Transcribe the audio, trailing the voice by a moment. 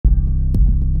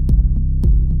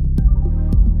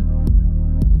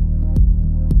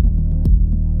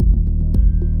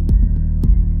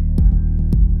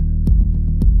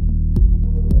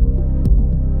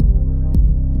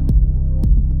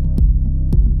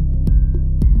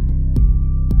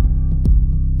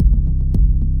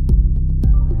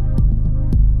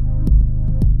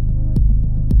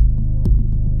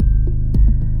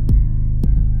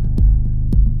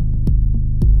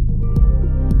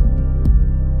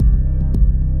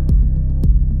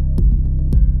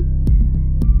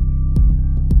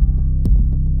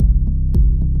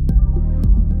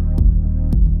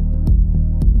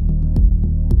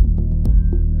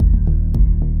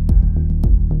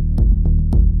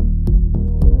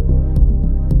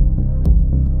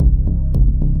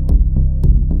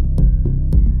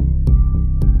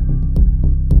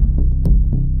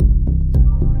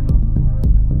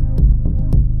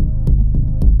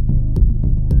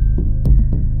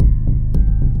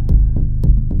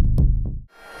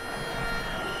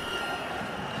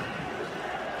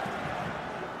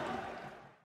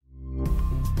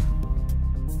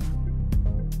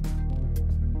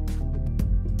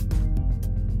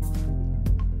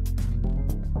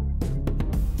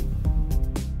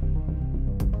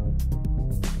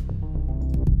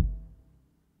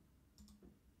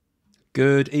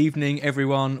Good evening,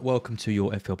 everyone. Welcome to your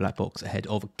FPL BlackBox ahead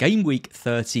of Game Week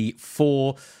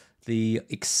 34. The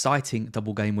exciting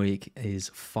double game week is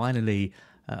finally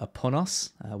upon us.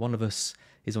 One of us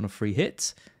is on a free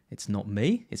hit. It's not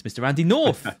me. It's Mr. Andy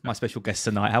North, my special guest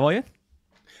tonight. How are you?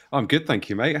 I'm good, thank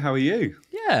you, mate. How are you?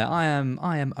 Yeah, I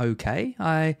am okay.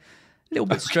 A little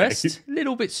bit stressed.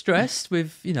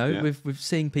 With with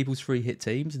seeing people's free hit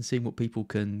teams and seeing what people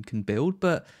can build.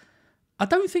 But I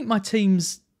don't think my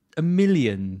team's a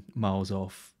million miles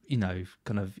off.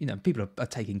 People are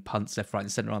taking punts left, right, and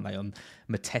centre, aren't they? On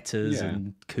Matetas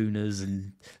and Kunas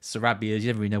and Sarabias. You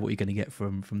never really know what you're going to get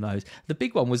from those. The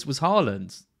big one was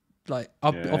Haaland. Like,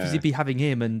 I'll obviously be having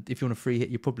him, and if you're on a free hit,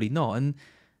 you're probably not. And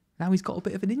now he's got a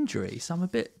bit of an injury, so I'm a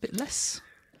bit less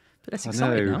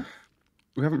excited now.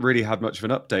 We haven't really had much of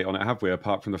an update on it, have we?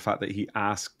 Apart from the fact that he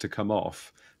asked to come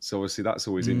off. So obviously that's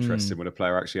always interesting when a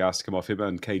player actually asks to come off. Him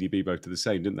and KDB both did the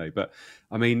same, didn't they? But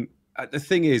I mean, the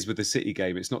thing is with the City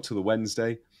game, it's not till the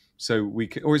Wednesday, so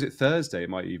or is it Thursday? It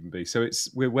might even be. So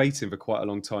we're waiting for quite a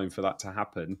long time for that to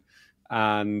happen,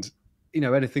 and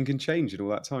anything can change in all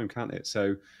that time, can't it?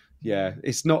 So. Yeah,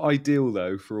 it's not ideal,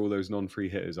 though, for all those non-free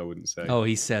hitters, I wouldn't say. Oh,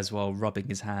 he says while rubbing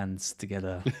his hands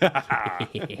together. Yeah,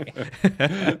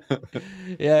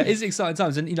 it's exciting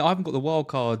times. And, I haven't got the wild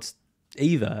cards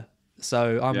either.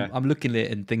 So I'm looking at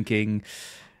it and thinking...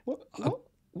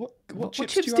 What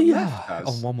chips do you have?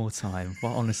 Oh, one more time.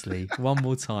 Well, honestly, one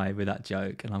more time with that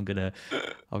joke, and I'm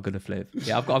gonna flip.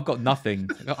 Yeah, I've got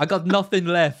nothing. I got nothing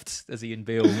left, as Ian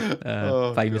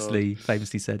Beale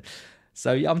famously said.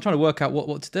 So yeah, I'm trying to work out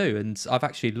what to do, and I've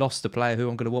actually lost a player who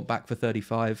I'm going to want back for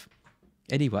 35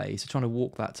 anyway. So trying to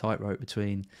walk that tightrope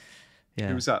between. Yeah.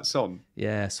 Who was that? Son.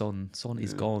 Yeah, Son. Son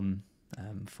is gone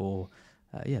for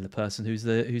the person who's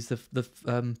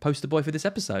the poster boy for this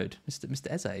episode, Mr.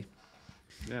 Eze.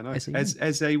 Yeah, nice.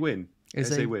 Eze win.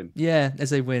 Eze win. Yeah,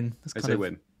 Eze win. Eze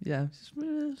win. Yeah.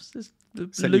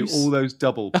 Sent you all those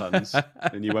double puns,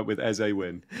 and you went with Eze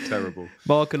win. Terrible.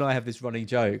 Mark and I have this running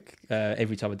joke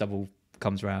every time a double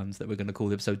comes around that we're going to call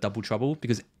the episode Double Trouble,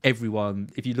 because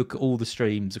everyone, if you look at all the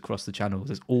streams across the channels,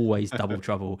 there's always Double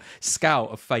Trouble.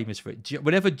 Scout are famous for it.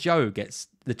 Whenever Joe gets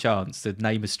the chance to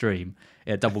name a stream,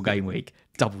 double game week,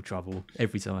 Double Trouble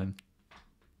every time.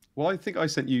 Well, I think I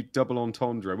sent you Double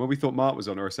Entendre. When we thought Mark was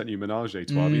on, or I sent you Menage a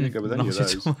Trois. You didn't go with any of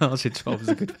those. Menage a Trois was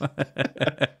a good one.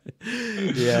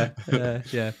 Yeah,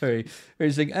 very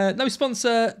interesting. No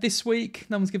sponsor this week.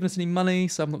 No one's given us any money,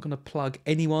 so I'm not going to plug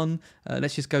anyone.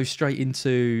 Let's just go straight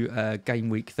into Game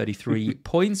Week 33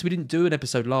 points. We didn't do an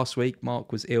episode last week.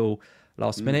 Mark was ill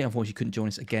last minute. Unfortunately, he couldn't join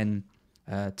us again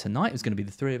tonight. It was going to be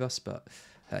the three of us, but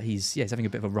he's having a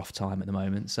bit of a rough time at the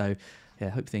moment. So yeah,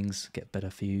 hope things get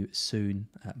better for you soon,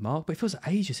 Mark. But it feels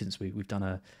ages since we've done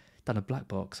a black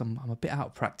box. I'm a bit out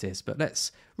of practice, but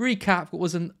let's recap what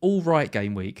was an all right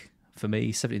game week for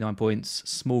me. 79 points,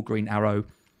 small green arrow.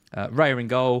 Raya in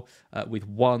goal with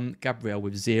 1, Gabriel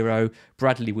with 0,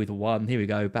 Bradley with 1. Here we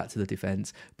go, back to the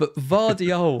defence. But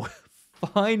Vardiol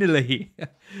finally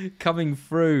coming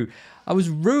through. I was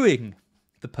ruining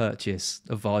the purchase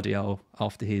of Vardiol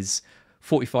after his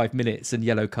 45 minutes and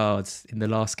yellow cards in the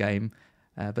last game.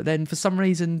 But then for some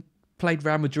reason played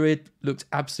Real Madrid, looked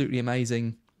absolutely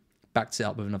amazing, backed it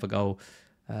up with another goal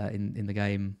in the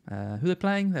game. Who are they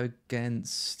playing? They're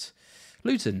against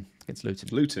Luton.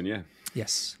 Luton, yeah.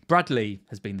 Yes. Bradley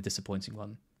has been the disappointing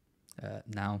one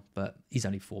now, but he's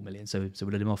only 4 million, so we'll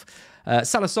let him off.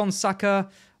 Salah, Son, Saka,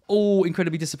 all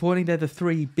incredibly disappointing. They're the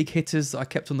three big hitters that I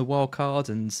kept on the wild card,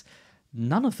 and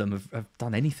none of them have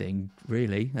done anything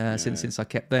really since I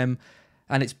kept them.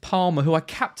 And it's Palmer, who I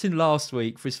captained last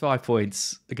week for his 5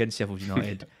 points against Sheffield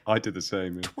United. I did the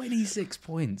same. Yeah. 26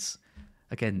 points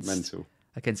against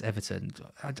Everton.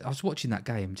 I was watching that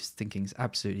game just thinking it's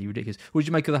absolutely ridiculous. What did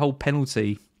you make of the whole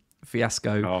penalty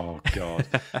fiasco? Oh, God.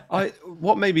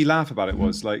 What made me laugh about it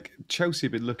was, like, Chelsea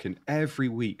have been looking every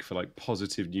week for, like,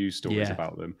 positive news stories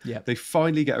about them. Yeah. They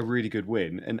finally get a really good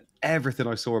win, and everything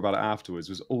I saw about it afterwards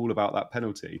was all about that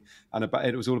penalty, and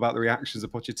it was all about the reactions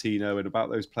of Pochettino and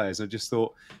about those players. And I just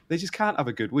thought, they just can't have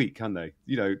a good week, can they?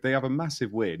 They have a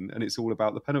massive win, and it's all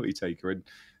about the penalty taker. And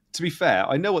to be fair,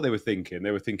 I know what they were thinking.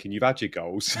 They were thinking, you've had your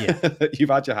goals. Yeah. You've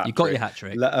had your hat trick. You got your hat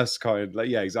trick. Let us kind of,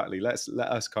 exactly. Let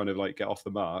us kind of like get off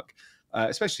the mark,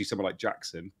 especially someone like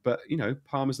Jackson. But,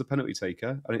 Palmer's the penalty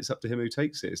taker, and it's up to him who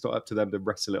takes it. It's not up to them to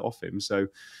wrestle it off him. So,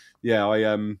 yeah,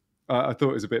 I thought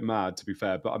it was a bit mad, to be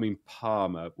fair. But, I mean,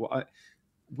 Palmer,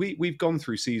 we've gone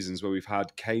through seasons where we've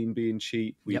had Kane being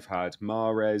cheap. We've had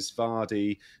Mahrez,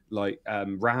 Vardy, like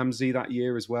Ramsey that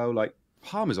year as well. Like,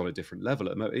 Palmer's on a different level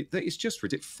at the moment. It's just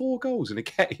ridiculous. 4 goals in a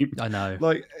game. I know.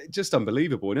 Like, just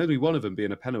unbelievable. And only one of them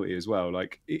being a penalty as well.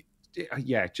 Like,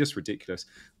 yeah, just ridiculous.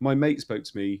 My mate spoke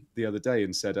to me the other day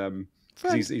and said,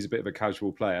 because he's a bit of a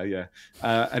casual player, yeah.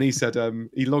 And he said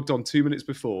he logged on 2 minutes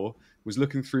before, was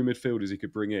looking through midfielders he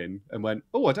could bring in, and went,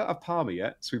 "Oh, I don't have Palmer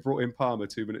yet." So we brought in Palmer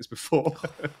 2 minutes before.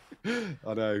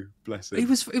 I know, bless him. It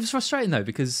was frustrating though,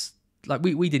 because like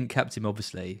we didn't captain him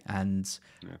obviously, and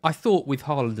I thought with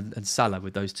Haaland and Salah,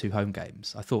 with those 2 home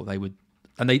games, I thought they would,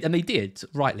 and they did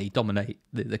rightly dominate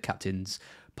the captain's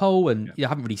poll. And I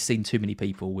haven't really seen too many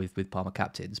people with Palmer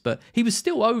captains, but he was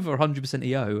still over 100%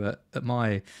 EO at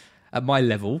my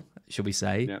level, shall we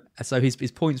say. Yeah. So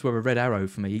his points were a red arrow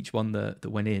for me, each one that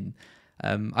went in.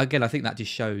 Again, I think that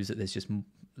just shows that there's just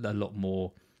a lot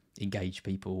more engaged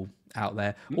people out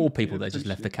there, or people that just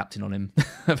left the captain on him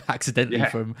accidentally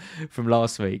from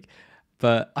last week.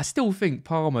 But I still think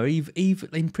Palmer, even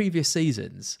in previous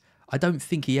seasons, I don't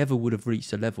think he ever would have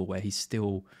reached a level where he's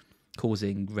still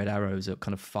causing red arrows at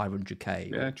kind of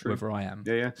 500k, wherever I am.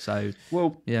 Yeah. So,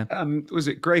 was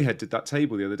it Greyhead did that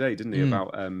table the other day, didn't he?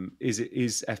 About is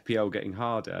FPL getting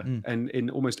harder? And in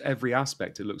almost every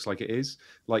aspect, it looks like it is.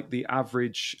 Like the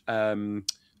average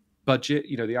budget,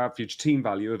 the average team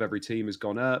value of every team has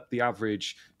gone up. The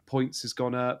average points has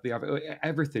gone up.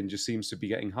 Everything just seems to be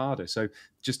getting harder. So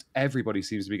just everybody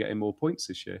seems to be getting more points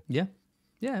this year. Yeah.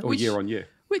 Or year on year.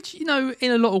 Which, in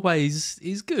a lot of ways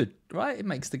is good, right? It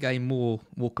makes the game more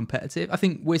competitive. I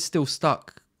think we're still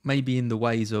stuck maybe in the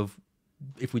ways of,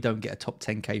 if we don't get a top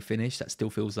 10k finish, that still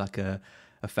feels like a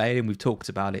failure. And we've talked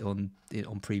about it on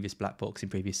previous BlackBox in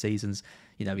previous seasons.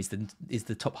 Is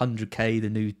the top 100k the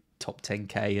new top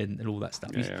 10k and all that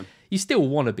stuff? You still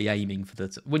want to be aiming for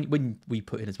when we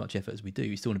put in as much effort as we do,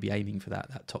 you still want to be aiming for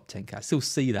that top 10k. I still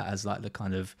see that as like the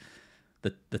kind of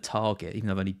the target, even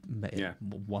though I've only met it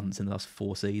once in the last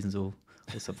 4 seasons or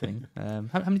something.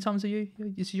 How many times are you?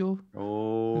 This is your...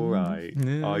 All right.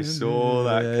 I saw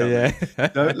that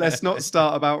coming. No, let's not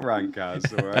start about rank, guys,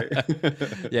 all right?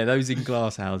 Yeah, those in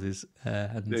glass houses.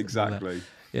 Exactly.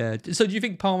 Yeah. So do you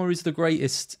think Palmer is the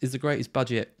greatest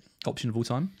budget option of all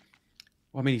time?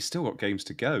 Well, I mean, he's still got games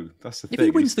to go. That's the thing. If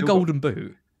he wins the Golden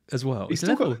Boot as well, he's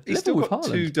still got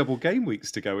 2 double game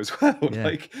weeks to go as well. Yeah.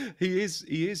 Like he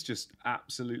is just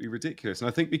absolutely ridiculous. And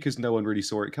I think because no one really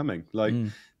saw it coming. Like,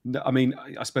 I mean,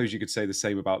 I suppose you could say the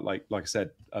same about like I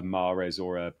said, a Mahrez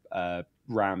or a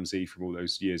Ramsey from all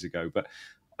those years ago. But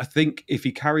I think if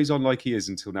he carries on like he is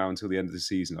until the end of the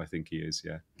season, I think he is.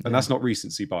 Yeah, and that's not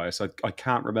recency bias. I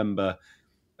can't remember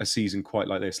a season quite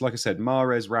like this. Like I said,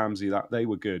 Mahrez, Ramsey, that they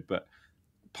were good, but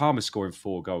Palmer scoring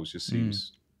 4 goals just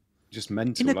seems just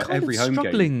mental. In a like every home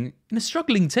game. In a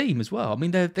struggling team as well. I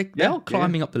mean, they are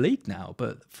climbing up the league now,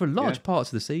 but for large parts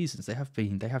of the seasons, they have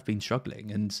been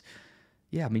struggling. And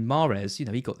I mean, Mahrez,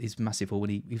 he got his massive haul when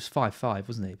he was 5-5,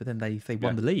 wasn't he? But then they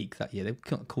won the league that year. They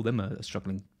can't call them a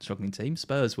struggling team.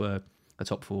 Spurs were a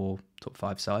top 4, top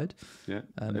 5 side. Yeah,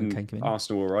 and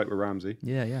Arsenal were right with Ramsey.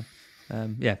 Yeah.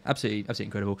 Absolutely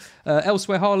incredible.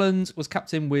 Elsewhere, Haaland was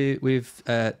captain with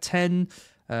 10.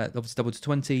 Obviously double to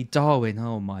 20. Darwin,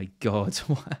 oh my God.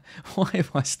 Why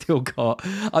have I still got...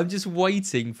 I'm just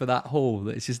waiting for that haul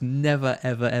that's just never,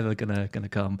 ever, ever gonna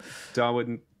come.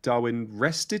 Darwin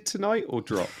rested tonight or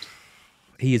dropped?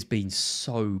 He has been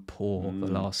so poor the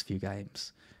last few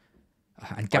games.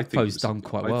 And Gakpo's done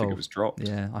quite well. I think it was dropped.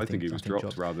 Yeah, I think he was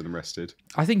dropped rather than rested.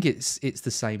 I think it's the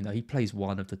same though. He plays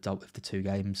one of the 2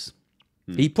 games.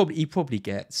 He probably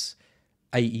gets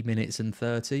 80 minutes and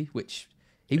 30, which...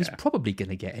 He was probably going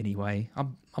to get anyway.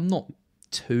 I'm not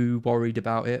too worried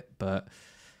about it, but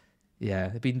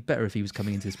it'd been better if he was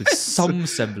coming into this with some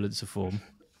semblance of form.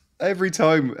 Every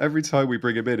time we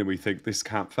bring him in and we think this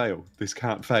can't fail,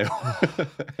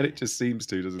 and it just seems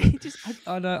to, doesn't it?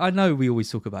 I know we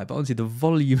always talk about it, but honestly, the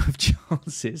volume of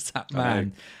chances that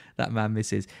man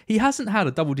misses. He hasn't had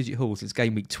a double-digit haul since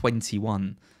game week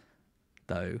 21.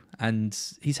 Though, and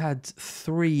he's had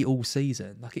 3 all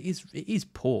season. Like it is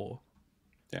poor.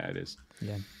 Yeah, it is.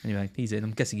 Yeah. Anyway, he's in.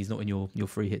 I'm guessing he's not in your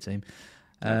free hit team.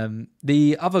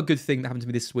 The other good thing that happened to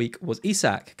me this week was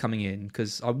Isak coming in,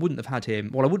 because I wouldn't have had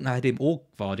him. Well, I wouldn't have had him or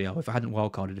Vardiel if I hadn't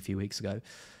wildcarded a few weeks ago.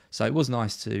 So it was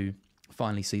nice to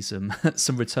finally see some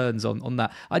returns on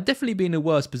that. I'd definitely be in a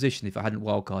worse position if I hadn't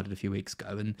wildcarded a few weeks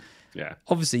ago. And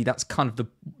obviously that's kind of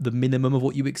the minimum of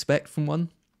what you expect from one.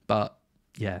 But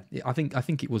I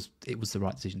think it was the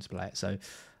right decision to play it. So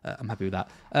I'm happy with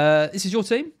that. This is your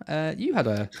team. You had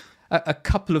a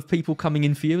couple of people coming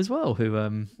in for you as well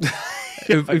who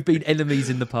who've been enemies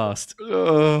in the past.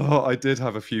 Oh, I did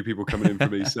have a few people coming in for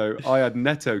me. So I had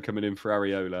Neto coming in for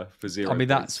Areola for 0 I mean, points.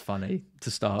 that's funny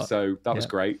to start. So that was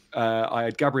great. I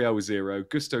had Gabriel with 0.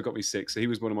 Gusto got me 6. So he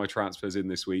was one of my transfers in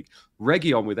this week.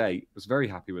 Region with 8. Was very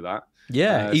happy with that.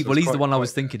 Yeah, he's the one I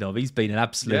was thinking of. He's been an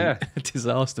absolute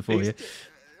disaster for you.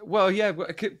 Well, yeah,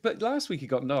 but last week he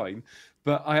got 9.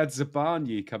 But I had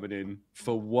Zabani coming in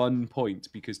for 1 point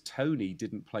because Tony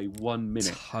didn't play 1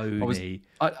 minute. Tony.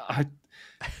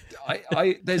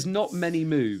 There's not many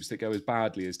moves that go as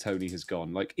badly as Tony has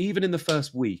gone. Like, even in the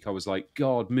first week, I was like,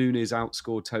 God, Muniz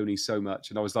outscored Tony so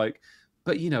much. And I was like,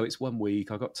 but, it's 1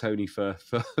 week. I got Tony for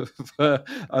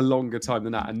a longer time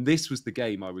than that. And this was the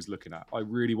game I was looking at. I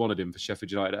really wanted him for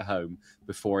Sheffield United at home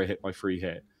before I hit my free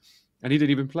hit. And he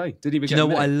didn't even play. Didn't even. Do you know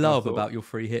what I love about your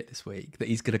free hit this week? That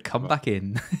he's going to come back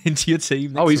in into your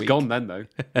team. Next he's week. gone then though.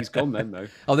 He's gone then though.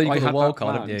 Oh, then you got the wild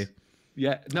card, haven't you?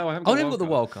 Yeah, no, I haven't. I haven't got the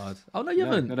wild card. Oh no, you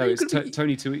haven't. No, it's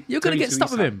Tony. You're going to get stuck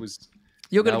with him.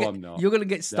 You're going to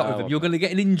get stuck with him. You're going to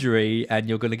get an injury, and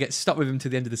you're going to get stuck with him to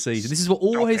the end of the season. This is what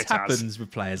always happens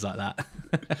with players like that.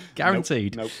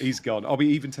 Guaranteed. Nope, he's gone. I'll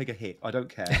even take a hit. I don't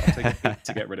care. I'll take a hit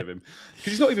to get rid of him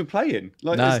because he's not even playing.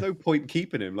 Like, there's no point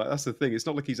keeping him. Like, that's the thing. It's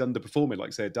not like he's underperforming,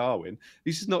 like say Darwin.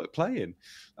 He's just not playing.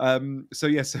 So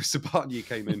Sabania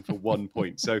came in for 1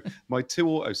 point. So my 2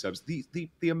 auto subs.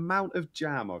 The amount of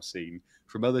jam I've seen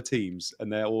from other teams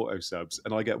and their auto subs,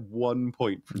 and I get 1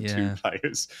 point from 2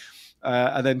 players.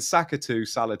 And then Saka 2,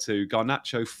 Salah 2,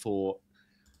 Garnacho 4.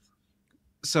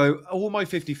 So all my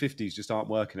 50-50s just aren't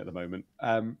working at the moment.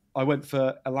 I went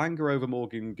for Elanga over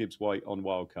Morgan Gibbs-White on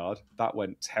wildcard. That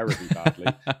went terribly badly.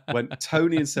 Went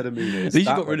Tony instead of Muniz.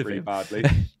 That went really badly.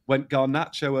 Went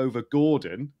Garnacho over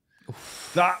Gordon.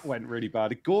 That went really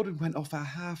bad. Gordon went off at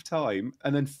half-time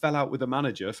and then fell out with the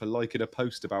manager for liking a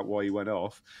post about why he went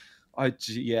off. So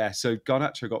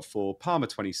Garnacho got 4, Palmer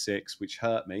 26, which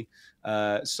hurt me.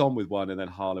 Son with 1, and then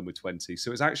Haaland with 20. So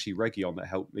it was actually Region that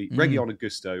helped me. Region and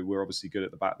Gusto were obviously good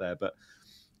at the back there, but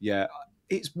yeah,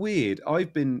 it's weird.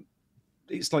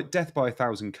 It's like death by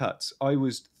 1,000 cuts. I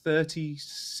was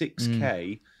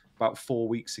 36k about 4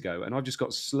 weeks ago, and I've just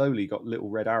slowly got little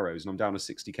red arrows, and I'm down to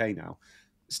 60k now.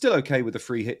 Still okay with the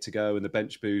free hit to go and the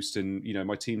bench boost, and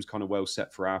my team's kind of well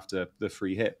set for after the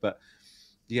free hit, but.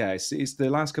 Yeah, it's the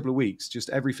last couple of weeks. Just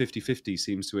every 50-50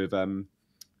 seems to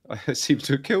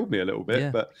have killed me a little bit. Yeah.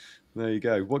 But there you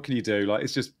go. What can you do? Like,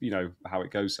 it's just how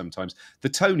it goes sometimes. The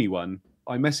Tony one,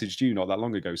 I messaged you not that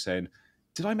long ago saying,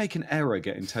 did I make an error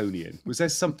getting Tony in? Was there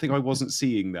something I wasn't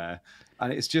seeing there?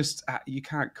 And it's just you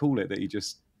can't call it that you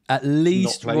just. At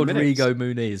least Rodrigo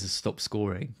Muniz has stopped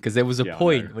scoring, because there was a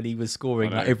point when he was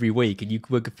scoring like every week, and you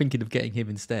were thinking of getting him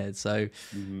instead. So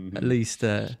at least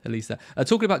that.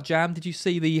 Talking about jam, did you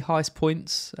see the highest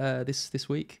points this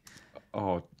week?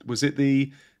 Oh, was it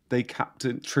the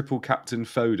triple captain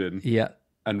Foden? Yeah,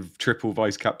 and triple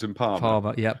vice captain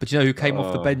Palmer. Yeah, but you know who came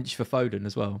off the bench for Foden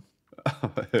as well?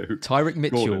 Tyrick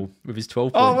Mitchell Gordon. With his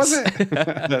 12 points. Oh, was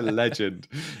it?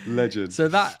 Legend. So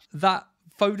that.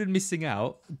 Foden missing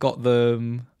out got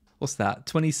them, what's that,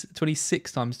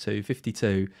 26 times 2,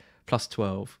 52, plus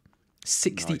 12.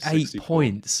 68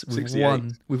 points with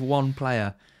 68. one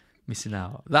player missing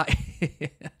out. That you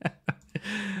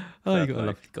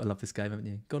gotta love this game, haven't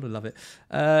you? Gotta love it.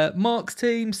 Mark's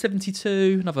team,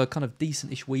 72, another kind of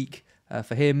decent-ish week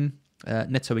for him.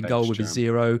 Neto in goal with a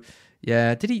 0.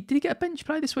 Yeah, did he get a bench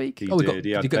play this week? He did.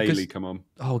 He had Bailey come on.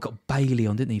 Oh, got Bailey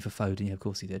on, didn't he, for Foden? Yeah, of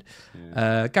course he did.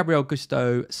 Yeah. Gabriel,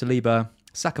 Gusto, Saliba,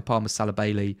 Saka, Palmer, Salah,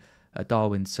 Bailey,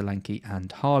 Darwin, Solanke, and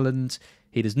Haaland.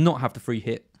 He does not have the free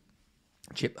hit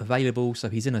chip available, so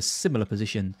he's in a similar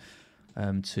position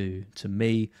to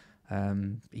me.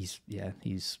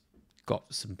 He's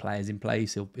got some players in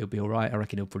place. He'll be all right. I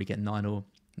reckon he'll probably get 9 or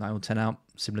 10 out,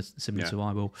 similar to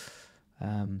I will.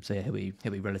 So yeah, he'll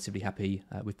be relatively happy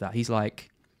with that. He's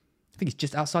like, I think he's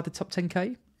just outside the top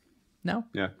 10k now.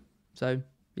 Yeah. So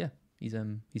yeah, he's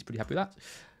pretty happy with that.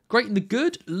 Great in the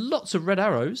good. Lots of red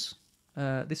arrows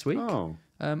this week. I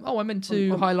meant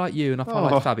to highlight you, and I've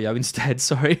highlighted Fabio instead.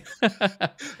 Sorry.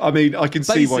 I mean, I can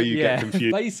see why you get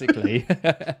confused. Basically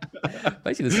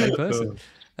the same person.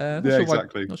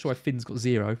 Exactly. Not sure why Finn's got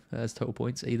 0 as total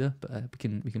points either, but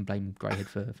we can blame Greyhead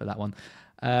for that one.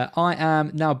 I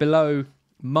am now below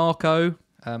Marco,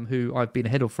 who I've been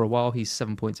ahead of for a while. He's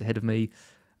 7 points ahead of me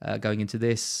going into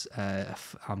this.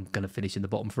 I'm going to finish in the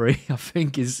bottom 3. I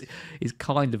think is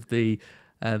kind of the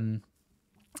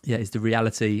is the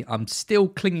reality. I'm still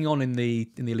clinging on in the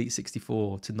Elite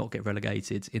 64 to not get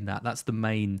relegated. That's the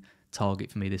main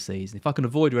target for me this season. If I can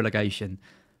avoid relegation,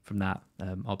 from that,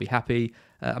 I'll be happy.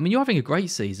 I mean, you're having a great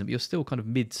season, but you're still kind of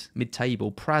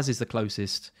mid-table. Praz is the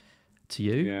closest to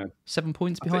you. Yeah. 7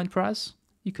 points behind Praz.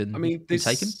 You can. I mean, you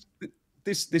take him.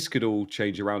 This could all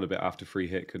change around a bit after free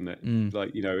hit, couldn't it?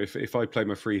 Like, you know, if I play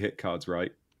my free hit cards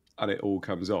right and it all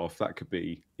comes off, that could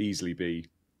easily be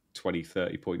 20,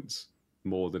 30 points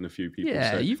more than a few people.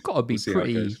 Yeah, so you've got to be we'll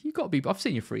pretty. You've got to be. I've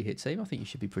seen your free hit team. I think you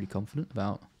should be pretty confident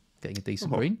about getting a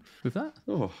decent green with that.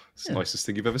 Oh, it's the nicest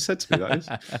thing you've ever said to me,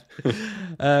 that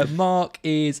is. Mark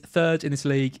is third in this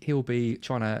league. He'll be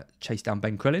trying to chase down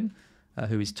Ben Krillin,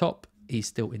 who is top. He's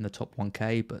still in the top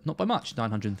 1k, but not by much,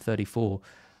 934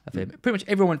 of him. Pretty much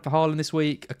everyone went for Haaland this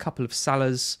week. A couple of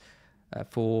Salahs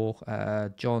for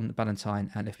John,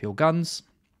 Valentine, and FPL Guns.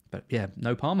 But yeah,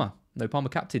 no Palmer. No Palmer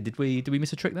captain. Did we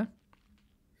miss a trick there?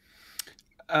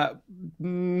 I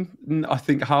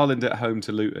think Haaland at home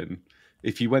to Luton.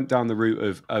 If you went down the route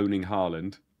of owning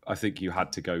Haaland, I think you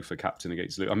had to go for captain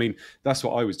against Luton. I mean, that's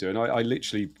what I was doing. I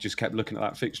literally just kept looking at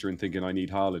that fixture and thinking I need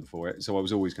Haaland for it. So I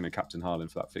was always going to captain Haaland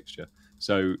for that fixture.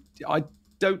 So I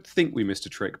don't think we missed a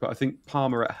trick, but I think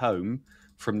Palmer at home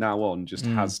from now on just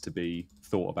has to be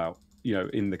thought about, you know,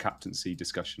 in the captaincy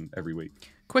discussion every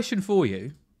week. Question for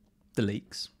you: the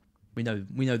leaks. We know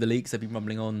the leaks. They've been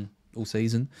rumbling on all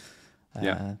season.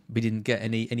 We didn't get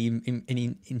any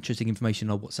interesting information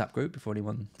on our WhatsApp group for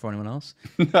anyone else.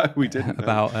 No, we didn't.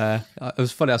 About it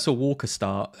was funny. I saw Walker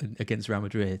start against Real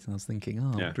Madrid, and I was thinking, I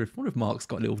wonder if Mark's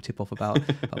got a little tip off about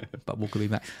Walker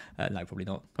being back. No, probably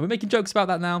not. Are we making jokes about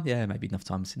that now? Yeah, maybe enough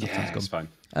time's gone. It's fine.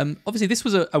 Obviously, this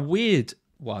was a weird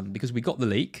one because we got the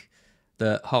leak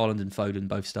that Haaland and Foden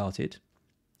both started,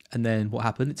 and then what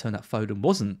happened? It turned out Foden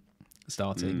wasn't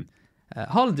starting.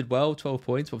 Haaland did well, 12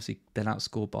 points, obviously then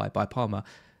outscored by Palmer.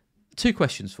 Two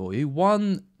questions for you.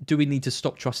 One, do we need to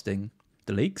stop trusting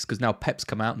the leaks? Because now Pep's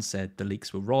come out and said the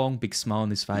leaks were wrong, big smile on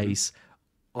his face.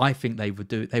 I think they were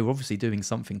obviously doing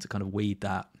something to kind of weed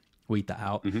that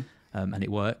out, and it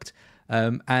worked.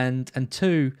 And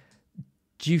two,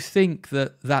 do you think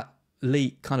that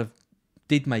leak kind of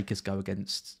did make us go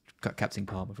against Captain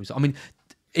Palmer? I mean,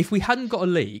 if we hadn't got a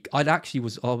leak, I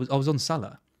was on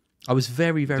Salah. I was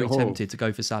very, very tempted to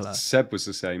go for Salah. Seb was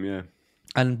the same, yeah.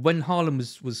 And when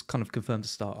Haaland was kind of confirmed to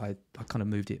start, I kind of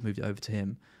moved it over to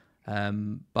him.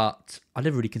 But I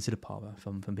never really considered Palmer, if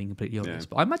I'm being completely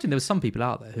honest. But I imagine there were some people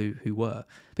out there who were.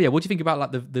 But yeah, what do you think about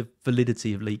like the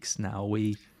validity of leaks now? Are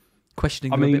we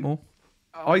questioning them a bit more?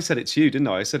 I said it to you, didn't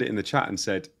I? I said it in the chat and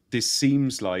said, this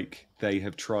seems like they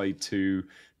have tried to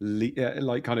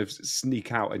like kind of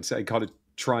sneak out and say, kind of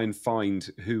try and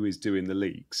find who is doing the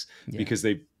leaks because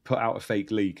they put out a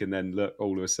fake leak and then look,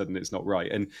 all of a sudden it's not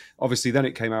right. And obviously then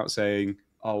it came out saying,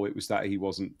 oh, it was that he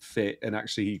wasn't fit, and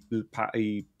actually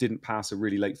he didn't pass a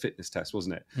really late fitness test,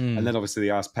 wasn't it? And then obviously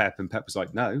they asked Pep, and Pep was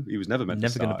like, no, he was never meant to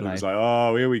start. And it was like,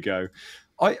 oh, here we go.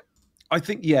 I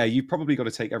think, you've probably got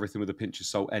to take everything with a pinch of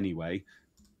salt anyway,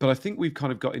 but I think we've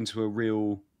kind of got into a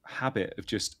real habit of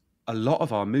just a lot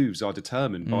of our moves are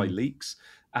determined by leaks.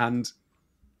 And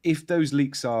if those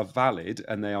leaks are valid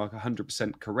and they are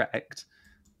 100% correct,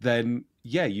 then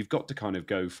you've got to kind of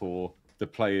go for the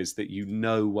players that you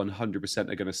know 100%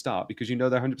 are going to start because you know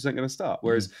they're 100% going to start.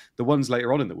 Whereas the ones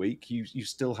later on in the week, you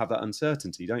still have that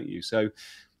uncertainty, don't you? So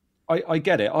I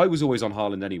get it. I was always on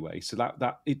Haaland anyway, so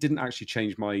that it didn't actually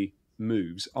change my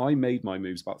moves. I made my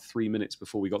moves about 3 minutes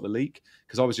before we got the leak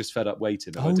because I was just fed up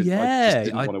waiting. I just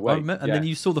didn't want to wait. Then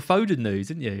you saw the Foden news,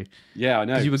 didn't you? Yeah, I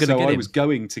know. You were going to get him. I was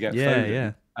going to get Foden.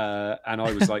 Yeah. And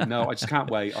I was like, no, I just can't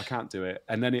wait. I can't do it.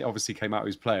 And then it obviously came out he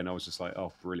was playing. I was just like,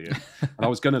 oh, brilliant. And I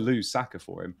was going to lose Saka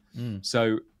for him.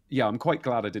 So, yeah, I'm quite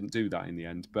glad I didn't do that in the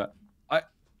end. But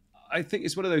I think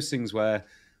it's one of those things where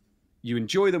you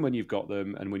enjoy them when you've got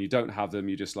them. And when you don't have them,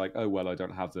 you're just like, oh, well, I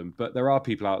don't have them. But there are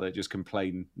people out there that just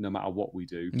complain no matter what we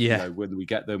do. Yeah. You know, when we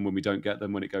get them, when we don't get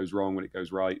them, when it goes wrong, when it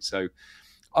goes right. So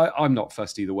I'm not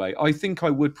fussed either way. I think I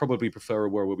would probably prefer a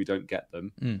world where we don't get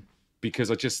them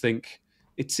because I just think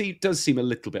it does seem a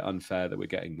little bit unfair that we're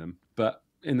getting them. But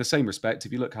in the same respect,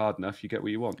 if you look hard enough, you get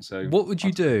what you want. So what would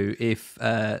you do if, we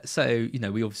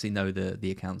obviously know the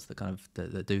accounts that kind of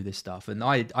that do this stuff. And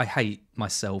I hate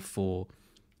myself for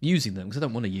using them because I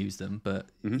don't want to use them, but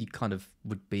you kind of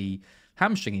would be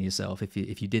hamstringing yourself if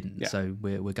you didn't. Yeah. So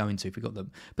we're going to if we got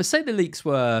them. But say the leaks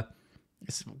were,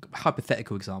 it's a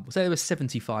hypothetical example, say they were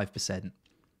 75%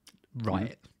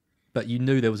 right, but you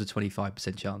knew there was a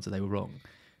 25% chance that they were wrong.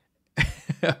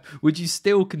 Would you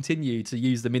still continue to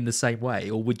use them in the same way,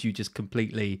 or would you just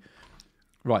completely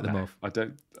write them off?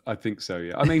 I think so,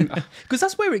 yeah. I mean, because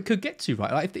that's where it could get to,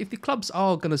 right? Like if the clubs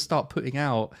are going to start putting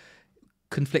out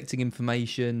conflicting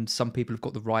information, some people have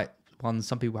got the right one,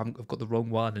 some people have got the wrong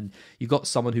one, and you've got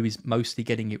someone who is mostly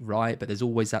getting it right, but there's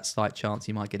always that slight chance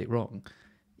you might get it wrong.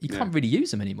 You can't really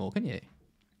use them anymore, can you?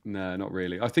 No, not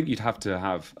really. I think you'd have to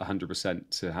have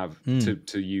 100% to have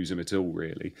to use them at all,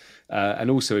 really. And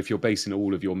also, if you're basing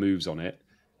all of your moves on it,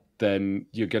 then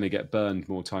you're going to get burned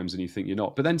more times than you think you're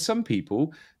not. But then some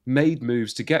people made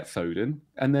moves to get Foden,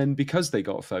 and then because they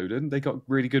got Foden, they got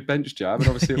really good bench jab, and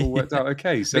obviously it all worked out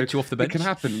okay. So you off the bench. It can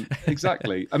happen.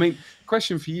 Exactly. I mean,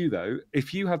 question for you though: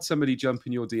 if you had somebody jump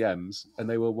in your DMs and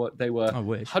they were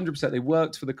 100%, they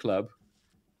worked for the club,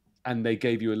 and they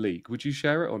gave you a leak, would you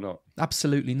share it or not?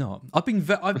 Absolutely not. I've been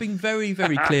very,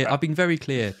 very clear. I've been very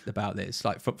clear about this,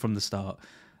 like from the start.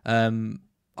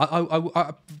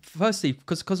 I firstly,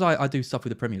 because I do stuff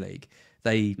with the Premier League,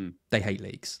 they hate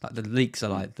leaks. Like the leaks are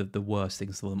like the worst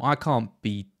things for them. I can't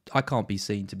be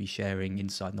seen to be sharing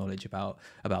inside knowledge about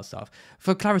stuff.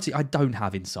 For clarity, I don't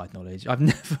have inside knowledge.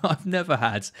 I've never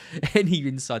had any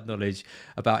inside knowledge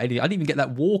about any. I didn't even get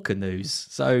that Walker news,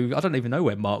 so I don't even know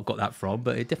where Mark got that from.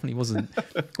 But it definitely wasn't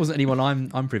anyone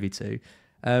I'm privy to.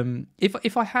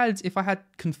 If I had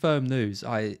confirmed news,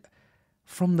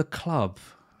 from the club.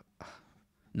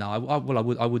 No,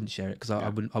 I wouldn't share it because I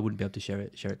wouldn't be able to share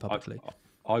it publicly.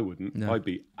 I wouldn't. No. I'd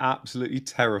be absolutely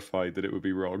terrified that it would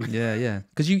be wrong. Yeah.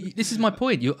 Because this is my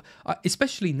point.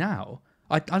 Especially now,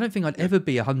 I don't think I'd ever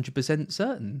be 100%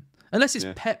 certain. Unless it's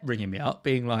Pep ringing me up,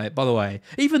 being like, by the way,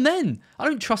 even then, I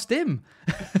don't trust him.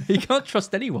 You can't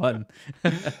trust anyone.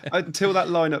 Until that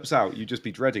lineup's out, you'd just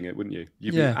be dreading it, wouldn't you?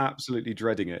 You'd be absolutely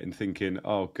dreading it and thinking,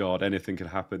 oh, God, anything could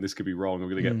happen. This could be wrong.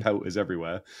 We're going to get pelters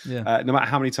everywhere. Yeah. No matter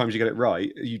how many times you get it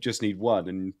right, you just need one,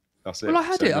 and that's it. Well, I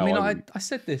had it. I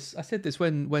said this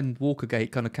when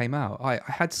Walkergate kind of came out. I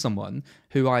had someone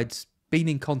who I'd been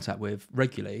in contact with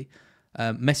regularly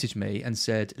message me and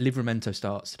said, Livramento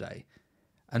starts today.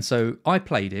 And so I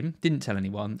played him, didn't tell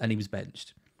anyone, and he was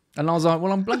benched. And I was like,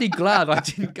 well, I'm bloody glad I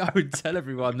didn't go and tell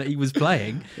everyone that he was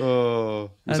playing.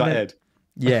 Oh, was that Ed?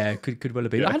 Yeah, could well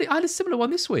have been. Yeah. I had a similar one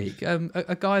this week.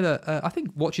 A guy that I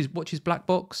think watches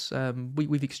BlackBox.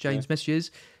 We've exchanged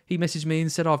messages. He messaged me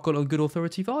and said, I've got on good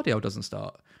authority Vardio doesn't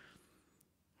start.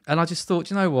 And I just thought,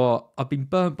 you know what? I've been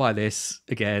burnt by this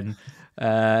again.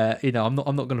 I'm not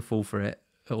going to fall for it.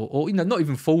 Or not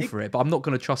even fall for it, but I'm not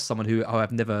going to trust someone who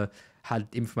I've never had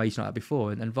information like that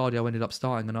before. And Vardio ended up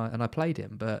starting, and I played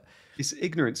him. But it's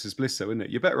ignorance is bliss, though, isn't it?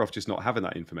 You're better off just not having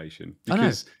that information,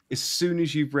 because as soon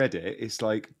as you've read it, it's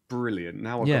like brilliant.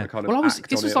 Now I've got to kind of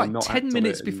this was like 10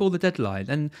 minutes before the deadline,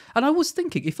 and I was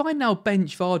thinking, if I now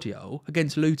bench Vardio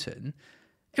against Luton,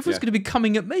 everyone's going to be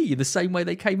coming at me in the same way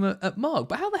they came at Mark.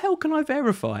 But how the hell can I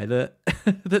verify that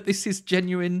that this is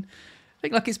genuine? I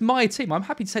think, like, it's my team. I'm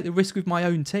happy to take the risk with my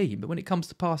own team, but when it comes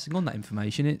to passing on that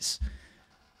information, it's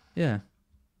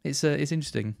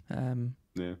interesting.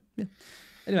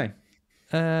 Anyway,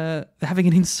 they're having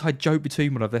an inside joke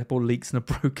between one of their ball leaks and a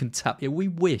broken tap. Yeah, we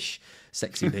wish,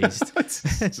 Sexy Beast.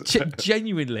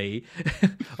 Genuinely,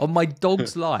 on my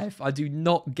dog's life, I do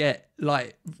not get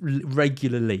like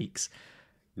regular leaks.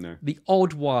 No. The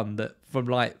odd one that from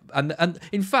like and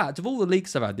in fact, of all the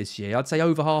leaks I've had this year, I'd say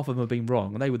over half of them have been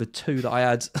wrong, and they were the two that I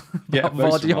had about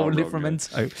Vardio and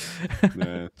Livramento.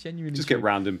 Genuinely just get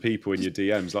random people in your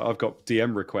DMs. Like, I've got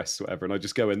DM requests or whatever, and I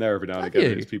just go in there every now and again.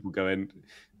 There's people going,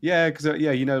 because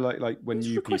like when Who's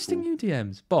you requesting people... new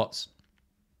DMs, bots.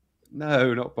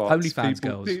 No, not bots. OnlyFans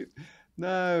girls.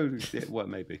 No, well,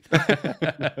 maybe.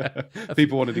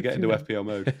 People wanted to get into FPL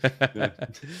mode.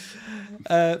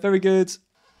 Very good.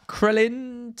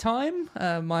 Krellin time,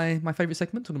 my favourite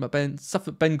segment, talking about stuff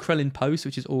that Ben Krellin posts,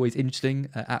 which is always interesting,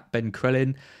 at Ben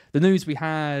Krellin. The news we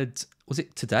had, was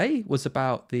it today? Was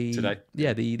about the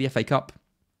FA Cup,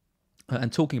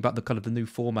 and talking about the kind of the new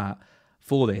format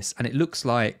for this. And it looks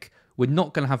like we're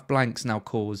not going to have blanks now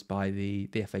caused by the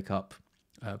FA Cup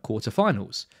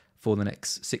quarterfinals for the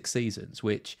next 6 seasons,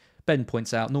 which Ben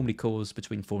points out normally cause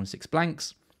between 4 and 6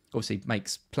 blanks. Obviously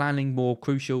makes planning more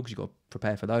crucial because you've got to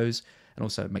prepare for those. And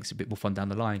also it makes it a bit more fun down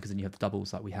the line because then you have the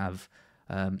doubles like we have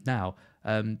now.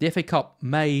 The FA Cup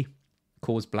may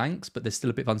cause blanks, but there's still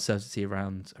a bit of uncertainty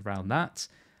around that.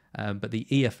 But the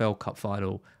EFL Cup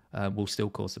final will still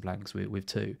cause the blanks with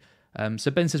 2.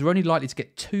 So Ben says we're only likely to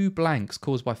get 2 blanks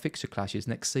caused by fixture clashes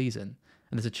next season,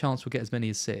 and there's a chance we'll get as many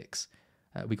as 6.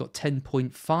 We got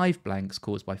 10.5 blanks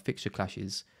caused by fixture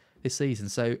clashes this season.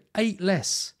 So 8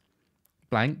 less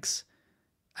blanks,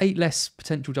 8 less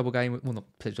potential double game, well, not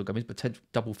potential games, but potential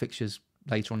double fixtures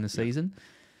later on in the season.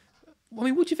 I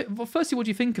mean, what do you think? Well, firstly, what do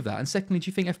you think of that? And secondly, do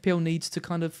you think FPL needs to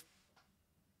kind of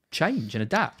change and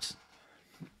adapt?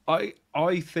 I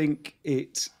think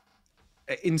it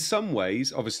in some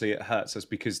ways, obviously, it hurts us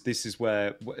because this is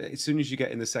where, as soon as you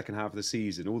get in the second half of the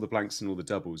season, all the blanks and all the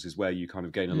doubles is where you kind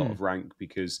of gain a lot of rank,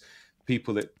 because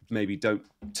people that maybe don't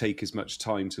take as much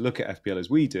time to look at FPL as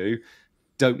we do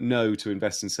don't know to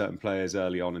invest in certain players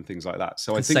early on and things like that.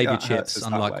 So I think save your that hurts chips,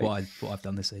 us unlike that way. what I've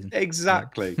done this season.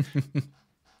 Exactly. Yeah.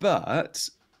 But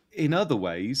in other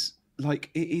ways,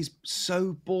 like, it is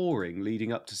so boring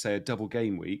leading up to, say, a double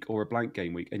game week or a blank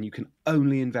game week, and you can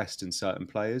only invest in certain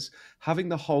players. Having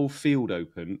the whole field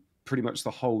open pretty much the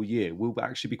whole year will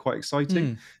actually be quite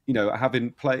exciting. You know,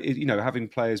 having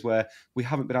players where we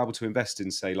haven't been able to invest in,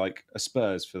 say, like a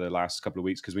Spurs for the last couple of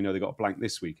weeks because we know they got a blank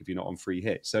this week if you're not on free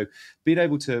hit. So being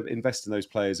able to invest in those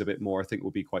players a bit more, I think,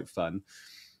 will be quite fun.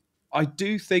 I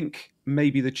do think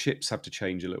maybe the chips have to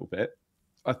change a little bit.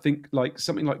 I think like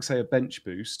something like, say, a bench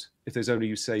boost, if there's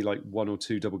only, say, like 1 or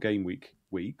 2 double game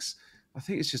weeks, I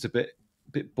think it's just a bit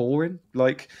boring.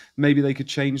 Like, maybe they could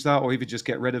change that, or even just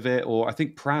get rid of it. Or I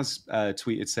think Praz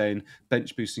tweeted saying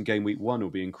bench boost in game week 1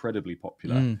 will be incredibly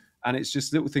popular. And it's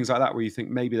just little things like that where you think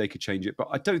maybe they could change it, but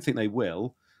I don't think they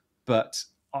will. But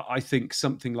I think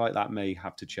something like that may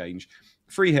have to change.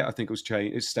 Free hit, I think, will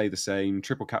stay the same.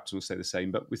 Triple captain will stay the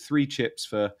same, but with 3 chips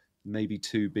for maybe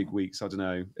 2 big weeks, I don't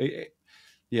know.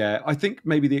 Yeah, I think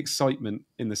maybe the excitement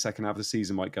in the second half of the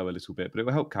season might go a little bit, but it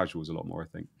will help casuals a lot more, I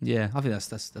think. Yeah, I think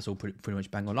that's all pretty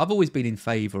much bang on. I've always been in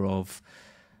favour of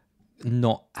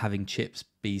not having chips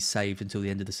be saved until the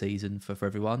end of the season for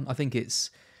everyone. I think it's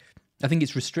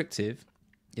restrictive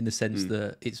in the sense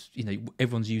that it's, you know,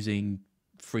 everyone's using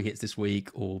free hits this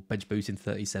week or bench boost in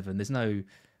 37. There's no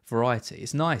variety.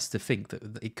 It's nice to think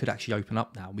that it could actually open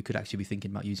up now. We could actually be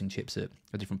thinking about using chips at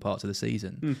different parts of the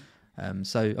season.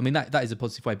 So, I mean, that is a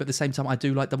positive way. But at the same time, I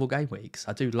do like double game weeks.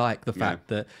 I do like the fact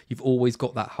that you've always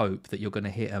got that hope that you're going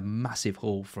to hit a massive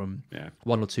haul from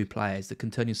 1 or 2 players that can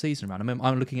turn your season around. I mean,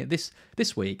 I'm looking at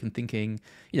this week and thinking,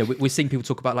 you know, we're seeing people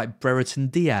talk about like Brereton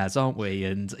Diaz, aren't we?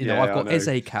 And, you know, I've got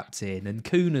Eze captain and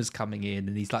Kuna's coming in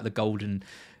and he's like the golden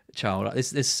child. Like,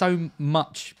 there's so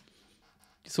much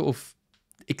sort of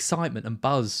excitement and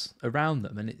buzz around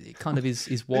them. And it kind of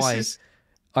is why...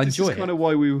 I enjoy it. This is kind of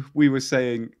why we were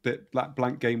saying that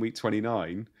blank game week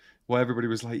 29, why everybody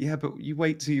was like, yeah, but you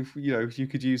wait till you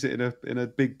could use it in a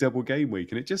big double game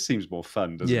week, and it just seems more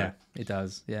fun, doesn't it? Yeah, it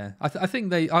does. Yeah, I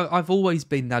think I've always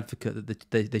been an advocate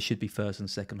that they should be first and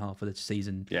second half of the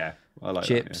season. Yeah, I like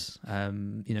chips. That, yeah.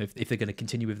 You know, if they're going to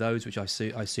continue with those, which I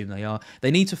assume they are,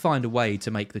 they need to find a way to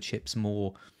make the chips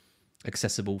more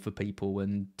accessible for people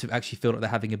and to actually feel like they're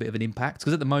having a bit of an impact.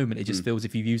 Because at the moment, it just feels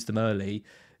if you've used them early,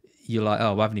 you're like,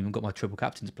 oh, I haven't even got my triple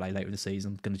captain to play later in the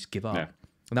season. I'm going to just give up. Yeah.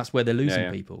 And that's where they're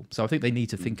losing people. So I think they need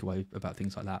to think away about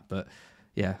things like that. But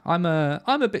yeah, I'm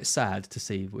a bit sad to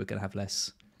see we're going to have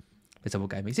less double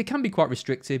game weeks. It can be quite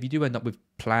restrictive. You do end up with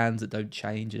plans that don't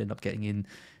change and end up getting in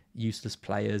useless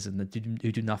players and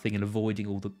who do nothing and avoiding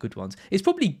all the good ones. It's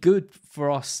probably good for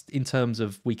us in terms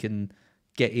of we can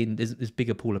get in. There's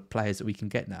bigger pool of players that we can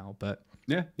get now. But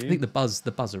I think the buzz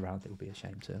around it will be a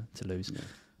shame to lose. Yeah.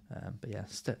 But yeah,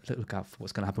 look out for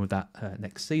what's going to happen with that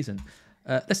next season.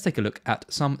 Let's take a look at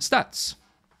some stats.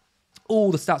 All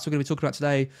the stats we're going to be talking about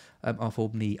today are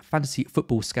from the Fantasy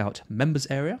Football Scout members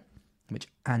area, which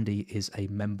Andy is a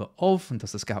member of and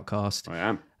does the Scoutcast. I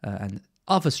am. And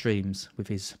other streams with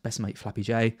his best mate Flappy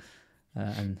J.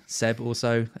 And Seb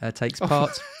also takes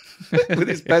part. With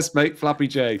his best mate Flappy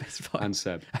J and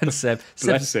Seb.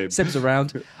 Bless him. Seb's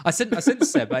around. I sent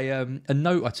Seb a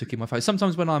note I took in my phone.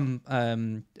 Sometimes when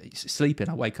I'm sleeping,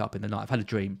 I wake up in the night. I've had a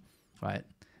dream, right?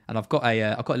 And I've got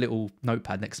a little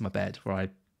notepad next to my bed where I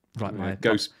write my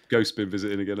ghost been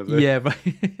visiting again. Have they? Yeah,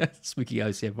 right. Spooky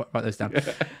ghost. Yeah, write those down.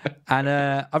 And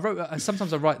I wrote.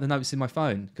 Sometimes I write the notes in my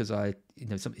phone because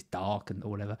something's dark or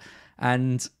whatever.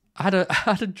 And I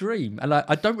had a dream, and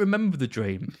I don't remember the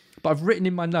dream, but I've written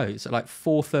in my notes at like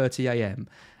 4:30 a.m.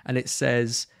 and it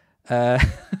says,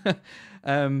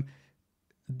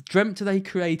 dreamt they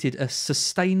created a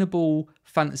sustainable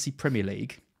fantasy Premier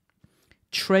League.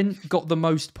 Trent got the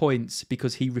most points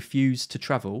because he refused to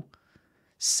travel.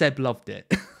 Seb loved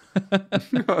it.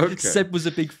 Okay. Seb was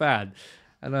a big fan,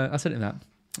 and I sent him that.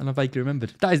 And I vaguely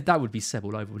remembered. That would be Seb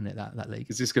all over, wouldn't it, that league?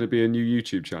 Is this going to be a new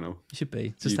YouTube channel? It should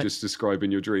be. You just describing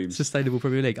your dreams. Sustainable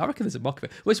Premier League. I reckon there's a mock of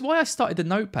it. Well, it's why I started the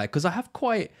notepad, because I have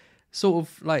quite sort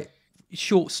of like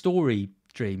short story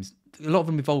dreams. A lot of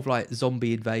them involve like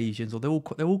zombie invasions, or they're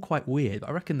all quite weird. But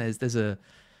I reckon there's a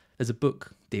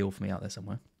book deal for me out there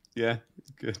somewhere. Yeah,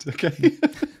 good. Okay.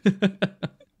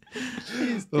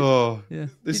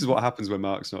 This is what happens when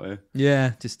Mark's not here.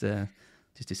 Yeah, just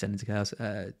descending to chaos.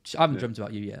 I haven't dreamt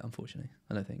about you yet, unfortunately.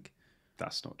 I don't think.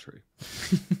 That's not true.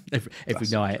 every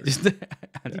night, just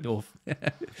Andy North.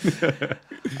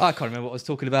 I can't remember what I was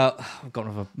talking about. I've gone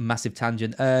off a massive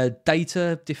tangent.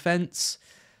 Data, defense.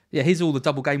 Yeah, here's all the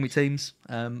double game week teams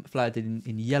flagged in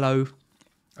yellow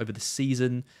over the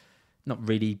season. Not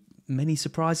really many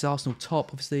surprises. Arsenal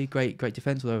top, obviously, great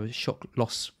defence, although a shock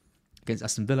loss against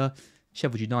Aston Villa.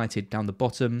 Sheffield United down the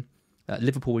bottom.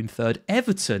 Liverpool in third.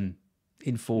 Everton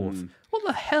in fourth. What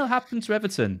the hell happened to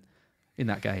Everton in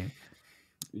that game?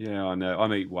 Yeah, I know. I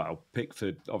mean, well,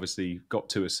 Pickford obviously got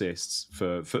 2 assists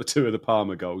for 2 of the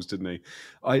Palmer goals, didn't he?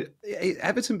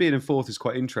 Everton being in fourth is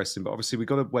quite interesting, but obviously we've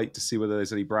got to wait to see whether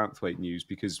there's any Branthwaite news,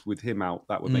 because with him out,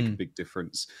 that would make a big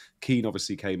difference. Keane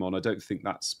obviously came on. I don't think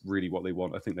that's really what they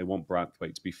want. I think they want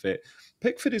Branthwaite to be fit.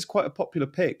 Pickford is quite a popular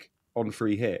pick on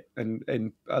free hit,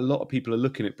 and a lot of people are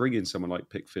looking at bringing someone like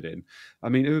Pickford in. I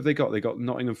mean, who have they got? They got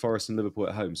Nottingham Forest and Liverpool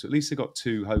at home, so at least they got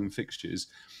 2 home fixtures.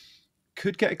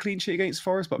 Could get a clean sheet against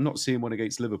Forest, but I'm not seeing one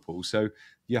against Liverpool. So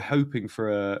you're hoping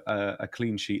for a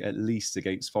clean sheet at least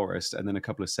against Forest, and then a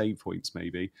couple of save points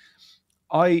maybe.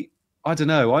 I don't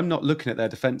know. I'm not looking at their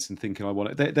defence and thinking I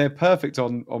want it. They're perfect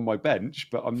on my bench,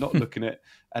 but I'm not looking at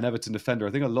an Everton defender.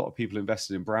 I think a lot of people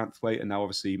invested in Branthwaite, and now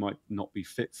obviously he might not be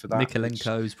fit for that.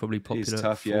 Mikolenko's probably popular. It's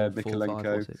tough, yeah.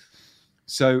 Mikolenko.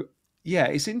 So yeah,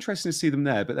 it's interesting to see them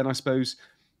there. But then I suppose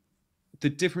the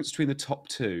difference between the top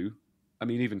 2. I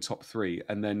mean, even top 3,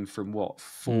 and then from what,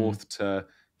 4th to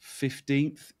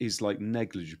 15th is like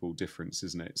negligible difference,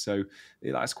 isn't it? So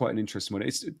that's quite an interesting one.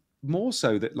 It's more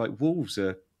so that like Wolves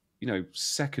are,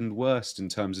 second worst in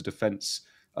terms of defence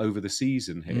over the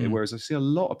season here, whereas I see a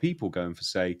lot of people going for,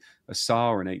 say, a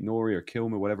Sarr and Aït-Nouri or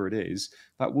Kilmer, whatever it is.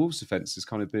 That Wolves defence has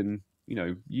kind of been,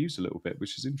 used a little bit,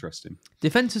 which is interesting.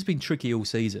 Defence has been tricky all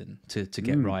season to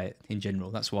get right in general.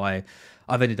 That's why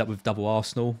I've ended up with double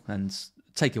Arsenal, and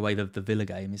take away the Villa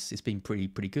game, it's been pretty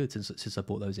good since I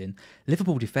brought those in.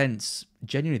 Liverpool defence,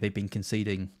 genuinely, they've been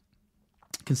conceding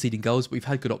goals. We've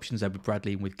had good options there with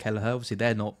Bradley and with Kelleher. Obviously,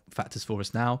 they're not factors for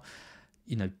us now.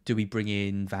 Do we bring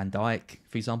in Van Dijk,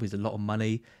 for example? He's a lot of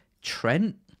money.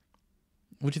 Trent,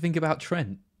 what do you think about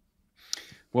Trent?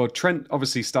 Well, Trent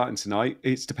obviously starting tonight.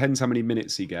 It depends how many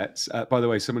minutes he gets. By the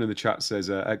way, someone in the chat says,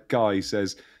 a guy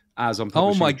says, as I'm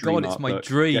publishing oh my god, it's my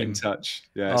dream. Get in touch.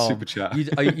 Yeah, super chat.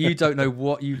 You don't know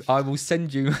what you. I will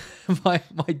send you my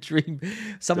dream.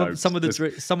 Some of the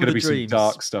dreams. Some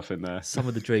dark stuff in there. Some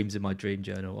of the dreams in my dream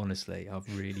journal, honestly, are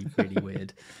really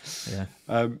weird.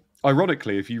 Yeah.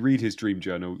 Ironically, if you read his dream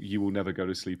journal, you will never go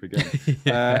to sleep again.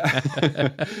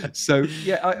 So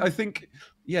yeah, I think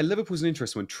Liverpool's an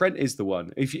interesting one. Trent is the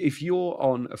one. If you're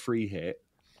on a free hit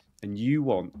and you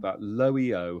want that low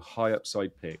EO, high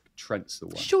upside pick, Trent's the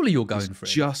one. Surely you're going for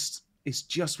it. It's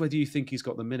just whether you think he's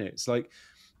got the minutes. Like,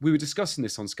 we were discussing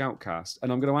this on Scoutcast,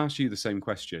 and I'm going to ask you the same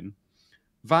question.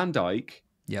 Van Dijk,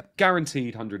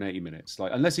 guaranteed 180 minutes.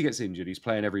 Like, unless he gets injured, he's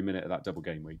playing every minute of that double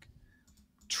game week.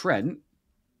 Trent,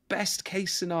 best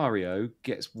case scenario,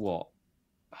 gets what?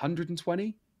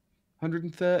 120?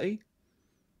 130?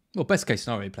 Well, best case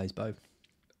scenario, he plays both.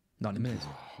 90 minutes.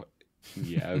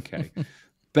 Yeah, okay.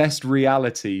 Best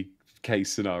reality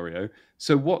case scenario.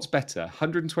 So what's better,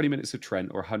 120 minutes of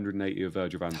Trent or 180 of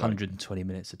Virgil van Dijk? 120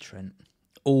 minutes of Trent.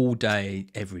 All day,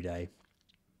 every day.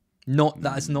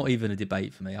 That's not even a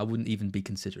debate for me. I wouldn't even be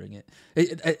considering it.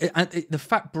 The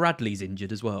fact Bradley's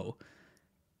injured as well,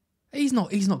 he's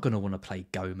not going to want to play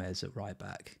Gomez at right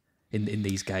back in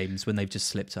these games when they've just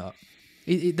slipped up.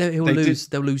 They'll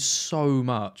lose so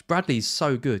much. Bradley's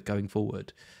so good going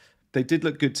forward. They did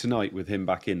look good tonight with him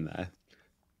back in there.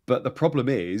 But the problem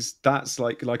is, that's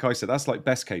like I said, that's like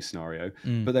best case scenario.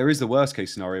 But there is the worst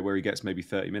case scenario where he gets maybe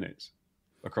 30 minutes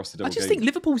across the double game. I just think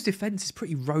Liverpool's defence is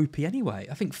pretty ropey anyway.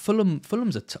 I think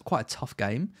Fulham's quite a tough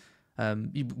game.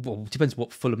 Well, it depends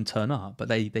what Fulham turn up, but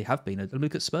they have been.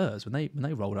 Look at Spurs when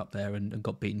they rolled up there and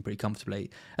got beaten pretty comfortably.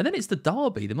 And then it's the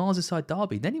derby, the Merseyside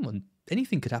derby.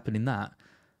 Anything could happen in that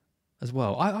as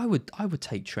well. I would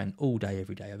take Trent all day,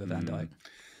 every day over Van Dijk.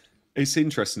 It's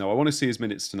interesting, though. I want to see his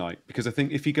minutes tonight, because I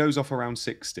think if he goes off around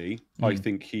 60, I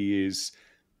think he is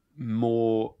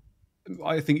more...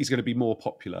 I think he's going to be more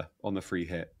popular on the free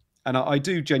hit. And I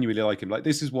do genuinely like him. Like,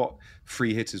 this is what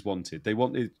free hitters wanted. They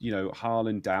wanted,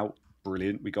 Haaland doubt.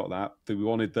 Brilliant. We got that. We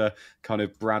wanted the kind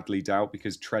of Bradley doubt,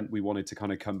 because Trent, we wanted to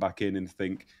kind of come back in and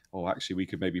think, oh, actually, we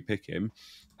could maybe pick him.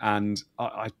 And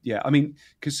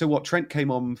so what? Trent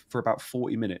came on for about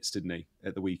 40 minutes, didn't he,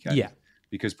 at the weekend? Yeah.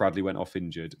 Because Bradley went off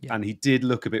injured. Yeah. And he did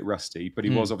look a bit rusty, but he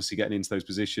was obviously getting into those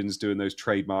positions, doing those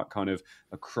trademark kind of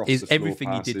across the floor everything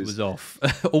passes. He did was off.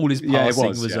 All his passing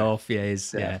was off.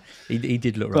 Yeah, he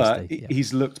did look rusty. But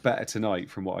he's looked better tonight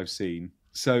from what I've seen.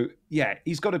 So yeah,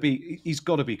 he's got to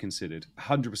be considered.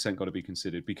 100% got to be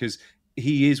considered because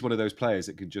he is one of those players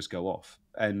that can just go off,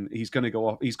 and he's going to go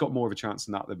off. He's got more of a chance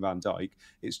than that than Van Dijk.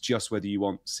 It's just whether you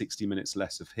want 60 minutes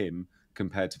less of him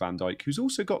compared to Van Dijk, who's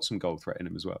also got some goal threat in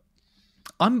him as well.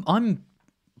 I'm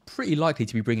pretty likely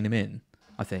to be bringing him in,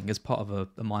 I think, as part of a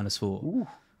 -4. Ooh.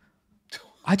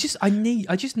 I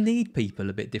just need people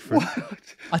a bit different.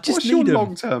 What's your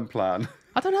long-term plan?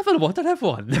 I don't have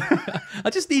one. I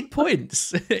just need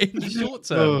points in the short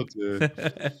term. Oh,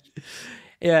 dear.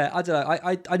 Yeah, I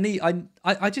don't know.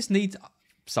 I just need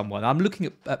someone. I'm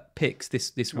looking at picks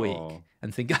this week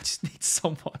and think I just need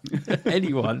someone,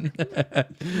 anyone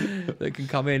that can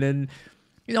come in and.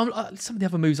 Some of the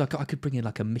other moves I could bring in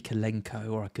like a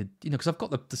Mikalenko, or I could, because I've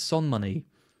got the Son money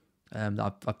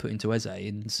that I put into Eze,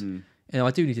 and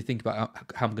I do need to think about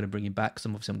how I'm going to bring him back. Because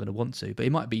obviously I'm going to want to, but it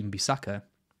might even be Saka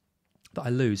that I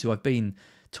lose, who I've been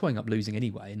toying up losing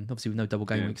anyway, and obviously with no double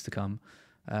game weeks to come,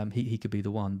 he could be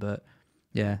the one. But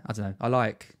yeah, I don't know. I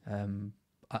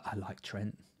like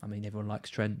Trent. I mean, everyone likes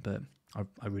Trent, but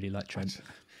I really like Trent.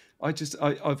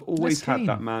 I've always had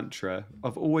that mantra.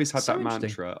 I've always had that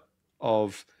mantra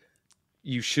of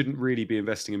you shouldn't really be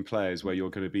investing in players where you're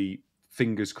going to be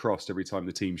fingers crossed every time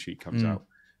the team sheet comes out.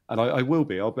 And I will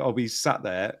be. I'll be sat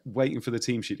there waiting for the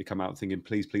team sheet to come out, thinking,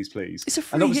 please, please, please. It's a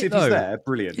free and obviously, hit, if he's though. there,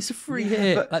 brilliant. It's a free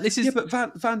hit. But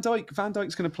Van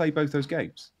Dijk's going to play both those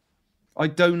games. I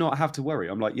do not have to worry.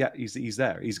 I'm like, yeah, he's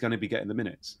there. He's going to be getting the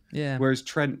minutes. Yeah. Whereas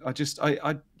Trent,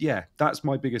 that's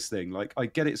my biggest thing. Like, I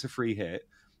get it's a free hit,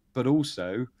 but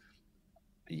also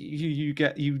you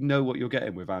know what you're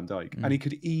getting with Van Dijk, and he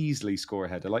could easily score a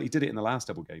header. Like he did it in the last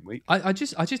double game week. I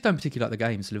just don't particularly like the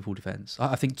games Liverpool defence.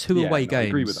 I think two away games, I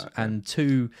agree with that, and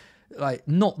two like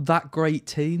not that great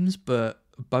teams, but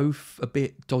both a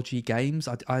bit dodgy games.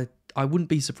 I wouldn't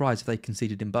be surprised if they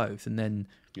conceded in both, and then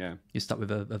you're stuck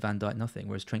with a Van Dijk nothing.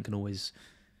 Whereas Trent can always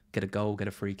get a goal, get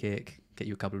a free kick, get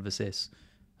you a couple of assists.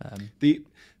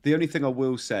 The only thing I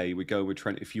will say, we go with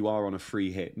Trent if you are on a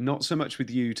free hit, not so much with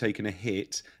you taking a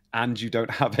hit and you don't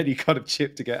have any kind of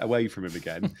chip to get away from him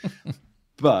again.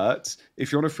 But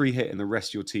if you're on a free hit and the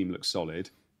rest of your team looks solid,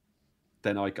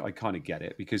 then I kind of get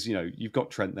it, because you've got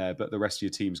Trent there, but the rest of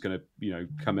your team's going to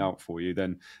come out for you.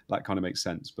 Then that kind of makes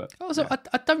sense. But also,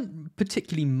 I don't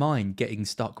particularly mind getting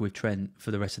stuck with Trent for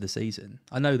the rest of the season.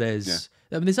 I know there's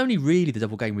only really the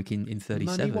double game week in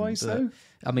 37. Money-wise, though?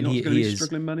 I mean, he is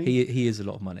struggling money. He is a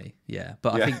lot of money. Yeah,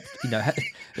 but I think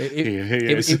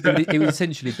it would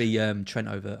essentially be Trent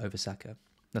over Saka.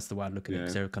 That's the way I look at it,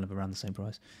 because they're kind of around the same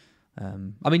price.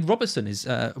 I mean, Robertson is.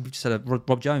 We just had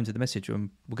Rob Jones in the message, and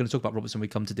we're going to talk about Robertson when we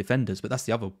come to defenders. But that's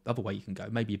the other way you can go.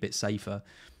 Maybe a bit safer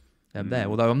there.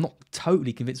 Although I'm not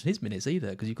totally convinced of his minutes either,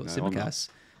 because you've got SuperChats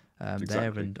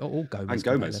there and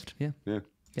Gomez left. Yeah.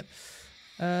 Yep.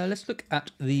 Let's look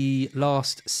at the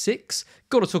last 6.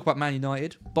 Got to talk about Man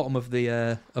United, bottom of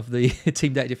the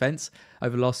team data defense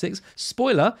over the last 6.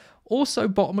 Spoiler, also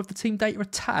bottom of the team data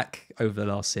attack over the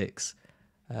last 6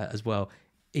 as well.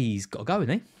 He's got to go,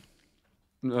 isn't he?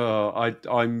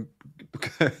 I'm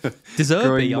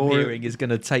Deserby, I'm hearing, is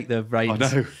going to take the reins.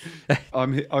 I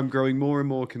know. I'm growing more and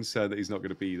more concerned that he's not going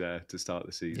to be there to start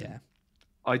the season.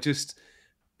 Yeah.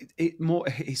 It's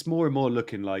more and more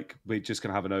looking like we're just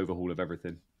going to have an overhaul of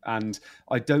everything. And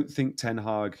I don't think Ten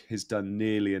Hag has done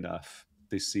nearly enough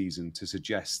this season to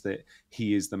suggest that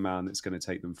he is the man that's going to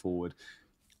take them forward.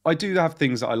 I do have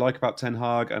things that I like about Ten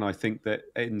Hag, and I think that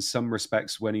in some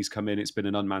respects when he's come in, it's been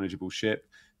an unmanageable ship.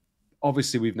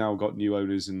 Obviously, we've now got new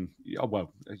owners and,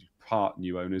 part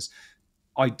new owners.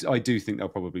 I do think they'll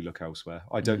probably look elsewhere.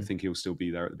 I don't think he'll still be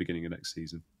there at the beginning of next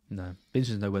season. No, be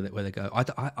interesting to know where they go.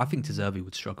 I think Deserby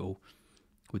would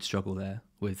struggle there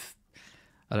with,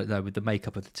 I don't know, with the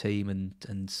makeup of the team and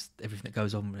everything that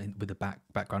goes on with the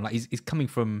background. Like he's coming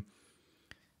from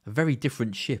a very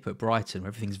different ship at Brighton, where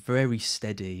everything's very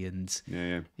steady, and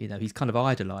he's kind of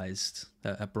idolised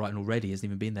at Brighton already. Hasn't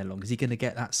even been there long. Is he going to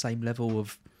get that same level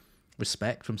of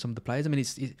respect from some of the players? I mean,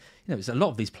 it's a lot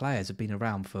of these players have been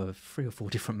around for 3 or 4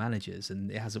 different managers, and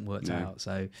it hasn't worked out.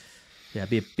 So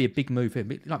be a big move here.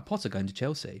 Like Potter going to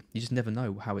Chelsea, you just never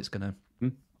know how it's going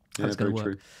to work.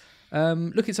 True.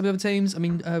 Look at some of the other teams. I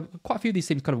mean, quite a few of these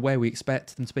teams kind of where we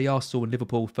expect them to be. Arsenal and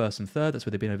Liverpool first and third. That's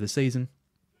where they've been over the season.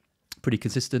 Pretty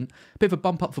consistent. A bit of a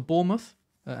bump up for Bournemouth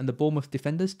and the Bournemouth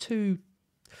defenders. Villa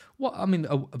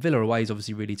away is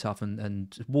obviously really tough,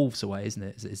 and Wolves away, isn't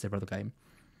it? Is their other game?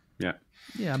 Yeah.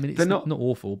 Yeah, I mean, it's not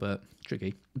awful, but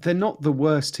tricky. They're not the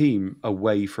worst team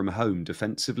away from home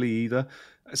defensively either.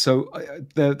 So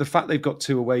the fact they've got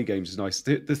 2 away games is nice.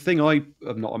 The thing I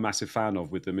am not a massive fan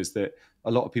of with them is that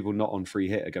a lot of people not on free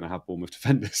hit are going to have Bournemouth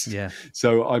defenders. Yeah.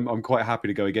 So I'm quite happy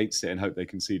to go against it and hope they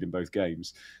concede in both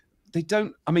games. They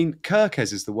don't. I mean,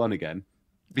 Kirkes is the one again,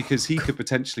 because he could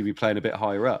potentially be playing a bit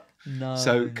higher up.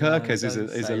 So Kirkes is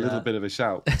a little bit of a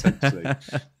shout potentially.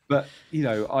 But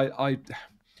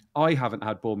I haven't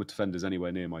had Bournemouth defenders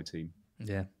anywhere near my team.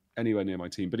 Yeah. Anywhere near my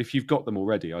team. But if you've got them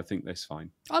already, I think that's fine.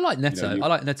 I like Neto. I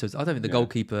like Neto. I don't think the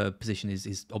goalkeeper position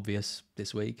is obvious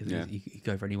this week. You could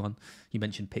go for anyone. You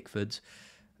mentioned Pickford.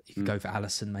 You could go for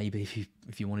Alisson maybe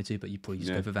if you wanted to, but you probably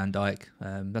just go for Van Dijk.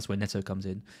 That's where Neto comes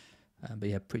in. But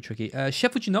yeah, pretty tricky.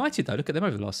 Sheffield United, though, look at them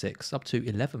over the last 6, up to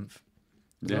 11th.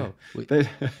 Yeah,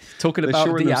 talking about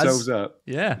shoring Diaz. Themselves up.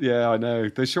 Yeah, I know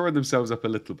they're shoring themselves up a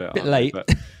little bit. Bit late, but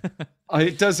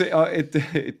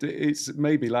it's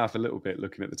made me laugh a little bit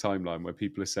looking at the timeline where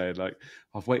people are saying like,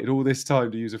 "I've waited all this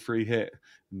time to use a free hit.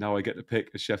 Now I get to pick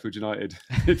a Sheffield United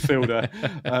midfielder."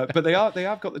 But they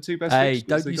have got the 2 best. Hey,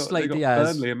 don't you slate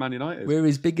Diaz? Burnley and Man United. We're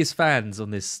his biggest fans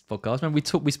on this podcast. Remember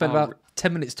we spent about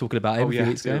 10 minutes talking about him a few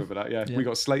weeks ago. Yeah, we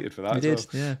got slated for that. We did.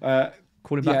 Well. Yeah.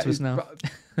 Call him back to us now.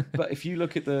 But if you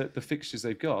look at the fixtures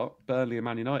they've got, Burnley and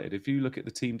Man United, if you look at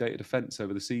the team data defence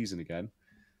over the season again,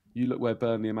 you look where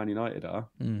Burnley and Man United are.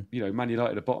 Man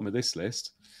United are bottom of this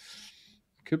list.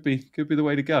 Could be the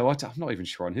way to go. I'm not even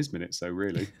sure on his minutes though,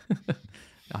 really.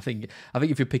 I think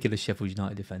if you're picking a Sheffield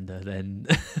United defender, then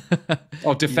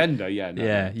defender,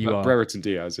 you are. Brereton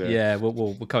Diaz,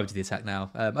 we'll come to the attack now.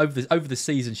 Over the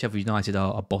season, Sheffield United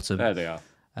are bottom. There they are.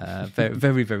 Very,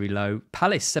 very, very low.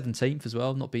 Palace 17th as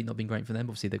well. Not been great for them.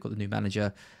 Obviously, they've got the new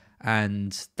manager,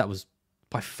 and that was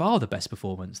by far the best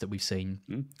performance that we've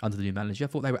seen under the new manager. I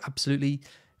thought they were absolutely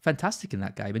fantastic in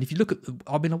that game. And if you look at,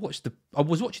 I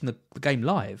was watching the game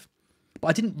live, but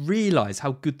I didn't realise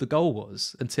how good the goal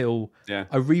was until I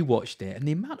rewatched it, and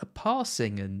the amount of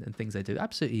passing and things they do,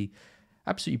 absolutely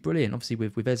brilliant. Obviously,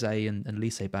 with Eze and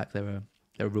Lise back, they're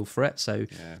a real threat. So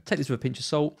take this with a pinch of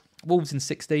salt. Wolves in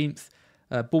 16th.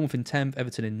 Bournemouth in 10th,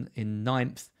 Everton in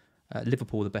 9th,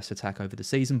 Liverpool the best attack over the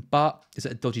season, but is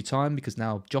it a dodgy time because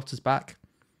now Jota's back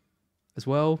as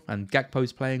well, and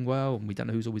Gakpo's playing well, and we don't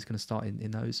know who's always going to start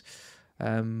in those.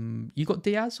 You got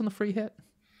Diaz on the free hit?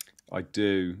 I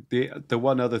do. The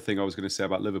one other thing I was going to say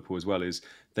about Liverpool as well is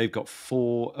they've got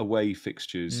 4 away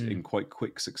fixtures in quite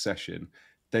quick succession.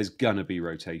 There's going to be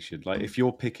rotation. Like if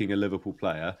you're picking a Liverpool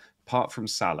player, apart from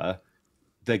Salah,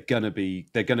 they're gonna be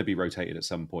rotated at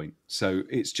some point. So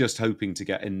it's just hoping to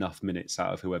get enough minutes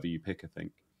out of whoever you pick, I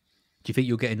think. Do you think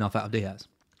you'll get enough out of Diaz?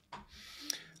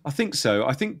 I think so.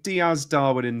 I think Diaz,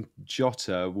 Darwin and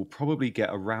Jota will probably get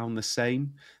around the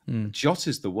same.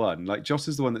 Jota's the one. Like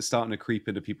Jota's the one that's starting to creep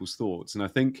into people's thoughts. And I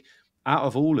think out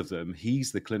of all of them,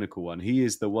 he's the clinical one. He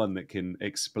is the one that can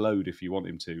explode if you want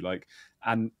him to.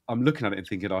 And I'm looking at it and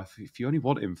thinking, if you only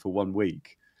want him for 1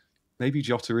 week, maybe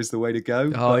Jota is the way to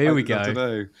go. Oh, here we go. I don't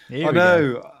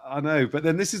know. I know. But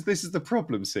then this is the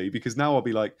problem, see, because now I'll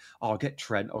be like, I'll get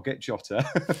Trent, I'll get Jota,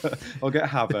 I'll get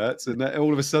Havertz, and then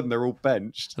all of a sudden they're all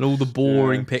benched. And all the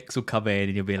boring picks will come in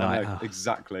and you'll be like,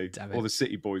 exactly. All the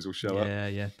City boys will show up.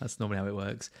 Yeah. That's normally how it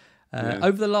works.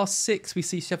 Over the last 6, we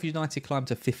see Sheffield United climb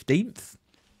to 15th.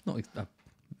 Not a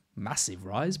massive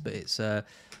rise, but it's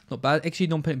not bad. Actually,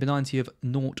 non-penalty of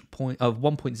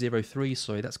 1.03.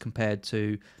 Sorry, that's compared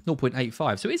to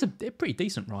 0.85. So it's a pretty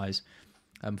decent rise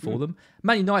for them.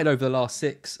 Man United over the last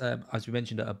 6, as we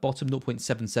mentioned, at a bottom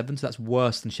 0.77. So that's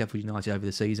worse than Sheffield United over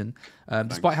the season,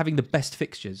 despite having the best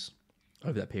fixtures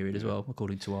over that period as well,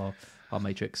 according to our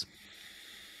matrix.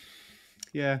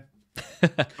 Yeah.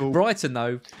 Cool. Brighton,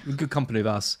 though, good company with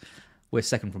us. We're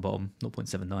second from bottom,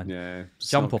 0.79. Yeah,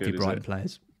 jump off your Brighton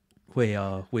players.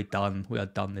 We're done. We are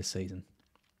done this season.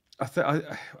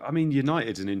 I mean,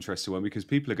 United's an interesting one because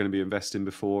people are going to be investing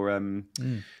before.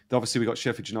 Obviously, we got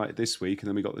Sheffield United this week, and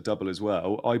then we got the double as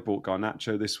well. I bought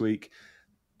Garnacho this week.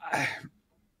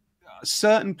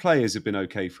 Certain players have been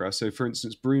okay for us. So, for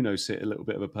instance, Bruno's hit a little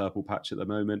bit of a purple patch at the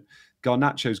moment.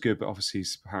 Garnacho's good, but obviously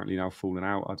he's apparently now fallen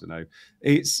out. I don't know.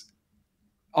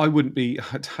 I wouldn't be.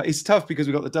 It's tough because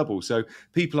we've got the double, so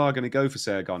people are going to go for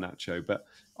say a Garnacho, but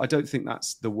I don't think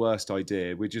that's the worst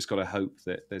idea. We just got to hope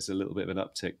that there's a little bit of an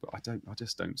uptick, but I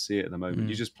just don't see it at the moment.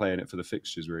 You're just playing it for the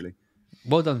fixtures, really.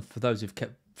 Well done for those who've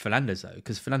kept Fernandes though,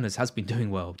 because Fernandes has been doing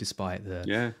well despite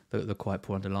the quite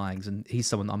poor underlyings, and he's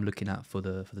someone that I'm looking at for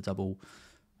the double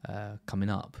coming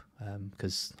up,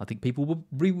 because I think people were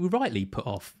rightly put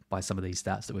off by some of these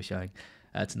stats that we're showing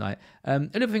tonight.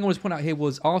 Another thing I want to point out here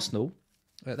was Arsenal.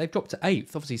 They've dropped to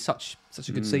 8th. Obviously, such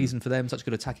a good season for them, such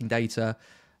good attacking data.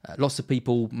 Lots of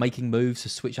people making moves to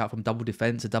switch out from double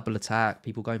defence to double attack.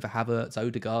 People going for Havertz,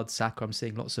 Odegaard, Saka. I'm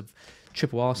seeing lots of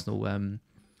triple Arsenal,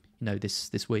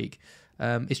 this week.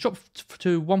 It's dropped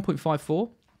to 1.54,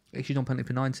 actually non-penalty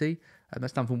per 90.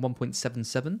 That's down from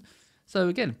 1.77. So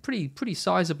again, pretty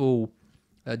sizable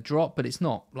drop, but it's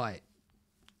not like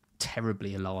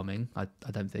terribly alarming. I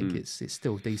don't think it's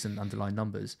still decent underlying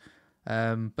numbers.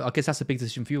 But I guess that's a big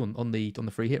decision for you on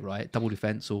the free hit, right? Double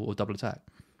defence or double attack.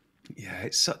 Yeah,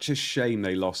 it's such a shame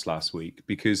they lost last week,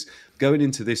 because going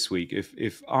into this week,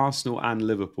 if Arsenal and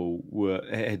Liverpool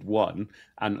had won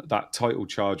and that title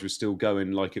charge was still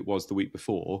going like it was the week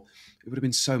before, it would have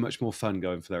been so much more fun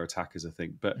going for their attackers, I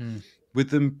think. But with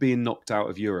them being knocked out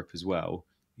of Europe as well,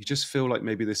 you just feel like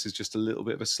maybe this is just a little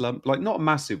bit of a slump, like not a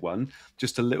massive one,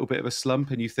 just a little bit of a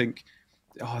slump. And you think,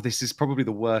 oh, this is probably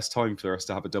the worst time for us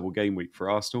to have a double game week for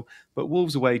Arsenal. But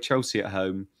Wolves away, Chelsea at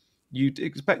home, you'd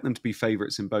expect them to be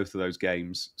favourites in both of those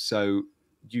games. So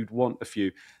you'd want a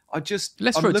few. I'm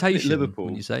rotation, Liverpool.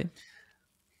 wouldn't you say?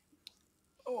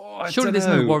 Oh, Surely there's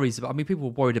no worries about... I mean, people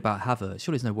were worried about Havertz.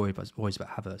 Surely there's no worries about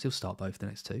Havertz. He'll start both the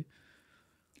next two.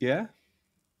 Yeah?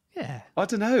 Yeah. I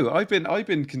don't know. I've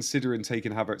been considering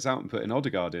taking Havertz out and putting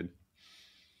Odegaard in.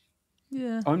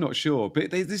 Yeah. I'm not sure.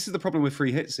 But this is the problem with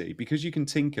free hitsy, because you can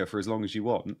tinker for as long as you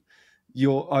want.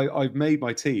 I've made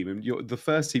my team, and the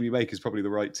first team you make is probably the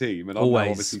right team, and I'm now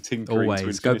obviously tinkering to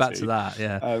infinity. Go back to that,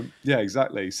 yeah. Yeah,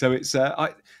 exactly. So it's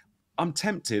I'm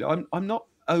tempted. I'm not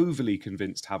overly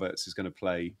convinced Havertz is going to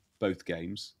play both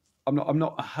games. I'm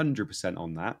not 100%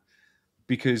 on that,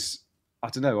 because I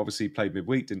don't know. Obviously, he played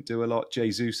midweek, didn't do a lot.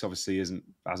 Jesus obviously hasn't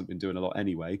been doing a lot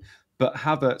anyway. But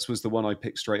Havertz was the one I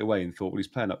picked straight away and thought, well, he's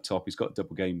playing up top. He's got a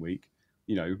double game week.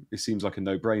 It seems like a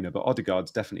no-brainer. But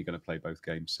Odegaard's definitely going to play both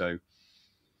games. So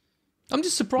I'm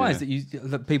just surprised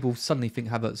that people suddenly think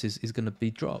Havertz is going to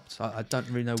be dropped. I don't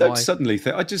really know don't why. Suddenly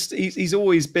think. He's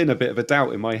always been a bit of a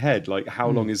doubt in my head. Like, how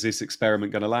long is this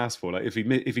experiment going to last for? Like,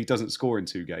 if he doesn't score in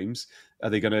 2 games, are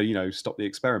they going to stop the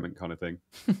experiment kind of thing?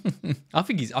 I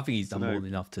think he's done more than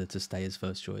enough to stay as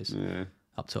first choice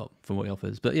up top from what he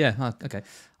offers. But yeah, okay,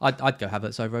 I'd go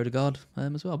Havertz over Odegaard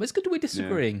as well. But it's good that we're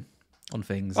disagreeing on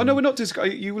things. Oh no, we're not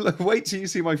disagreeing. You wait till you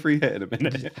see my free hit in a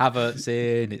minute. Havertz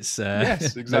in. It's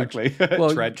yes, exactly.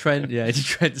 Trent. Yeah,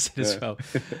 Trent's in as well.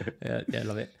 Yeah,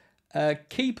 love it.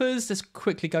 Keepers. Let's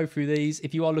quickly go through these.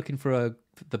 If you are looking for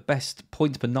the best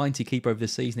points per 90 keeper over the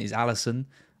season, it's Alisson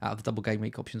out of the double game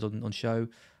week options on show.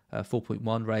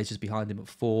 4.1. Ray's just behind him at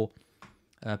 4.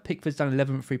 Pickford's down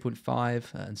 11 at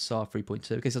 3.5 and Sarr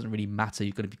 3.2. I guess it doesn't really matter.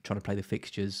 You're going to be trying to play the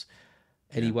fixtures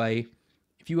anyway.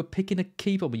 If you were picking a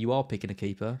keeper, you are picking a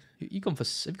keeper. Have you gone for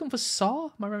Sarr?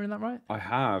 Am I remembering that right? I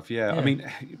have, yeah. I mean,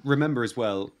 remember as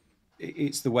well,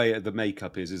 it's the way the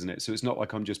makeup is, isn't it? So it's not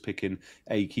like I'm just picking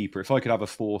a keeper. If I could have a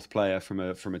 4th player from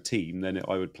a team, then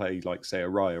I would play like say a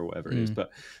Raya or whatever it is. But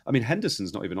I mean,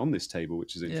 Henderson's not even on this table,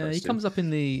 which is interesting. Yeah, he comes up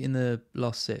in the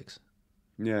last 6.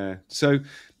 Yeah. So,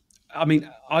 I mean,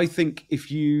 I think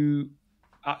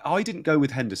I didn't go with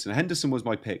Henderson. Henderson was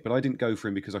my pick, but I didn't go for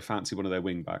him because I fancy one of their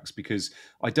wing backs, because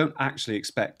I don't actually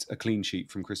expect a clean sheet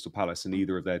from Crystal Palace in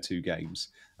either of their 2 games.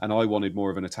 And I wanted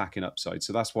more of an attacking upside.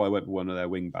 So that's why I went with one of their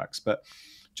wing backs. But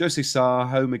Jose Sarr,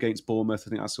 home against Bournemouth, I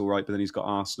think that's all right. But then he's got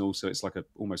Arsenal, so it's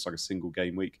almost like a single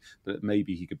game week. But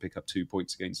maybe he could pick up 2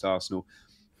 points against Arsenal.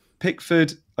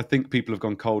 Pickford, I think people have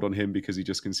gone cold on him because he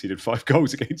just conceded 5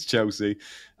 goals against Chelsea.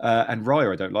 And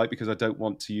Raya I don't like because I don't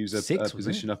want to use a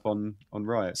position up on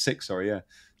Raya. 6, sorry, yeah.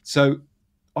 So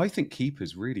I think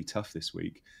keeper's really tough this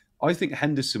week. I think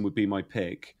Henderson would be my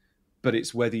pick, but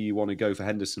it's whether you want to go for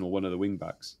Henderson or one of the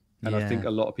wing-backs. And I think a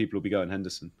lot of people will be going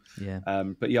Henderson. Yeah.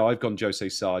 But yeah, I've gone Jose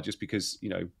Sarr just because,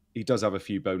 he does have a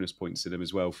few bonus points in him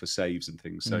as well for saves and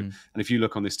things. So, and if you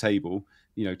look on this table,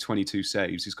 22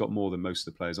 saves, he's got more than most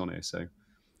of the players on here. So,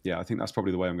 yeah, I think that's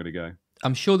probably the way I'm going to go.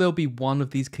 I'm sure there'll be one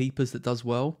of these keepers that does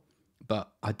well,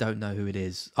 but I don't know who it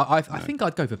is. I think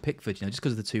I'd go for Pickford, just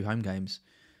because of the 2 home games.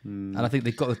 And I think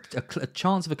they've got a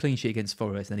chance of a clean sheet against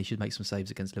Forest, and then he should make some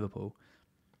saves against Liverpool.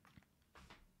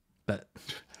 But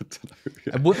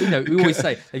we always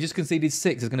say they just conceded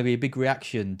 6. There's going to be a big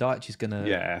reaction. Deitch is going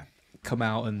to come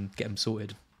out and get them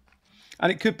sorted.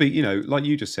 And it could be, like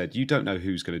you just said, you don't know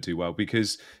who's going to do well,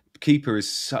 because keeper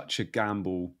is such a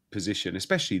gamble position,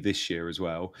 especially this year as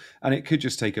well. And it could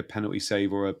just take a penalty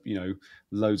save or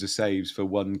loads of saves for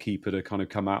one keeper to kind of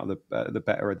come out of the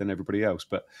better than everybody else.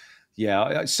 But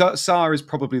yeah, Sarr is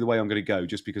probably the way I'm going to go,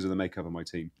 just because of the makeup of my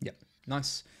team. Yeah,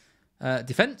 nice.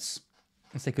 Defence.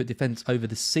 Let's take a defence over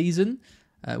the season.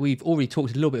 We've already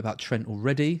talked a little bit about Trent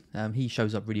already. He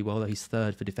shows up really well, though. He's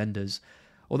 3rd for defenders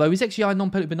Although his XGI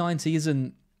non-penalty per 90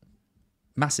 isn't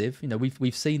massive. You know,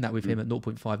 we've seen that with him at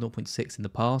 0.5, 0.6 in the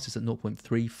past. It's at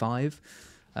 0.35.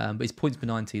 But his points per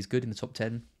 90 is good in the top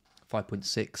 10.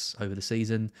 5.6 over the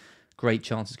season. Great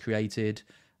chances created.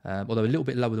 Although a little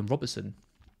bit lower than Robertson,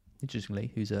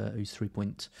 interestingly, who's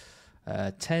 3.10.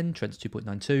 Trent's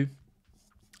 2.92.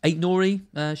 8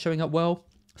 Nori showing up well.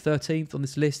 13th on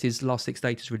this list. His last 6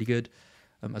 data is really good,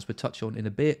 as we'll touch on in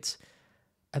a bit.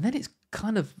 And then it's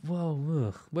kind of, well,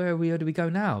 where do we go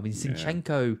now? I mean,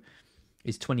 Zinchenko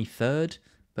is 23rd,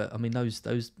 but I mean,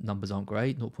 those numbers aren't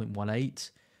great.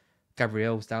 0.18.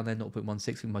 Gabriel's down there, 0.16.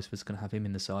 I think most of us are going to have him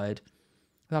in the side.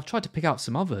 And I've tried to pick out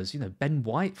some others. You know, Ben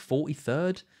White,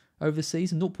 43rd over the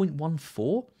season,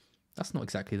 0.14. That's not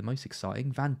exactly the most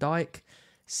exciting. Van Dijk,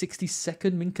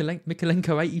 62nd.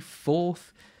 Mikolenko,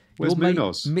 84th. Where's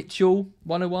Munoz? Mitchell,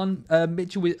 101.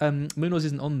 Munoz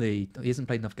isn't on he hasn't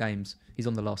played enough games. He's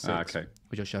on the last 6,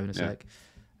 which I'll show in a sec.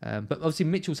 But obviously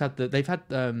Mitchell's they've had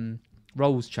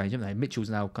roles change, haven't they? Mitchell's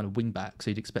now kind of wing back, so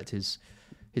you'd expect his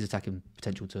attacking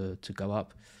potential to go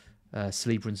up.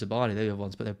 Saliba and Zabali, they're the other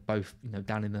ones, but they're both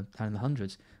down in the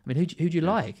hundreds. I mean, who do you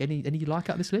like? Any you like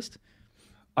out of this list?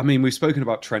 I mean, we've spoken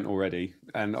about Trent already,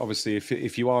 and obviously,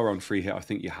 if you are on free hit, I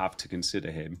think you have to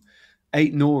consider him.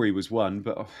 8 Nori was one,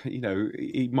 but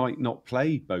he might not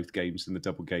play both games in the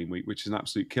double game week, which is an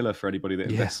absolute killer for anybody that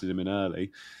invested him in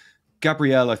early.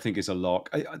 Gabriel, I think, is a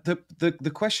lock.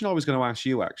 The question I was going to ask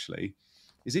you actually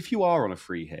is, if you are on a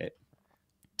free hit,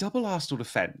 double Arsenal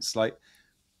defence, like,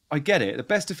 I get it, the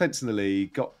best defence in the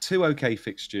league, got 2 okay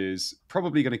fixtures,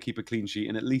 probably going to keep a clean sheet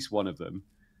in at least one of them.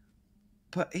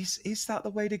 But is that the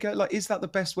way to go? Like, is that the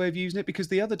best way of using it? Because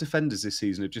the other defenders this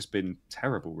season have just been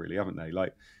terrible, really, haven't they?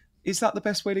 Like, is that the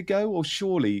best way to go? Or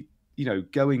surely,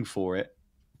 going for it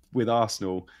with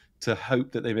Arsenal to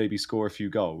hope that they maybe score a few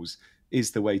goals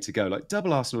is the way to go? Like,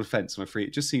 double Arsenal defence on a free,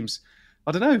 it just seems,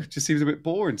 I don't know, just seems a bit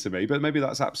boring to me. But maybe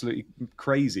that's absolutely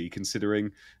crazy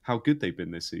considering how good they've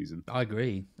been this season. I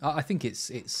agree. I think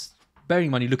it's bearing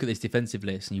in mind, you look at this defensive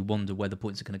list and you wonder where the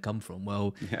points are going to come from.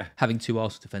 Well, having 2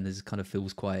 Arsenal defenders kind of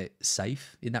feels quite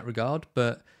safe in that regard.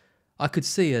 But I could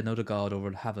see an Odegaard or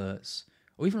a Havertz,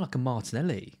 or even like a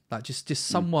Martinelli, like just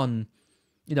someone,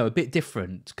 a bit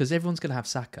different, because everyone's going to have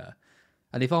Saka.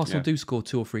 And if Arsenal do score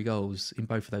 2 or 3 goals in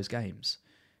both of those games,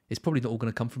 it's probably not all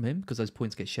going to come from him because those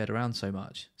points get shared around so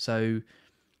much. So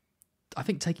I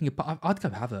think I'd go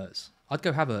Havertz. I'd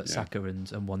go Havertz, Saka,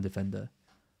 and one defender,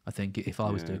 I think, if I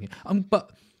was doing it.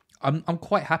 But I'm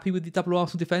quite happy with the double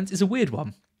Arsenal defence. It's a weird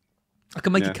one. I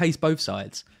can make a case both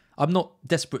sides. I'm not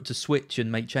desperate to switch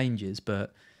and make changes,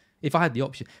 but if I had the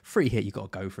option, free hit, you've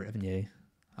got to go for it, haven't you?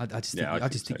 I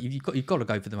just think you've got to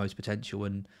go for the most potential.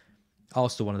 And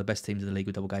Arsenal, one of the best teams in the league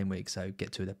with double game week, so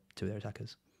get two of their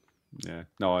attackers. Yeah,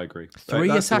 no, I agree. 3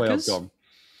 That's attackers? The way I've gone.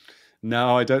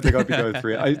 No, I don't think I'd be going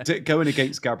 3. Going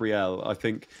against Gabriel, I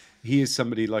think he is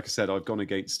somebody, like I said, I've gone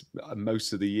against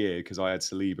most of the year because I had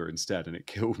Saliba instead and it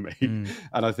killed me.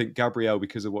 And I think Gabriel,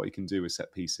 because of what he can do with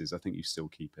set pieces, I think you still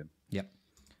keep him. Yep.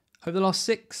 Over the last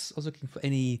 6, I was looking for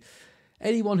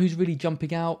anyone who's really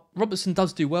jumping out. Robertson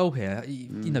does do well here.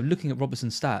 Looking at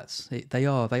Robertson's stats, they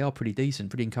are pretty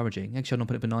decent, pretty encouraging. Actually, I'm not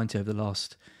putting up a 90 over the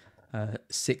last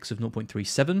 6 of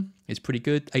 0.37. It's pretty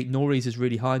good. 8 Nori's is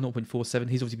really high, 0.47.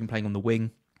 He's obviously been playing on the wing.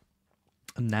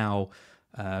 And now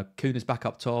Kuna's back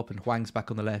up top and Hwang's back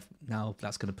on the left. Now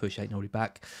that's going to push 8 Nori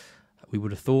back, we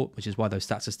would have thought, which is why those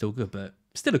stats are still good. But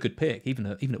still a good pick. Even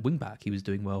at wing back, he was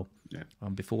doing well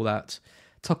before that.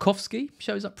 Tarkowski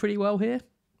shows up pretty well here.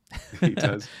 He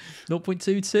does.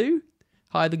 0.22,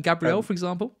 higher than Gabriel, for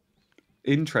example.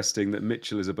 Interesting that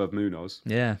Mitchell is above Munoz.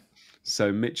 Yeah.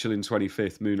 So Mitchell in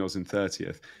 25th, Munoz in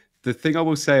 30th. The thing I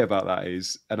will say about that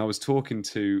is, and I was talking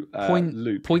to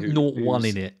Luke. 0.01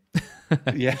 in it.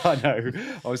 Yeah, I know.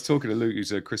 I was talking to Luke,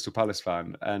 who's a Crystal Palace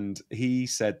fan, and he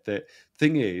said that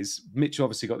thing is, Mitchell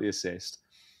obviously got the assist,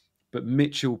 but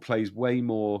Mitchell plays way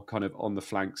more kind of on the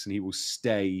flanks and he will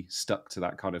stay stuck to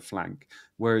that kind of flank.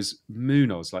 Whereas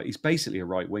Munoz, like, he's basically a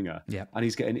right winger. Yeah. And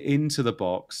he's getting into the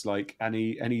box, like, and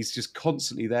he's just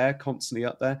constantly there, constantly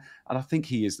up there. And I think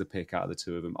he is the pick out of the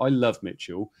 2 of them. I love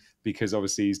Mitchell because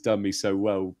obviously he's done me so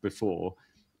well before.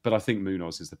 But I think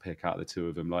Munoz is the pick out of the 2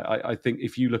 of them. Like, I think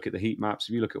if you look at the heat maps,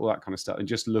 if you look at all that kind of stuff and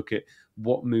just look at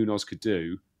what Munoz could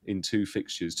do in 2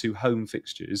 fixtures, 2 home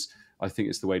fixtures, I think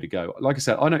it's the way to go. Like I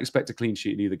said, I don't expect a clean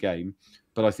sheet in either game,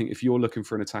 but I think if you're looking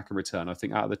for an attack and return, I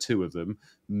think out of the 2 of them,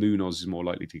 Munoz is more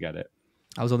likely to get it.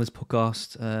 I was on this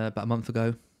podcast about a month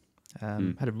ago.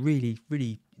 Had a really,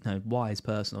 really wise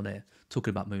person on here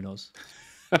talking about Munoz.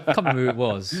 can't remember who it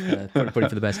was. Probably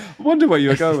for the best. I wonder where you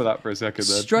were going with that for a second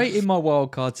then. Straight in my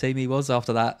wildcard team he was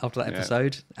after that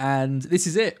episode. And this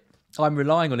is it. I'm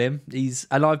relying on him.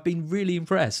 And I've been really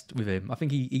impressed with him. I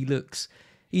think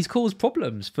he's caused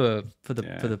problems for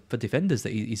defenders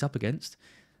that he's up against.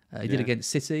 He did against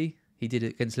City. He did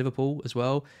it against Liverpool as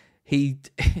well.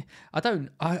 Classing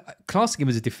him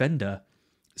as a defender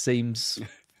seems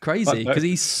crazy because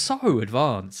he's so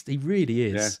advanced. He really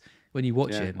is. When you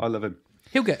watch him, I love him.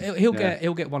 He'll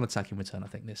get one attack in return. I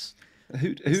think this.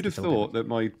 Who'd have thought that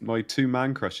my two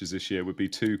man crushes this year would be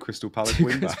two Crystal Palace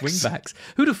wingbacks?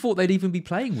 Who'd have thought they'd even be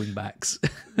playing wingbacks?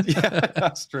 Yeah,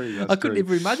 that's true. I couldn't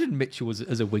even imagine Mitchell as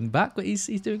a wingback, but he's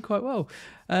doing quite well.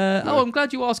 Oh, I'm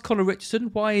glad you asked, Connor Richardson.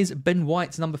 Why is Ben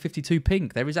White's number 52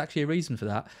 pink? There is actually a reason for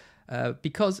that.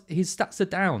 Because his stats are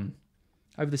down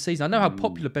over the season. I know how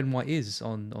popular Ben White is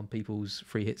on people's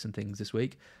free hits and things this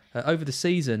week. Over the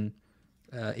season,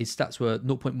 his stats were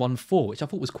 0.14, which I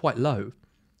thought was quite low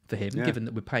for him, given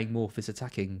that we're paying more for this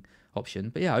attacking option.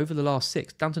 But yeah, over the last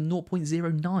 6, down to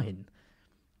 0.09.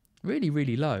 Really,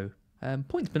 really low.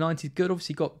 Points per 90 is good.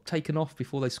 Obviously got taken off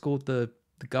before they scored the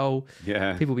goal.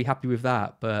 Yeah. People will be happy with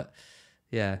that. But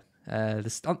yeah,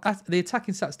 the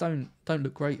attacking stats don't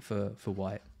look great for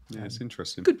White. Yeah, it's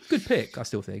interesting. Good pick, I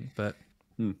still think, but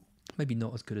maybe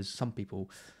not as good as some people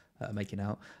are making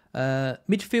out.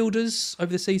 Midfielders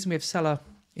over the season, we have Salah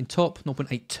in top,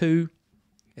 0.82.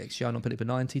 XGR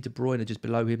 0.90. De Bruyne just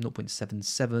below him,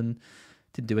 0.77.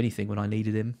 Didn't do anything when I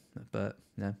needed him, but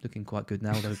looking quite good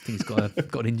now. Though I think he's got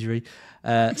an injury.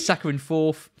 Saka in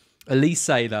fourth. Elise,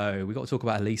 though, we've got to talk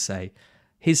about Elise.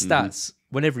 His stats,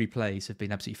 whenever he plays, have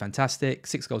been absolutely fantastic.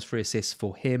 6 goals, 3 assists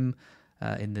for him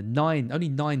in the only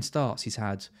 9 starts he's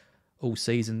had all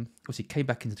season. Obviously, came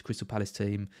back into the Crystal Palace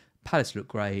team. Palace look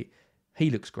great. He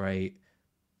looks great.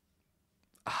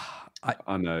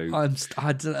 I know.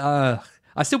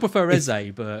 I still prefer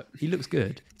Eze, but he looks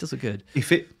good. He does look good.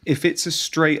 If it's a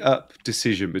straight up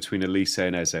decision between Elise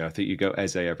and Eze, I think you go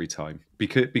Eze every time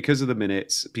because of the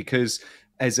minutes. Because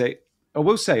Eze, I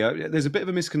will say, there's a bit of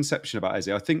a misconception about Eze.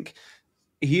 I think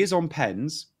he is on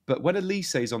pens, but when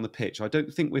Elise is on the pitch, I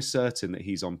don't think we're certain that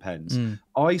he's on pens.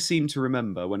 I seem to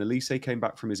remember when Elise came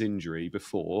back from his injury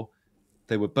before,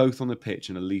 they were both on the pitch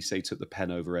and Elise took the pen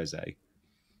over Eze.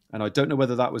 And I don't know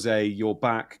whether that was you're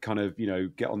back kind of,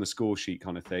 get on the score sheet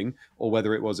kind of thing, or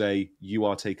whether it was you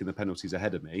are taking the penalties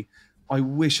ahead of me. I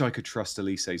wish I could trust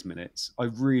Elise's minutes. I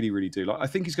really, really do. I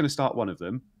think he's going to start one of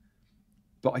them,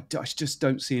 but I just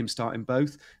don't see him starting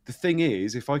both. The thing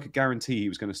is, if I could guarantee he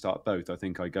was going to start both, I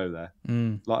think I'd go there.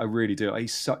 I really do.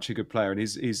 He's such a good player, and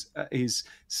his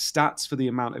stats for the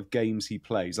amount of games he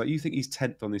plays, you think he's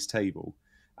 10th on this table,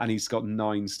 and he's got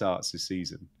 9 starts this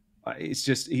season. It's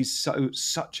just he's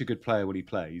such a good player when he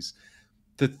plays.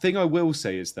 The thing I will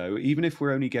say is, though, even if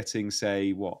we're only getting,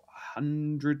 say,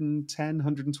 110,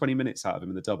 120 minutes out of him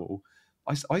in the double,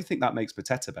 I think that makes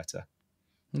Mateta better.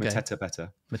 Okay. Mateta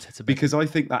better. Because I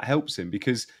think that helps him,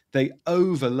 because they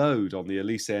overload on the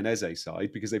Elise and Eze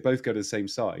side because they both go to the same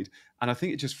side. And I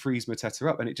think it just frees Mateta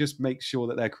up and it just makes sure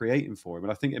that they're creating for him.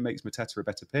 And I think it makes Mateta a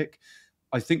better pick.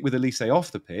 I think with Elise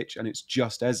off the pitch and it's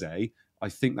just Eze, I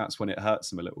think that's when it hurts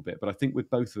them a little bit. But I think with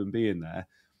both of them being there,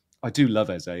 I do love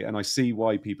Eze and I see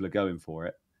why people are going for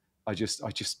it. I just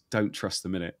don't trust the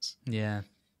minutes. Yeah.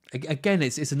 Again,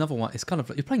 it's another one. It's kind of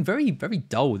like you're playing very, very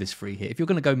dull with this free hit. If you're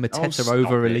going to go Mateta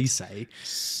over Elise,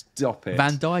 stop it.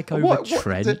 Van Dijk over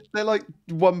Trent. They're like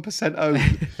 1%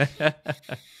 owned.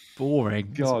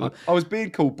 Boring. God, I was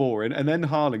being called boring, and then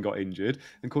Haaland got injured.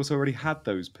 And of course, I already had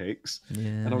those picks. Yeah,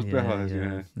 and I was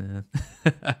yeah.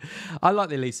 I like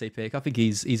the Elise pick. I think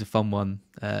he's a fun one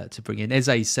to bring in.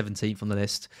 Eze's 17th on the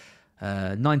list.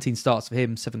 19 starts for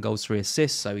him, 7 goals, 3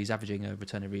 assists. So he's averaging a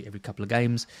return every couple of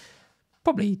games.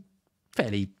 Probably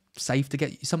fairly safe to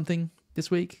get something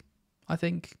this week, I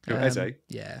think. Eze?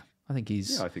 Yeah. I think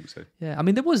he's. Yeah, I think so. Yeah, I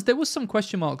mean, there was some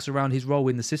question marks around his role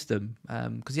in the system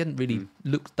because he hadn't really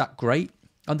looked that great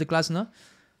under Glasner.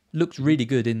 Looked really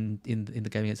good in the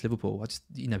game against Liverpool. I just,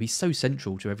 he's so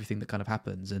central to everything that kind of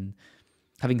happens. And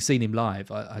having seen him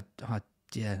live, I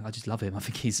just love him. I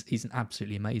think he's an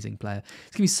absolutely amazing player.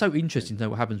 It's gonna be so interesting to know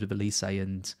what happens with Elise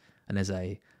and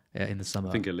Eze in the summer.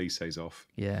 I think Elise's off.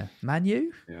 Yeah, Man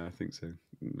U. Yeah, I think so.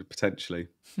 Potentially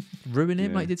ruin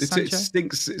him like he did Sancho. It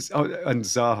stinks, and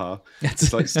Zaha.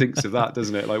 It's like stinks of that,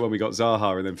 doesn't it? Like when we got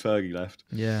Zaha and then Fergie left.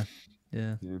 Yeah.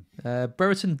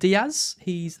 Brereton Diaz,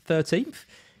 he's 13th.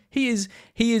 He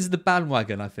is the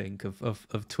bandwagon, I think,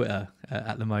 of Twitter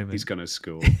at the moment. He's going to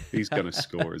score. He's going to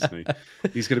score, isn't he?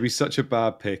 He's going to be such a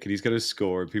bad pick, and he's going to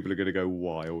score, and people are going to go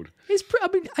wild.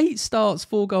 8 starts,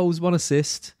 4 goals, 1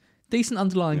 assist. decent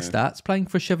underlying stats, playing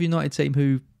for a Sheffield United team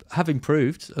who have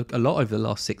improved a lot over the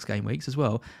last 6 game weeks as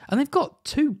well. And they've got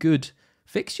 2 good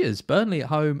fixtures, Burnley at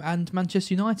home and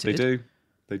Manchester United.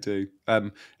 They do.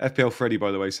 FPL Freddy, by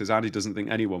the way, says Andy doesn't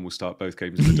think anyone will start both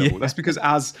games in the double. That's because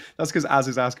Az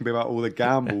is asking me about all the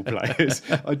gamble players.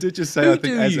 I did just say I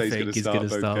think Eze's going to start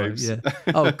both games. Yeah.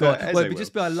 Oh God. Well, it'd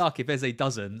just be our luck if Eze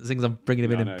doesn't. As long as I'm bringing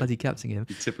him in and bloody captaining him.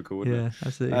 Typical, wouldn't it? Yeah,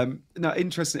 absolutely. Now,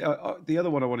 interesting. The other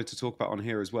one I wanted to talk about on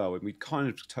here as well, and we kind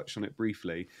of touched on it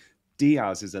briefly.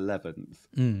 Diaz is 11th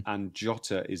and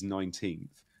Jota is 19th.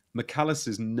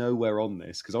 McAllister's nowhere on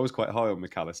this because I was quite high on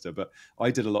McAllister, but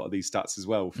I did a lot of these stats as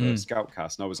well for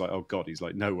Scoutcast, and I was like, oh God, he's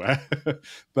like nowhere.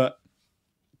 But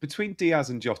between Diaz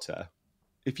and Jota,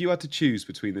 if you had to choose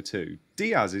between the two,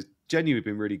 Diaz has genuinely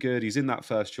been really good. He's in that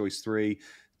first choice 3.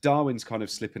 Darwin's kind of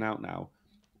slipping out now.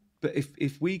 But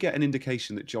if we get an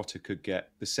indication that Jota could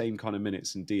get the same kind of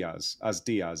minutes in Diaz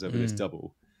over this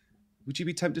double, would you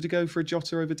be tempted to go for a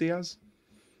Jota over Diaz?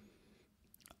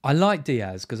 I like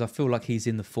Diaz because I feel like he's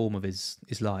in the form of his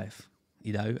life,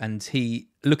 you know, and he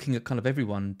looking at kind of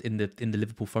everyone in the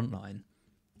Liverpool front line,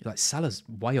 like Salah's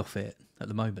way off it at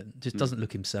the moment. Just doesn't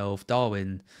look himself.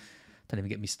 Darwin, don't even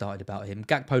get me started about him.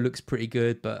 Gakpo looks pretty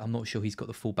good, but I'm not sure he's got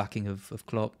the full backing of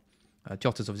Klopp.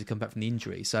 Jota's obviously come back from the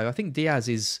injury, so I think Diaz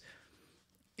is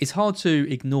hard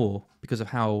to ignore because of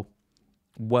how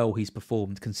well he's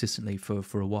performed consistently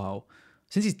for a while.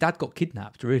 Since his dad got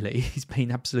kidnapped, really, he's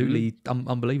been absolutely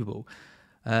unbelievable.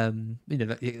 You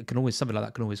know, something like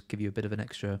that can always give you a bit of an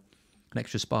extra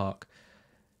spark.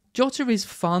 Jota is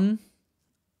fun.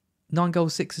 9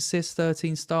 goals, 6 assists,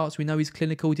 13 starts. We know he's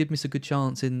clinical. He did miss a good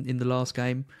chance in the last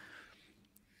game.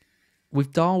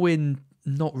 With Darwin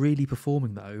not really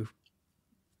performing though,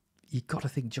 you got to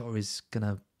think Jota is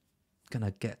gonna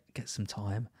get some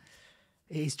time.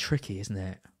 It is tricky, isn't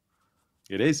it?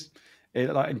 It is.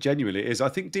 And genuinely, it is. I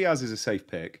think Diaz is a safe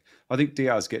pick. I think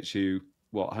Diaz gets you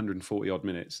 140 odd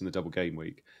minutes in the double game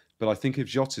week. But I think if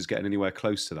Jota's getting anywhere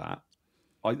close to that,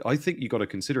 I think you got to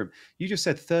consider him. You just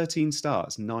said 13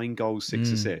 starts, 9 goals,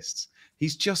 6 assists.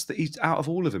 He's out of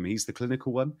all of them. He's the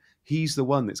clinical one. He's the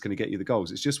one that's going to get you the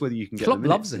goals. It's just whether you can get the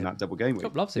minutes in that double game week.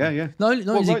 Klopp loves him. Yeah. No,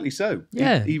 rightly so.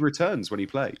 Yeah, he returns when he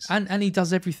plays, and he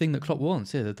does everything that Klopp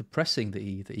wants. Yeah, the pressing that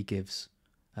he gives.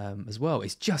 As well,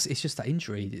 it's just that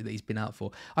injury that he's been out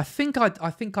for. I think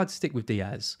I'd stick with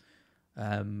Diaz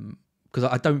because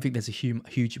I don't think there's a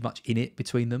huge much in it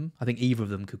between them. I think either of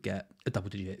them could get a double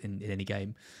digit in any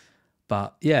game.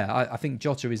 But yeah, I think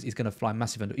Jota is going to fly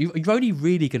massive under. You're only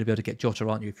really going to be able to get Jota,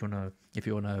 aren't you, if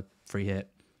you're on a free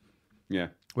hit? Yeah.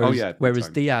 Whereas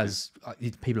Diaz,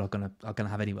 people are going to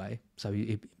have anyway, so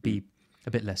it'd be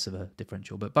a bit less of a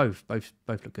differential. But both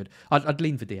look good. I'd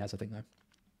lean for Diaz, I think though.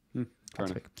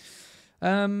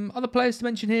 Other players to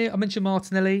mention here. I mentioned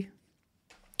Martinelli.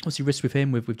 Obviously, risk with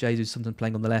him with Jesus sometimes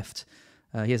playing on the left.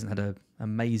 He hasn't had an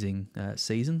amazing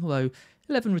season, although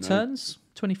 11 returns,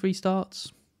 23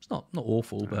 starts. It's not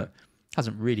awful, but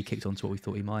hasn't really kicked on to what we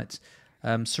thought he might.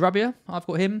 Sarabia, I've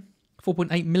got him,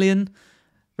 4.8 million.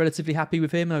 Relatively happy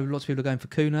with him. I know lots of people are going for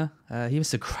Kuna. He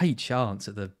missed a great chance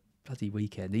at the bloody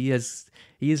weekend. He is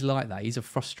like that. He's a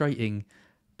frustrating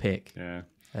pick. Yeah.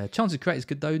 Chances created is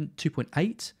good though,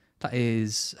 2.8. That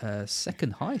is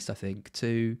second highest, I think,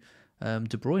 to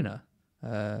De Bruyne,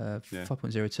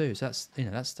 5.02. So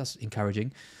that's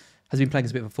encouraging. Has been playing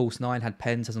as a bit of a false 9. Had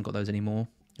pens, hasn't got those anymore.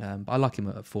 But I like him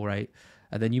at 4.8.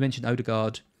 And then you mentioned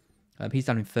Odegaard. He's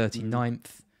down in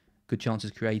 39th. Good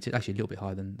chances created, actually a little bit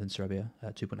higher than Sarabia,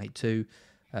 2.82.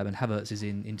 And Havertz is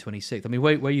in 26th. I mean,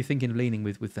 where are you thinking of leaning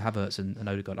with the Havertz and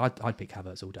Odegaard? I'd pick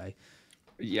Havertz all day.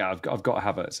 Yeah, I've got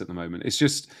Havertz at the moment. It's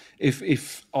just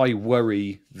if I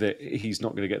worry that he's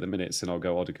not going to get the minutes, then I'll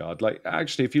go Odegaard. Like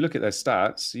actually, if you look at their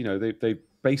stats, you know they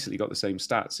basically got the same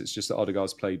stats. It's just that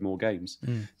Odegaard's played more games.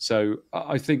 So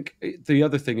I think the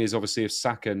other thing is obviously if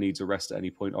Saka needs a rest at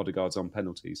any point, Odegaard's on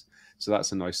penalties. So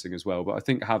that's a nice thing as well. But I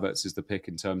think Havertz is the pick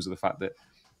in terms of the fact that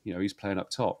he's playing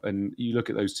up top. And you look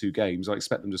at those 2 games, I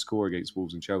expect them to score against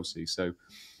Wolves and Chelsea. So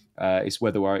it's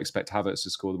whether I expect Havertz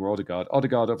to score them or Odegaard.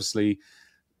 Odegaard obviously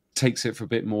takes it for a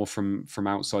bit more from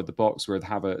outside the box, where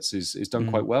Havertz is done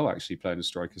quite well actually playing a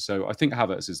striker. So I think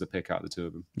Havertz is the pick out of the 2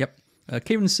 of them. Yep.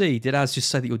 Kieran C, did Az just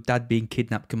say that your dad being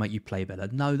kidnapped can make you play better?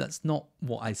 No, that's not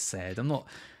what I said. I'm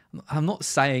not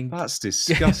saying... That's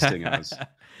disgusting, Az.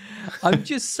 I'm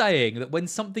just saying that when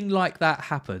something like that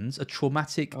happens, a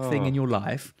traumatic thing in your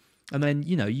life, and then,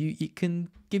 it can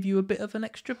give you a bit of an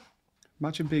extra...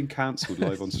 Imagine being cancelled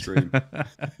live on stream.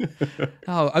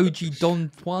 OG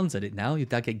Don Juan said it now. Your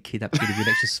dad getting kidnapped to give you an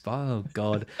extra spy. Oh,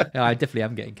 God. Yeah, I definitely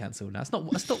am getting cancelled now. That's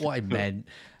not what I meant.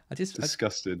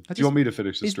 Disgusting. Do you want me to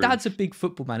finish the his stream? dad's a big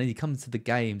football man, and he comes to the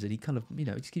games, and he kind of, you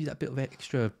know, just gives you that bit of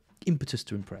extra impetus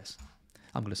to impress.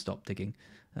 I'm going to stop digging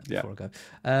before I go.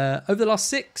 Over the last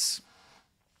 6,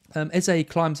 Eze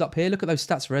climbs up here. Look at those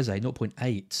stats for Eze,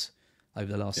 0.8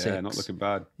 over the last 6. Yeah, not looking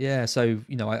bad. Yeah, so,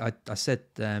 you know, I said,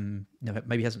 you know,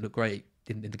 maybe he hasn't looked great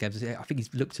in the games. I think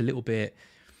he's looked a little bit,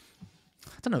 I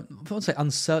don't know, I won't say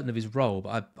uncertain of his role,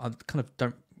 but I kind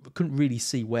of couldn't really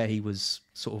see where he was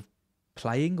sort of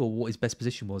playing or what his best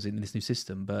position was in this new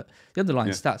system. But the underlying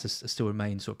stats are still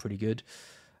remain sort of pretty good.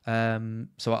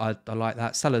 So I like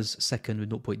that. Salah's second with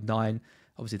 0.9.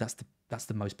 Obviously, that's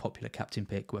the most popular captain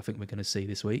pick I think we're going to see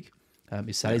this week.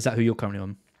 Is Salah. Is that who you're currently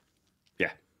on?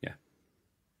 Yeah.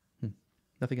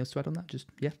 Nothing else to add on that? Just,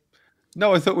 yeah.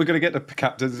 No, I thought we were going to get to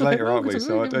captains later, aren't we?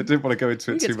 So I didn't want to go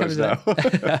into it too much now.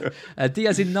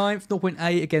 Diaz in 9th,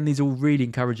 0.8. Again, these are all really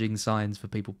encouraging signs for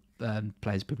people,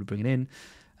 players people are bringing in.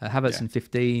 Havertz in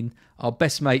 15. Our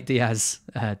best mate Diaz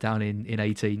down in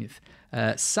 18th.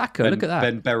 Saka, look at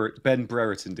that. Ben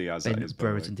Brereton Diaz. Ben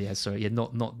Brereton Diaz, sorry. Yeah,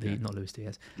 not Luis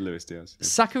Diaz. Luis Diaz. Yeah.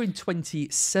 Saka in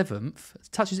 27th.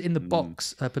 Touches in the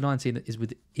box per 19 is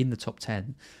within the top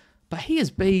 10. But he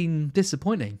has been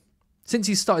disappointing. Since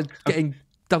he started getting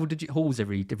double-digit hauls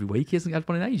every week, he hasn't had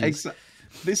one in ages.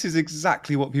 This is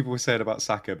exactly what people were saying about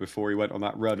Saka before he went on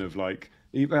that run of like,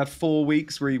 he had 4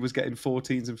 weeks where he was getting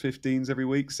 14s and 15s every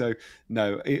week. So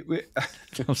no,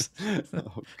 That's I'm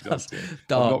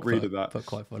dark, not reading that, but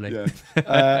quite funny.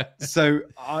 Yeah.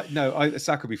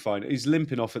 Saka will be fine. He's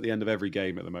limping off at the end of every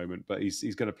game at the moment, but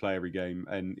he's going to play every game,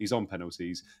 and he's on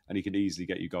penalties, and he can easily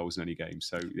get you goals in any game.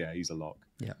 So yeah, he's a lock.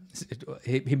 Yeah,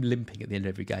 him limping at the end of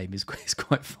every game is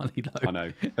quite funny though. I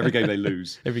know. Every game they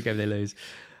lose.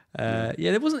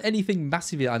 There wasn't anything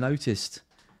massively I noticed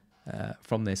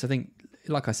from this. I think,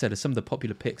 like I said, some of the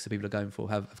popular picks that people are going for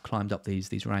have climbed up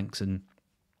these ranks, and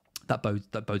that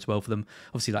bodes well for them.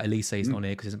 Obviously, like Elise is not on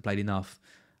here because he hasn't played enough.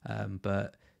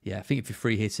 But yeah, I think if you're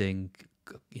free hitting,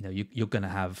 you know, you're going to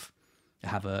have a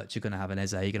Havertz, you're going to have an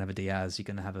Eze, you're going to have a Diaz, you're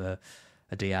going to have a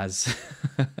Diaz.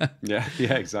 yeah,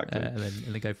 exactly. And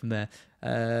then go from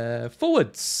there.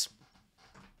 Forwards.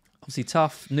 Obviously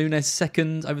tough. Nunes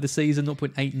second over the season,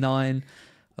 0.89.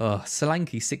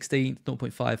 Solanke 16th,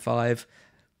 0.55.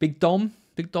 Big Dom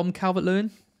Calvert-Lewin.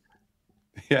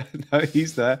 Yeah, no,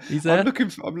 he's there. He's there. I'm looking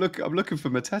for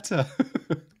Mateta.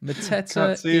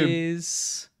 Mateta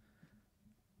is.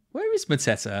 Where is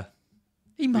Mateta?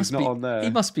 He's not on there.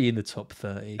 He must be in the top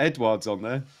 30. Edouard's on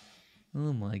there.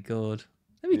 Oh my god.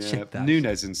 Let me check that.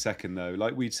 Nunes in second though.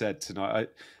 Like we said tonight,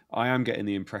 I am getting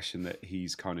the impression that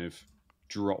he's kind of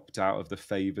dropped out of the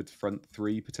favoured front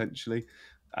three potentially.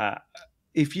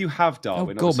 If you have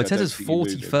Darwin, oh god, Mateta's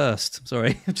 41st.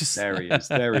 Sorry,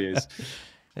 there he is.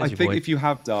 I think boy. If you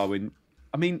have Darwin,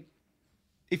 I mean,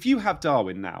 if you have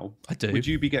Darwin now, I do. Would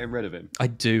you be getting rid of him? I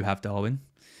do have Darwin,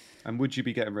 and would you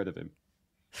be getting rid of him?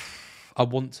 I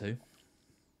want to,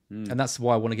 and that's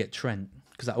why I want to get Trent,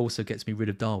 because that also gets me rid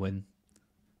of Darwin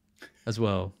as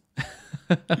well.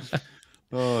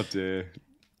 Oh dear.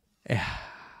 Yeah.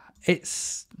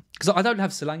 It's because I don't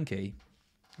have Solanke,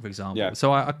 for example. Yeah.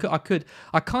 So I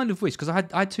kind of wish, because I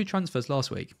had 2 transfers last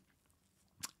week,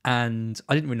 and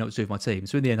I didn't really know what to do with my team.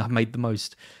 So in the end, I made the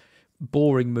most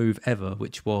boring move ever,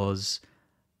 which was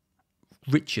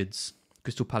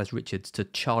Crystal Palace Richards to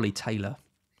Charlie Taylor.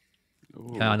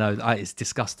 I know it's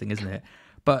disgusting, isn't it?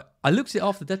 But I looked at it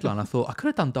after the deadline. I thought I could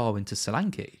have done Darwin to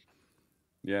Solanke.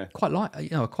 Yeah, I quite like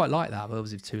that, but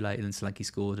obviously too late, and then Solanke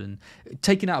scored. And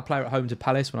taking out a player at home to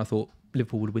Palace when I thought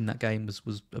Liverpool would win that game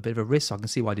was a bit of a risk. So I can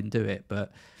see why I didn't do it,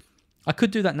 but I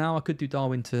could do that now. I could do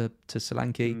Darwin to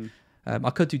Solanke. I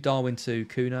could do Darwin to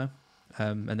Kuna,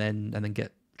 and then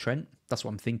get Trent. That's what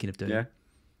I'm thinking of doing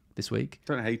this week.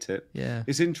 Don't hate it. Yeah,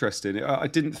 it's interesting. I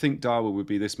didn't think Darwin would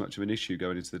be this much of an issue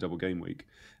going into the double game week,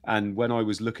 and when I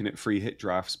was looking at free hit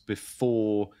drafts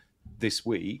before this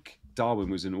week, Darwin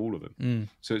was in all of them.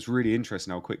 So it's really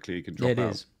interesting how quickly he can drop out. Yeah,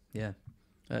 it is.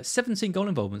 Yeah. 17 goal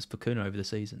involvements for Kuna over the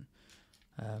season.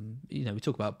 We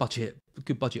talk about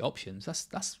good budget options.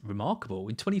 That's remarkable.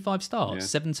 In 25 starts,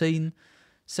 17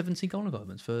 goal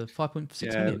involvements for 5.6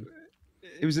 million.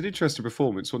 It was an interesting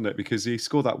performance, wasn't it? Because he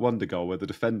scored that wonder goal where the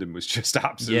defending was just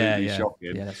absolutely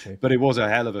shocking. Yeah, that's true. But it was a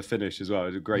hell of a finish as well. It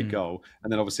was a great goal.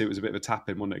 And then obviously it was a bit of a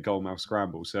tap-in, wasn't it? A goal mouth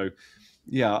scramble. So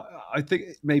yeah, I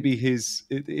think maybe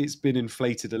it's been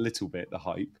inflated a little bit, the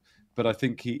hype. But I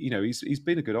think he's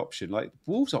been a good option. Like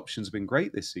Wolves' options have been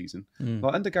great this season.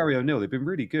 Like under Gary O'Neill, they've been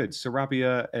really good.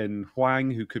 Sarabia and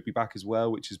Hwang, who could be back as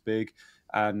well, which is big,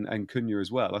 and Cunha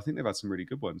as well. I think they've had some really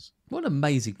good ones. What an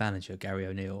amazing manager Gary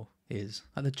O'Neill is.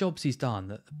 Like the jobs he's done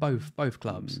at both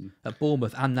clubs, at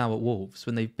Bournemouth and now at Wolves,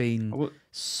 when they've been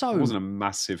I wasn't a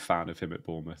massive fan of him at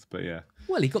Bournemouth, but yeah.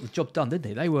 Well, he got the job done, didn't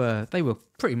he? They were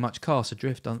pretty much cast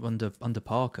adrift under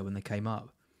Parker when they came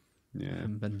up. Yeah,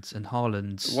 and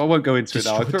Haaland. Well, I won't go into it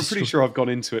now. I'm pretty sure I've gone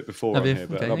into it before on here,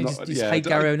 but okay. I'm not. You just hate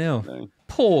Gary O'Neill. No.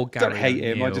 Poor Gary. Don't hate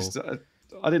O'Neill. him.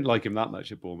 I didn't like him that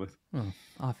much at Bournemouth. Oh,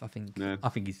 I think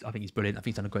he's brilliant. I think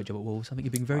he's done a great job at Wolves. I think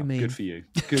you've been very mean. Good for you.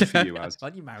 Good for you, Az. Why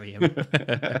don't you marry him?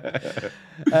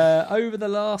 Over the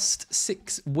last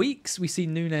 6 weeks, we've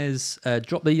seen Nunes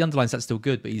drop. The underline stats still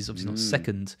good, but he's obviously not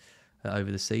second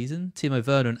over the season. Timo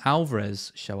Werner and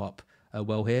Alvarez show up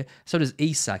well here. So does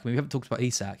Isak. I mean, we haven't talked about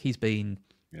Isak. He's been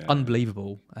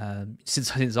unbelievable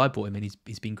since I bought him in.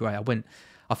 He's been great.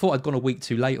 I thought I'd gone a week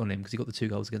too late on him because he got the 2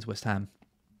 goals against West Ham.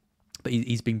 But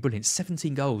he's been brilliant.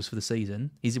 17 goals for the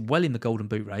season. He's well in the Golden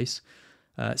Boot race.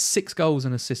 6 goals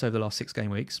and assists over the last 6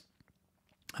 game weeks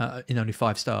in only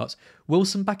 5 starts.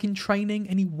 Wilson back in training.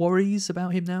 Any worries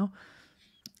about him now?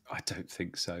 I don't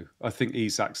think so. I think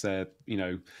Isak's there.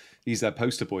 He's their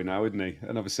poster boy now, isn't he?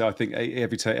 And obviously, I think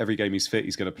every game he's fit,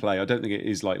 he's going to play. I don't think it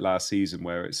is like last season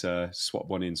where it's swap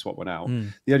one in, swap one out.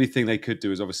 The only thing they could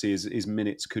do is obviously his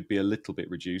minutes could be a little bit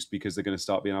reduced because they're going to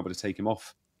start being able to take him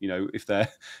off. If they're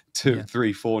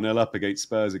 3-4-0 up against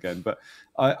Spurs again. But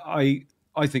I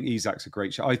think Isak's a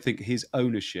great shot. I think his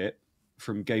ownership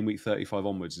from game week 35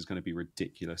 onwards is going to be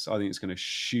ridiculous. I think it's going to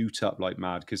shoot up like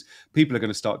mad because people are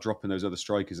going to start dropping those other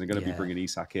strikers and going to be bringing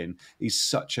Isak in. He's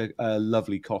such a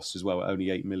lovely cost as well at only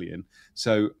 8 million.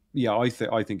 So yeah, I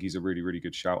think he's a really, really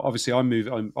good shout. Obviously,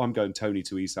 I'm going Tony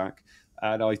to Isak.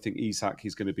 And I think Isak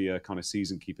is going to be a kind of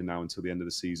season keeper now until the end of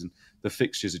the season. The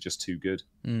fixtures are just too good.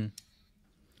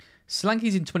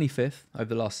 Solanke's in 25th over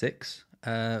the last 6,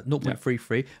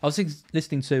 0.33. I was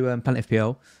listening to Planet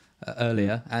FPL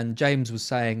earlier, and James was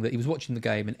saying that he was watching the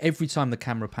game, and every time the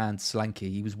camera panned to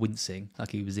Solanke, he was wincing,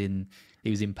 like he was in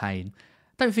pain.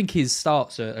 I don't think his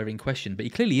starts are in question, but he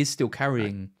clearly is still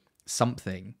carrying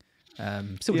something.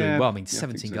 Still doing well. I mean,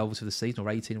 17 goals for the season or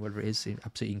 18, or whatever it is,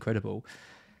 absolutely incredible.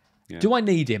 Yeah. Do I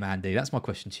need him, Andy? That's my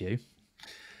question to you.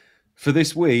 For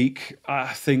this week, I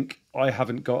think I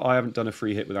haven't done a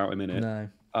free hit without him in it. No.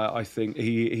 I think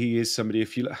he is somebody.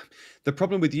 The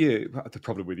problem for you, the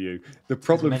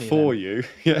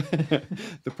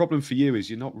problem for you is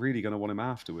you're not really going to want him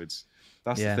afterwards.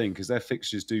 That's the thing, because their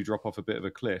fixtures do drop off a bit of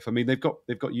a cliff. I mean, they've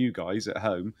got you guys at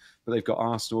home, but they've got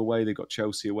Arsenal away, they've got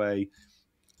Chelsea away.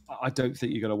 I don't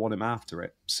think you're going to want him after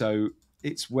it. So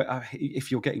it's if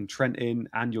you're getting Trent in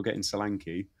and you're getting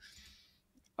Solanke,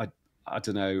 I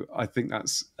don't know. I think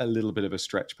that's a little bit of a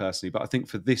stretch personally, but I think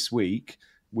for this week,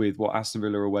 with Aston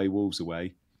Villa away, Wolves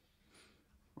away,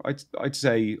 I'd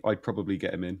say I'd probably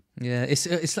get him in. Yeah, it's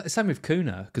the same with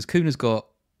Cunha, because Cuna's got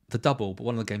the double, but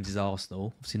one of the games is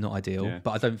Arsenal, obviously not ideal. Yeah.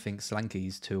 But I don't think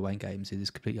Solanke's 2 away games is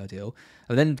completely ideal.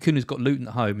 And then Cuna's got Luton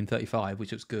at home in 35,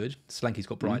 which looks good. Solanke's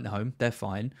got Brighton at home, they're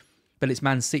fine. But it's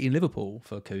Man City and Liverpool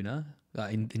for Cunha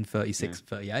in 36,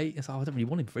 38. So I don't really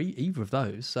want him for either of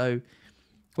those. So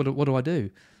what do I do?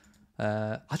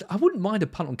 I wouldn't mind a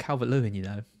punt on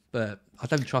Calvert-Lewin, but I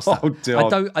don't trust that.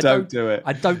 Don't do it.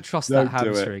 I don't trust that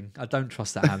hamstring. I don't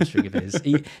trust that hamstring of his.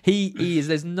 He is.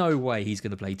 There's no way he's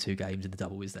going to play 2 games in the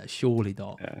double, is there? Surely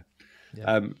not.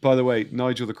 Yeah. By the way,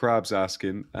 Nigel the Crab's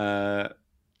asking.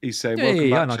 He's saying, "Welcome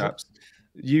back, chaps.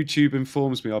 YouTube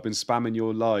informs me I've been spamming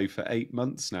your live for 8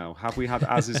 months now. Have we had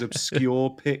Az's obscure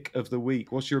pick of the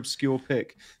week? What's your obscure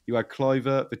pick? You had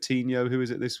Cliver, Vitinho. Who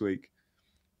is it this week?"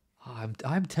 I'm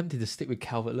tempted to stick with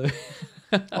Calvert-Lewin.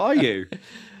 Are you?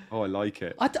 Oh, I like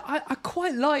it. I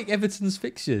quite like Everton's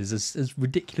fixtures, as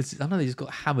ridiculous. I know they just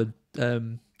got hammered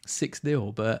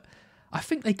 6-0, but I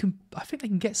think they can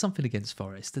get something against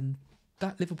Forest. And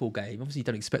that Liverpool game, obviously, you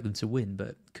don't expect them to win,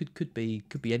 but could be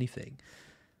anything.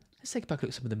 Let's take a back look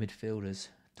at some of the midfielders.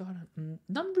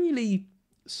 None really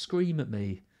scream at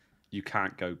me. You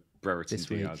can't go Brereton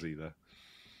Diaz either.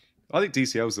 I think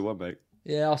DCL's the one, mate.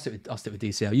 Yeah, I'll stick with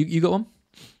DCL. You got one?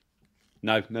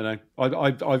 No.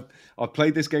 I've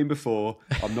played this game before.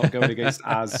 I'm not going against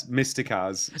Mystic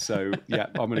Az. So yeah,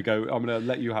 I'm gonna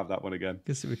let you have that one again.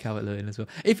 Guess with Calvert-Lewin as well.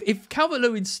 If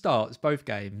Calvert-Lewin starts both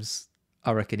games,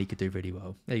 I reckon he could do really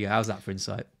well. There you go. How's that for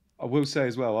insight? I will say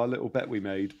as well, our little bet we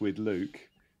made with Luke,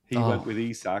 he went with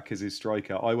Isak as his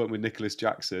striker. I went with Nicholas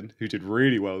Jackson, who did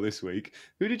really well this week.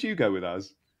 Who did you go with,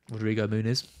 Az? Rodrigo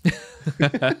Muniz,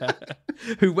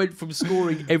 who went from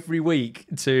scoring every week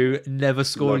to never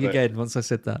scoring again once I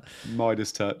said that.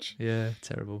 Midas touch. Yeah,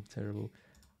 terrible.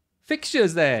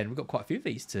 Fixtures then. We've got quite a few of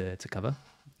these to cover.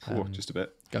 Just a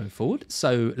bit. Going forward.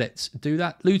 So let's do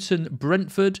that. Luton,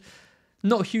 Brentford.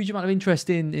 Not a huge amount of interest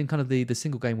in kind of the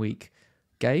single game week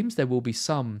games. There will be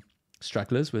some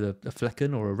stragglers with a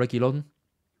Flecken or a Reguilon.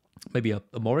 Maybe a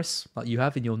Morris like you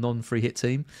have in your non-free hit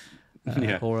team.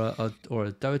 Or a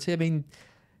Doherty. I mean,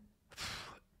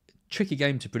 tricky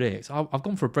game to predict. I've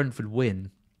gone for a Brentford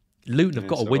win. Luton have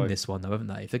got to win this one though, haven't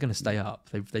they? If they're going to stay up,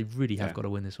 they really have got to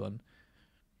win this one.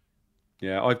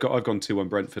 Yeah, I've gone 2-1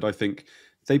 Brentford. I think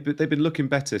they've been looking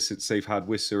better since they've had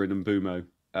Wissa and Mbumo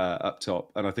up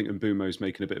top, and I think Mbumo's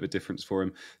making a bit of a difference for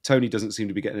him. Tony doesn't seem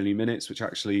to be getting any minutes, which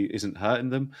actually isn't hurting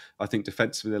them. I think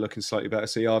defensively they're looking slightly better.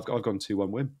 So yeah, I've gone 2-1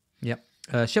 win. Yep.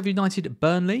 Sheffield United at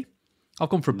Burnley. I've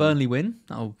gone for a Burnley win.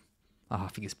 I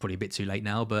think it's probably a bit too late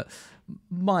now, but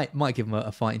might give them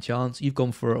a fighting chance. You've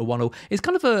gone for a 1-1. It's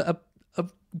kind of a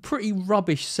pretty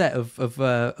rubbish set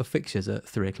of fixtures at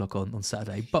 3 o'clock on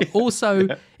Saturday. But also,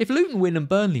 if Luton win and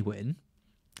Burnley win,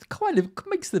 it kind of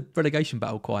makes the relegation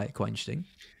battle quite interesting.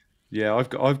 Yeah, I've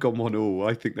gone 1-1.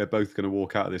 I think they're both going to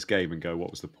walk out of this game and go, "What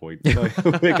was the point?"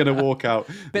 We're going to walk out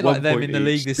a bit like them in the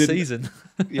league this season.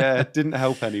 Didn't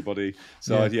help anybody.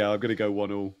 So I'm going to go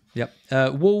 1-1. Yep.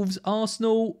 Wolves,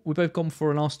 Arsenal. We've both gone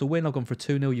for an Arsenal win. I've gone for a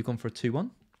 2-0. You've gone for a 2-1.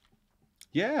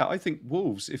 Yeah, I think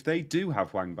Wolves, if they do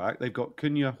have Hwang back, they've got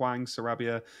Cunha, Hwang,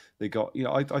 Sarabia. They got,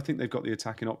 I think they've got the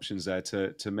attacking options there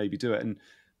to maybe do it. And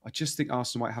I just think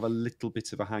Arsenal might have a little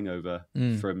bit of a hangover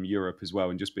from Europe as well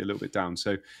and just be a little bit down.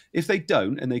 So if they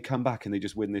don't and they come back and they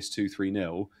just win this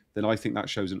 2-3-0, then I think that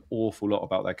shows an awful lot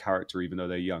about their character, even though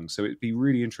they're young. So it'd be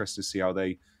really interesting to see how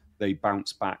they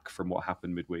bounce back from what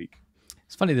happened midweek.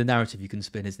 It's funny the narrative you can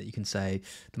spin, isn't it? You can say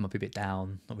they might be a bit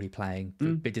down, not really playing, a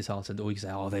bit disheartened, or you can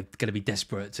say, oh, they're going to be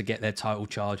desperate to get their title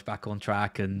charge back on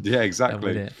track and exactly.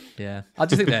 win it. Yeah, I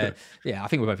just think they're. I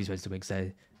think we're both supposed to win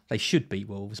because they should beat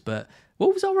Wolves, but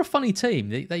Wolves are a funny team.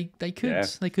 They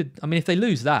could. I mean, if they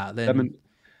lose that, then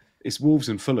it's Wolves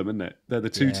and Fulham, isn't it? They're the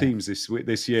two teams this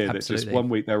year that just 1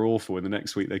 week they're awful and the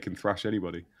next week they can thrash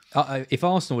anybody. If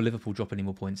Arsenal or Liverpool drop any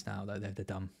more points now, though, they're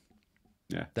done.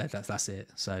 Yeah, that's it.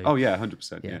 So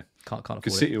 100%. Yeah, can't afford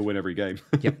because City will win every game.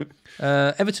 Yep.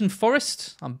 Everton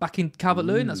Forest. I'm backing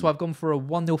Calvert-Lewin. That's why I've gone for a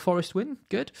 1-0 Forest win.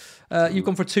 Good. You've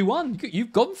gone for a 2-1.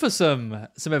 You've gone for some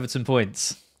Everton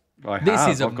points. This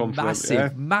is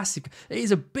a massive. It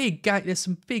is a big game. There's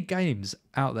some big games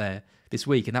out there this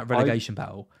week in that relegation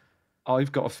battle.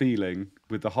 I've got a feeling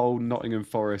with the whole Nottingham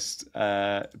Forest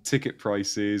ticket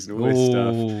prices and all this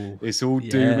stuff, it's all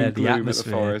doom and gloom at the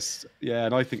Forest. Yeah,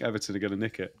 and I think Everton are going to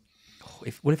nick it.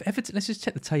 If Everton, let's just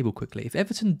check the table quickly. If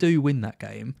Everton do win that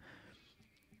game,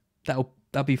 that'll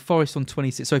be Forest on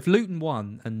 26. So if Luton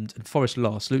won and Forest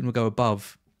lost, Luton will go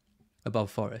above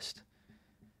Forest.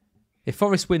 If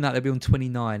Forest win that, they'll be on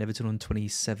 29. Everton on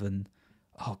 27.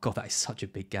 Oh god, that is such a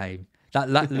big game. That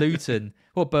Luton,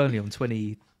 Burnley on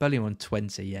 20. Burnley on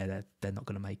 20. Yeah, they're not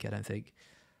going to make it, I don't think.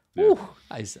 Yeah. Ooh,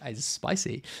 that is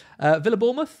spicy. Villa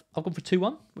Bournemouth, I've gone for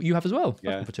 2-1. You have as well.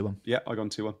 Yeah. I've gone for 2-1. Yeah, I've gone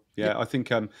 2-1. Yeah, I think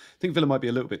Villa might be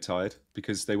a little bit tired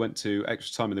because they went to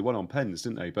extra time and they won on pens,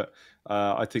 didn't they? But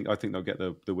I think they'll get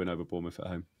the win over Bournemouth at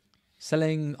home.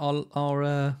 Selling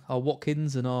our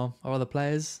Watkins and our other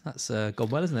players, that's gone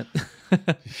well, isn't it?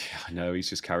 Yeah, I know, he's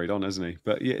just carried on, hasn't he?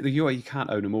 But yeah, you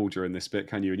can't own them all during this bit,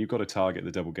 can you? And you've got to target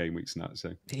the double game weeks and that.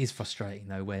 So it is frustrating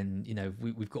though when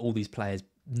we've got all these players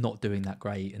not doing that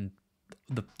great, and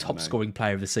the top scoring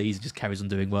player of the season just carries on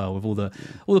doing well with all the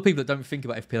people that don't think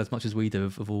about FPL as much as we do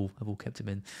have all kept him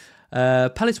in.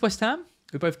 Palace West Ham,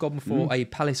 we've both gone for a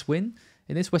Palace win.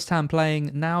 In this, West Ham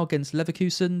playing now against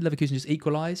Leverkusen. Leverkusen just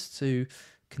equalised to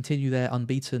continue their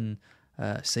unbeaten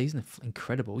season.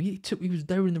 Incredible.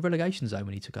 They were in the relegation zone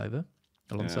when he took over.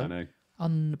 Alonso. Yeah, I know.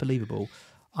 Unbelievable.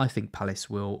 I think Palace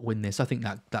will win this. I think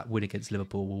that win against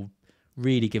Liverpool will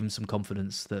really give them some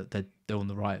confidence that they're on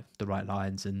the right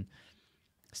lines, and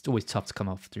it's always tough to come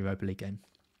off the Europa League game.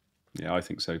 Yeah, I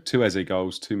think so. 2 Eze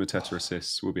goals, 2 Mateta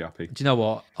assists. We'll be happy. Do you know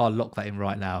what? I'll lock that in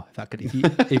right now.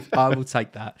 If I will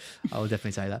take that, I will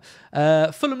definitely take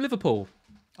that. Fulham Liverpool.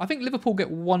 I think Liverpool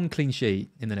get 1 clean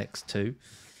sheet in the next 2.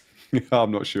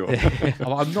 I'm not sure.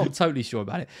 I'm not totally sure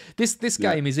about it. This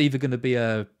game is either going to be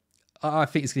I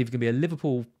think it's either going to be a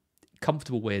Liverpool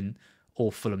comfortable win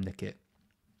or Fulham nick it,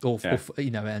 I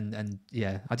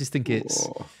just think it's.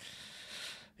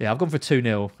 Yeah, I've gone for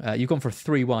 2-0. You've gone for a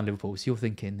 3-1 Liverpool, so you're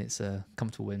thinking it's a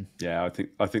comfortable win. Yeah, I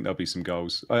think there'll be some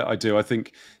goals. I do. I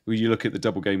think when you look at the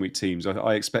double game week teams,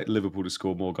 I expect Liverpool to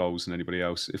score more goals than anybody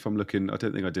else. If I'm looking, I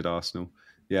don't think I did Arsenal.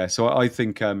 Yeah, so I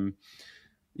think, I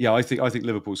think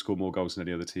Liverpool score more goals than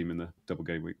any other team in the double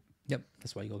game week. Yep,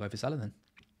 that's why you got to go for Salah then.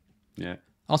 Yeah.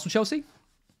 Arsenal Chelsea,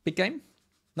 big game.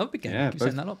 Another big game. Yeah, Keep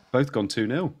saying that a lot. Both gone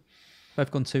 2-0. Both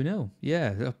gone 2-0.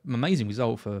 Yeah, amazing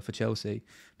result for Chelsea.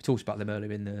 We talked about them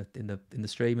earlier in the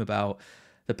stream about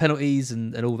the penalties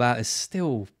and all that. Is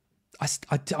still, I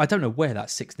don't know where that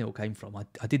 6-0 came from.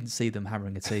 I didn't see them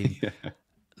hammering a team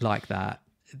like that.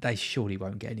 They surely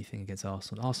won't get anything against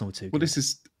Arsenal. Arsenal were too good.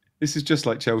 This is just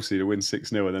like Chelsea to win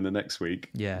 6-0 and then the next week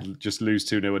just lose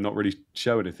 2-0 and not really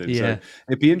show anything. Yeah. So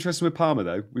it'd be interesting with Palmer,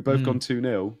 though. We've both gone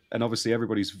 2-0, and obviously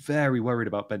everybody's very worried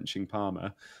about benching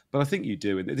Palmer. But I think you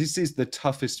do. And this is the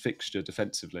toughest fixture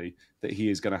defensively that he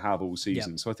is going to have all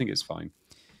season. So I think it's fine.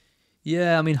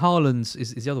 Yeah, I mean, Haaland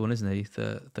is the other one, isn't he,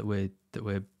 that we're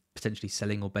potentially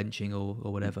selling or benching or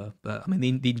whatever. But I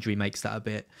mean, the injury makes that a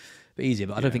bit easier.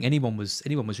 But I don't think anyone was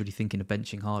really thinking of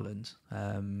benching Haaland,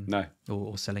 no,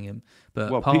 or selling him. But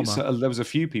Palmer, Palmer, there was a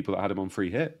few people that had him on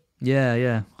free hit.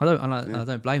 Yeah. I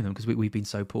don't blame them because we've been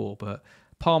so poor. But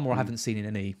Palmer, I haven't seen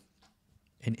in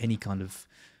any kind of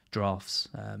drafts.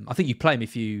 I think you play him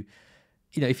if you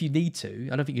need to.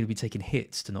 I don't think you're going to be taking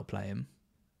hits to not play him.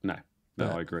 No,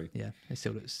 I agree. Yeah, it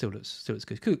still looks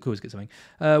good. Could always get something.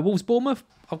 Wolves Bournemouth.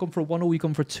 I've gone for a 1-1. You've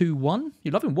gone for a 2-1.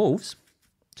 You're loving Wolves.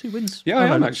 2 wins. Yeah, I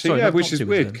am actually. Which is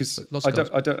weird because I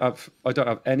don't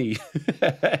have any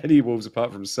any Wolves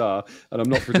apart from Sarr, and I'm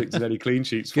not predicting any clean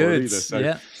sheets for it either. So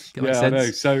I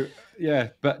know. So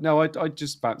but no, I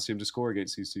just fancy him to score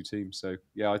against these two teams. So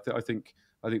yeah, I think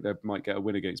they might get a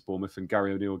win against Bournemouth, and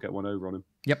Gary O'Neill will get one over on him.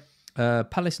 Yep.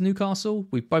 Palace Newcastle.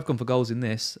 We've both gone for goals in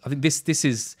this. I think this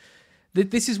is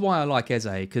why I like Eze,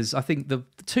 because I think the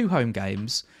two home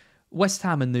games, West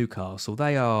Ham and Newcastle,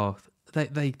 they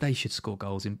should score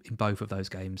goals in both of those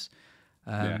games.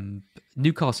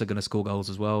 Newcastle are going to score goals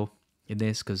as well in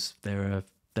this because their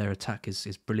attack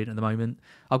is brilliant at the moment.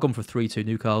 I've gone for a 3-2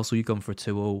 Newcastle. You've gone for a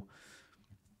 2-2.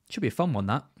 Should be a fun one,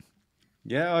 that.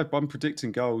 Yeah, I'm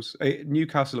predicting goals.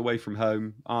 Newcastle away from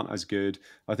home aren't as good.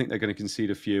 I think they're going to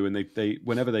concede a few, and they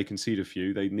whenever they concede a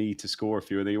few, they need to score a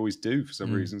few, and they always do for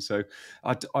some reason. So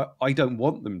I don't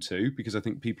want them to, because I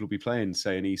think people will be playing,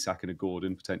 say, an Isak and a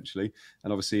Gordon potentially,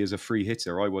 and obviously as a free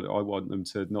hitter, I want them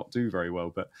to not do very well.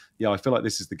 But yeah, I feel like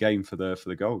this is the game for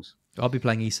the goals. I'll be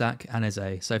playing Isak and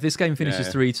Eze. So if this game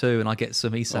finishes 3-2 and I get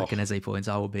some Isak and Eze points,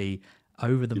 I will be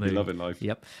over the moon. Be loving life.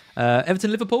 Yep. Everton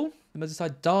Liverpool, the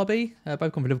Merseyside derby. Both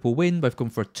gone for Liverpool win. Both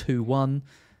gone for a 2-1.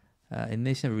 In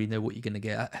this, you never really know what you're going to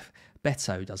get.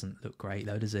 Beto doesn't look great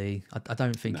though, does he? I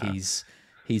don't think he's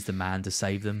the man to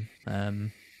save them.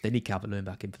 They need Calvert-Lewin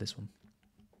back in for this one.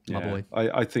 My boy.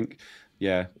 I think,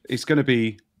 it's going to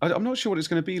be. I'm not sure what it's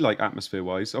going to be like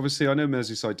atmosphere-wise. Obviously, I know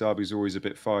Merseyside derbies are always a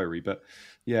bit fiery, but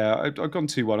yeah, I've gone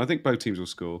 2-1. I think both teams will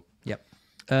score. Yep.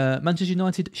 Manchester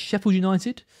United, Sheffield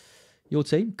United. Your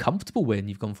team, comfortable win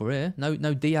you've gone for here.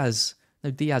 No Diaz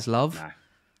love.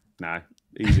 Nah,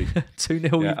 easy. 2-0,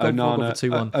 you've gone for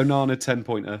 2-1. Onana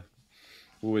 10-pointer.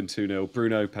 We'll win 2-0.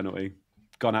 Bruno penalty.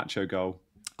 Garnacho goal.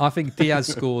 I think Diaz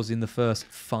scores in the first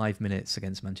 5 minutes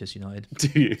against Manchester United. Do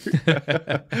you?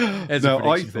 For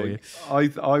you.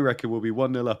 I reckon we'll be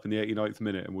 1-0 up in the 89th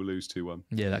minute and we'll lose 2-1.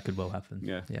 Yeah, that could well happen.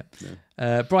 Yeah.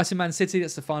 Brighton Man City,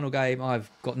 that's the final game. I've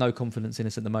got no confidence in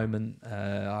us at the moment.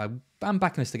 I'm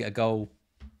backing us to get a goal,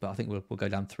 but I think we'll go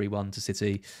down 3-1 to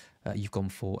City. You've gone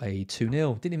for a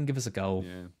 2-0. Didn't even give us a goal.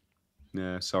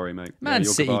 Yeah, sorry, mate. Man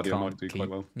City Gavardio can't might do keep. quite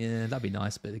well. Yeah, that'd be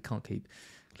nice, but they can't keep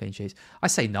clean sheets. I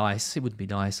say nice. It wouldn't be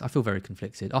nice. I feel very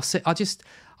conflicted. This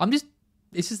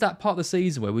is that part of the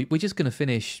season where we're just going to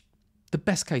finish. The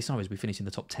best case scenario is we finish in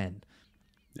the top 10.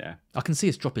 Yeah, I can see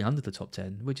us dropping under the top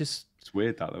 10. It's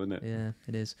weird that though, isn't it? Yeah,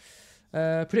 it is.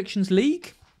 Predictions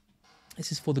League.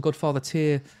 This is for the Godfather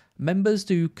tier members.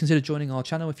 Do consider joining our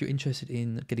channel if you're interested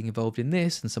in getting involved in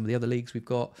this and some of the other leagues we've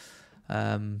got.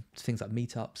 Things like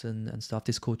meetups and stuff.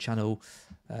 Discord channel.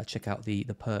 Check out the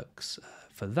perks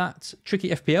for that. Tricky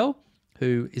FPL,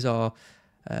 who is our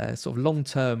sort of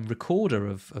long-term recorder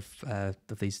of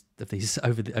these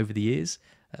over the years,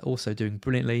 also doing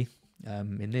brilliantly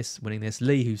in this, winning this.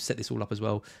 Lee, who set this all up as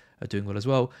well, are doing well as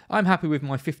well. I'm happy with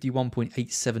my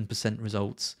 51.87%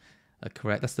 results.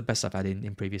 Correct. That's the best I've had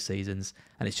in previous seasons,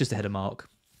 and it's just ahead of Mark,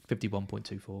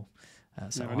 51.24.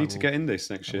 So I need to get in this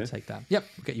next year. I'll take that. Yep,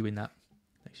 we'll get you in that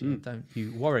next year. Don't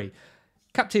you worry.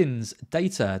 Captains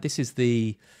data. This is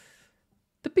the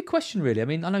big question, really. I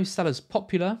mean, I know Salah's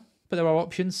popular, but there are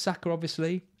options. Saka,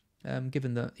 obviously.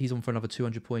 given that he's on for another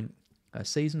 200-point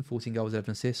season, 14 goals,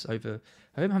 11 assists. I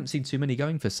haven't seen too many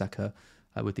going for Saka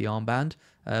with the armband.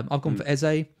 I've gone for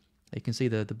Eze. You can see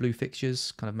the blue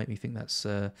fixtures kind of make me think that's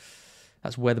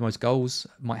where the most goals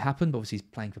might happen. But obviously he's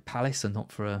playing for Palace and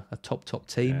not for a top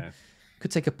team. Yeah.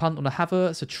 Could take a punt on a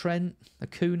Havertz, a Trent, a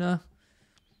Kuna,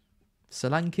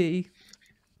 Solanke.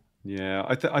 Yeah,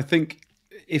 I think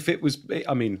if it was,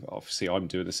 I mean, obviously I'm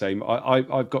doing the same.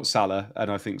 I've got Salah,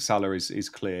 and I think Salah is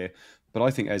clear. But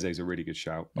I think Eze's a really good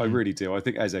shout. I really do. I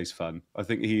think Eze's fun. I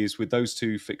think he is, with those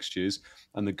two fixtures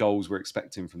and the goals we're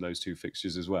expecting from those two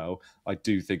fixtures as well. I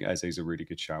do think Eze's a really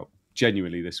good shout.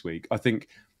 Genuinely this week. I think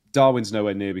Darwin's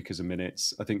nowhere near because of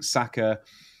minutes. I think Saka,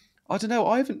 I don't know.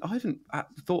 I haven't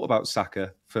thought about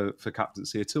Saka for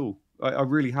captaincy at all. I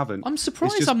really haven't. I'm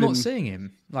surprised I'm not seeing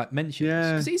him mentioned.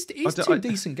 Yeah, because he's two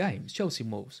decent games, Chelsea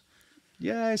and Wolves.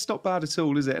 Yeah, it's not bad at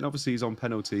all, is it? And obviously he's on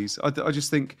penalties. I just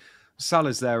think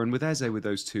Salah's there, and with Eze with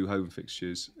those two home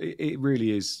fixtures, it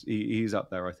really is. He's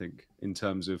up there, I think, in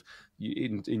terms of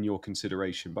in your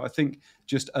consideration. But I think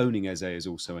just owning Eze is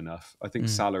also enough. I think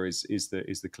Salah is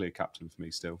the clear captain for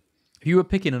me still. If you were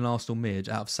picking an Arsenal mid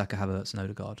out of Saka, Havertz, and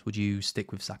Odegaard, would you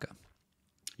stick with Saka?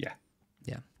 Yeah.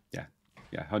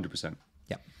 100%.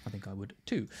 Yeah, I think I would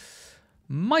too.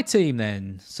 My team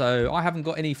then. So I haven't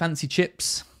got any fancy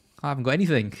chips. I haven't got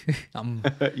anything.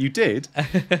 You did.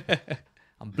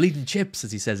 I'm bleeding chips,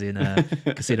 as he says in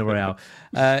Casino Royale.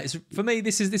 For me,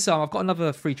 this I've got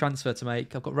another free transfer to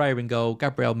make. I've got Raya in goal,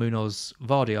 Gabriel Munoz,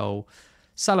 Vardiol,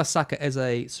 Salah, Saka,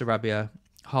 Eze, Sarabia,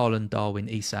 Haaland, Darwin,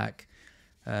 Isak,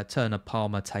 Turner,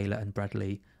 Palmer, Taylor, and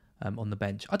Bradley on the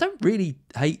bench. I don't really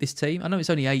hate this team. I know it's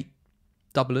only 8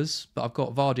 doublers, but I've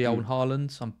got Vardiol and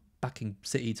Haaland. So I'm backing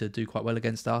City to do quite well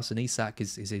against us, and Isak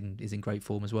is in great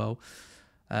form as well.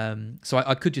 So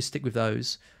I could just stick with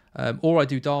those. Or I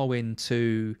do Darwin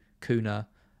to Kuna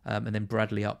and then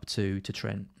Bradley up to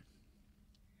Trent.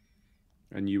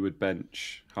 And you would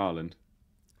bench Haaland?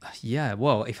 Yeah,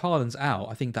 well, if Haaland's out,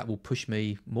 I think that will push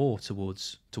me more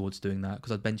towards doing that,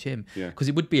 because I'd bench him. Because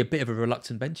it would be a bit of a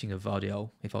reluctant benching of Vardiol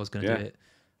if I was going to do it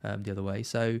the other way.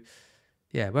 So,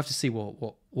 yeah, we'll have to see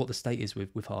what the state is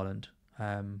with Haaland.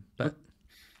 But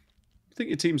I think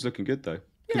your team's looking good, though.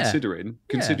 Considering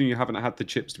you haven't had the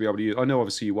chips to be able to use. I know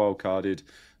obviously you wildcarded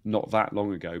not that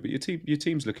long ago, but your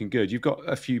team's looking good. You've got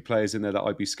a few players in there that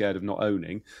I'd be scared of not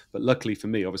owning, but luckily for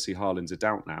me, obviously Haaland's a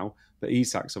doubt now, but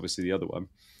Isak's obviously the other one.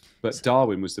 But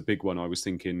Darwin was the big one. I was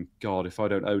thinking, God, if I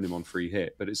don't own him on free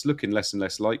hit, but it's looking less and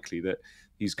less likely that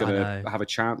he's going to have a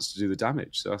chance to do the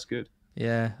damage. So that's good.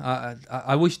 Yeah,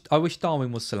 I wish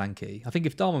Darwin was Solanke. I think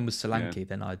if Darwin was Solanke,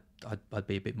 then I'd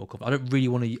be a bit more confident. I don't really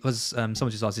want to. As someone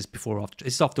just asked this before,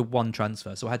 it's after one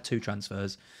transfer, so I had 2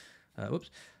 transfers.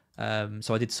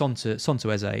 So I did Son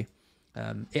to Eze.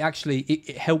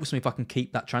 It helps me if I can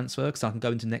keep that transfer, because I can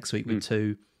go into next week with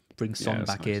 2, bring Son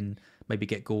back in, maybe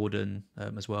get Gordon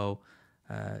as well.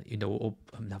 Or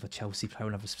another Chelsea player,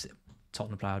 another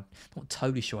Tottenham player. I'm not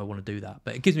totally sure I want to do that,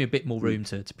 but it gives me a bit more room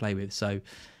to play with. So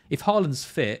if Haaland's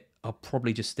fit, I'll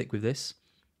probably just stick with this.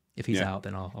 If he's out,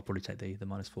 then I'll probably take the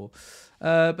 -4.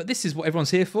 But this is what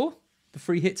everyone's here for, the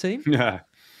free hit team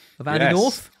of Andy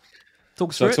North.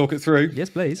 Talk it through. Yes,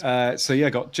 please. I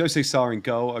got Jose Sarr in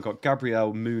goal. I got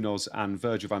Gabriel Munoz and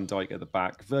Virgil van Dijk at the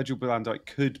back. Virgil van Dijk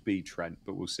could be Trent,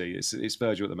 but we'll see. It's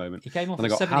Virgil at the moment. He came off for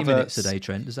 70 minutes today,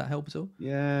 Trent. Does that help at all?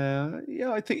 Yeah.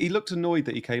 I think he looked annoyed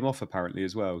that he came off apparently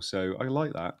as well. So I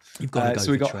like that. You've got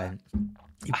to go for Trent.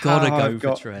 You've got to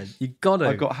go for Trent. You've got to.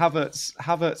 I've got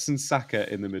Havertz and Saka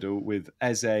in the middle with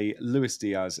Eze, Luis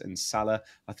Diaz and Salah.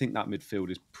 I think that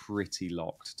midfield is pretty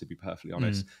locked, to be perfectly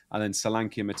honest. And then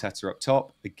Solanke and Mateta up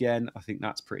top. Again, I think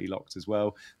that's pretty locked as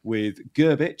well. With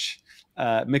Gerbic,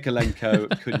 Mikalenko,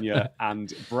 Cunha and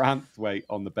Branthwaite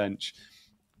on the bench.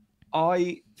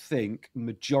 I think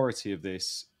majority of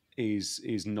this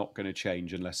is not going to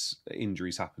change unless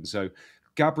injuries happen. So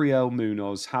Gabriel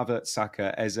Munoz, Havertz,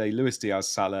 Saka, Eze, Luis Diaz,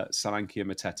 Salah, Solanke,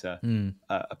 and Mateta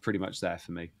are pretty much there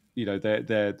for me. They're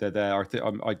there.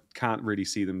 I can't really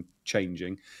see them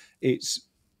changing. It's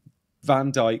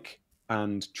Van Dijk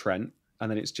and Trent,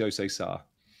 and then it's Jose Sarr.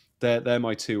 They're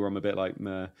my 2 where I'm a bit like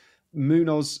meh.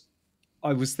 Munoz.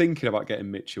 I was thinking about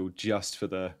getting Mitchell just for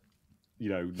the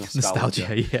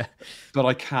nostalgia. Yeah. But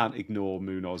I can't ignore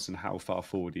Munoz and how far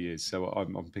forward he is, so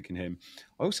I'm picking him.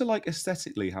 I also like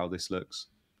aesthetically how this looks.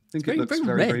 I think it looks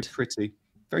very, very pretty.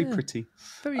 Very pretty.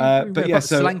 Very but yeah,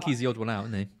 so Solanke's the odd one out,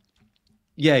 isn't he?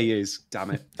 Yeah, he is.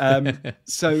 Damn it.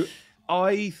 So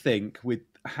I think with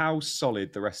how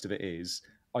solid the rest of it is,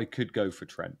 I could go for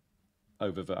Trent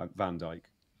over Van Dijk.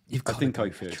 I think I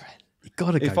could. You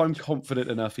gotta go. If I'm confident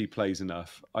enough he plays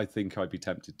enough, I think I'd be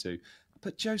tempted to.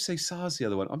 But Jose Sarr's the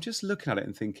other one. I'm just looking at it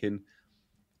and thinking,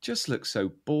 just looks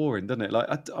so boring, doesn't it? Like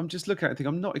I'm just looking at it and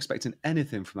thinking, I'm not expecting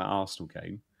anything from that Arsenal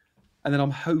game. And then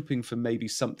I'm hoping for maybe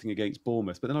something against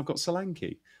Bournemouth. But then I've got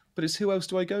Solanke. But it's who else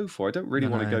do I go for? I don't really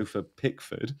want to go for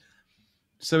Pickford.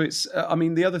 So it's, I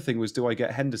mean, the other thing was, do I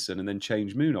get Henderson and then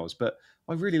change Munoz? But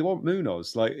I really want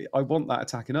Munoz. Like, I want that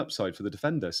attacking upside for the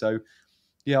defender. So,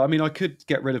 yeah, I mean, I could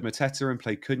get rid of Mateta and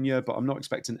play Cunha, but I'm not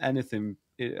expecting anything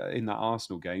in that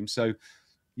Arsenal game. So,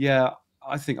 yeah,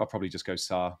 I think I'll probably just go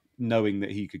Sarr, knowing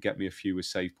that he could get me a few with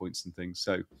save points and things.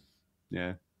 So,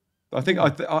 yeah. I think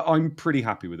I'm pretty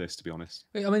happy with this, to be honest.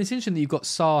 I mean, it's interesting that you've got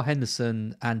Sarr,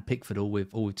 Henderson, and Pickford all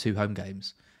with 2 home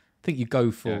games. I think you go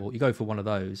for one of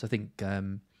those. I think,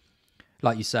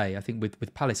 like you say, I think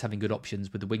with Palace having good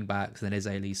options with the wing backs and then Eze,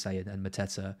 Elise, and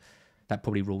Mateta, that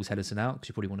probably rules Henderson out because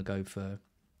you probably want to go for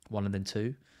 1 and then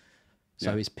 2.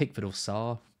 So it's Pickford or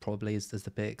Sarr probably as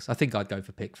the picks. I think I'd go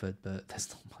for Pickford, but there's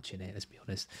not much in it. Let's be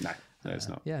honest. No, it's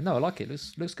not. Yeah, no, I like it.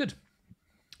 Looks good.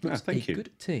 Thank you.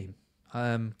 Good team.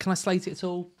 Can I slate it at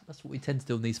all? That's what we tend to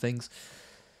do on these things.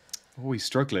 Oh, he's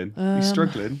struggling. He's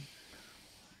struggling.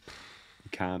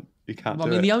 You can't. I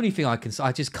mean, the only thing I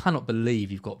just cannot believe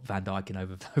you've got Van Dijk in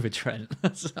over Trent.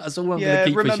 That's all I'm going to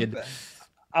keep pushing.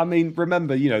 I mean,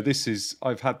 remember,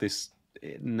 I've had this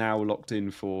now locked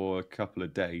in for a couple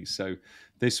of days. So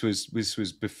this was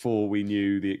before we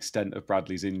knew the extent of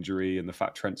Bradley's injury and the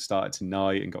fact Trent started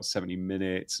tonight and got 70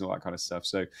 minutes and all that kind of stuff.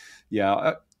 So,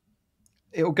 yeah,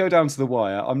 it'll go down to the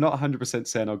wire. I'm not 100%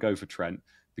 saying I'll go for Trent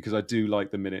because I do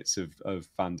like the minutes of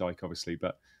Van Dijk, obviously,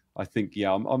 but I think,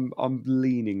 yeah, I'm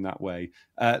leaning that way.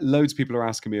 Loads of people are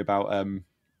asking me about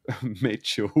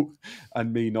Mitchell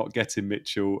and me not getting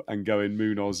Mitchell and going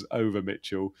Munoz over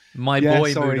Mitchell. My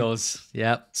boy Munoz,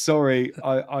 yeah. Sorry,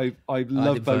 I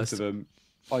love both of them.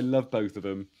 I love both of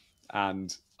them,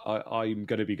 and I'm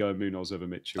going to be going Munoz over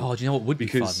Mitchell. Oh, do you know what would be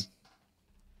fun?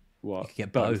 What? You could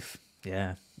get both.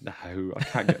 Yeah. No, I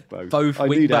can't get both. Both I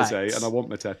wing need backs. Eze and I want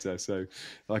Mateta, so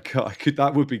I could.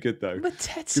 That would be good though.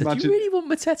 Mateta? Do you really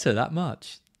want Mateta that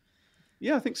much?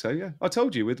 Yeah, I think so. Yeah, I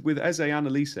told you with Eze and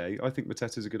Elise, I think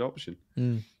Mateta's a good option.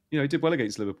 He did well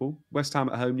against Liverpool, West Ham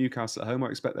at home, Newcastle at home. I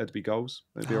expect there to be goals.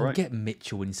 They'd be all right. Get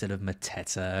Mitchell instead of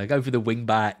Mateta. Go for the wing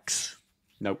backs.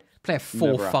 Nope. Play a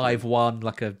 4-5-1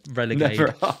 like a relegate.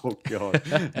 Oh god,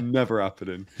 never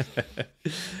happening.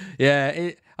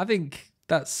 Yeah, I think.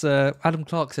 That's Adam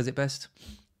Clark says it best.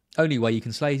 Only way you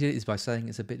can slate it is by saying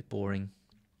it's a bit boring.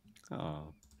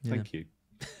 Oh, thank you.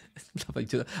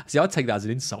 See, I'd take that as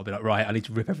an insult. I'd be like, right, I need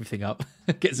to rip everything up.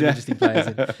 Get some interesting players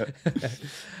in.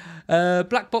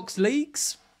 Black Box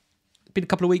Leagues. Been a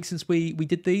couple of weeks since we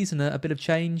did these and a bit of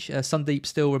change. Sundeep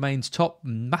still remains top.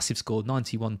 Massive score,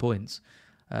 91 points.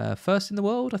 First in the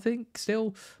world, I think,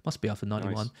 still. Must be after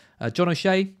 91. Nice. John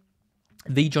O'Shea,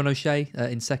 the John O'Shea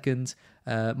in second.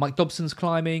 Mike Dobson's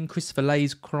climbing. Christopher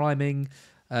Lay's climbing.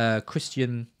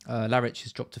 Christian Larich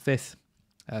has dropped to 5th.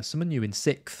 Simonu in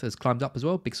 6th has climbed up as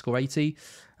well. Big score 80.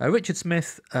 Richard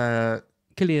Smith,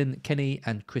 Killian Kenny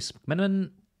and Chris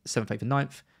McMenamin, 7th, 8th and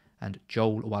 9th. And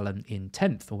Joel Wallen in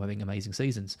 10th, all having amazing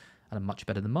seasons and are much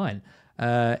better than mine.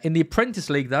 In the Apprentice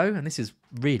League, though, and this is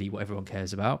really what everyone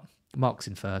cares about, Mark's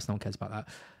in first, no one cares about that.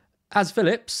 As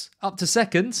Phillips, up to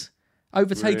 2nd,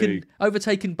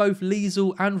 overtaken both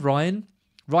Liesel and Ryan.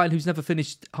 Ryan, who's never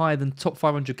finished higher than top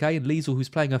 500k, and Liesel, who's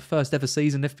playing her first ever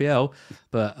season in FPL.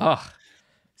 But,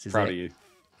 proud of you.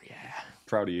 Yeah.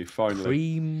 Proud of you, finally.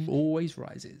 Cream always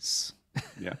rises.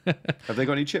 Yeah. Have they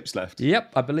got any chips left?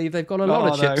 Yep, I believe they've got a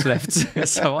lot of chips left.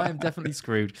 So I am definitely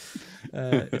screwed.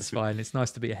 It's fine. It's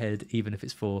nice to be ahead, even if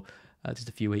it's for just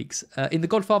a few weeks. In the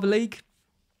Godfather League,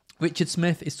 Richard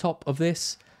Smith is top of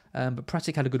this. But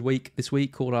Pratic had a good week this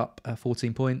week, called up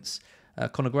 14 points.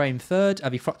 Conor Graham 3rd,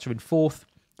 Avi Frutcher in 4th,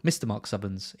 Mr. Mark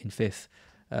Subbins in 5th,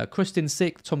 Chris in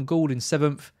 6th, Tom Gould in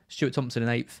 7th, Stuart Thompson in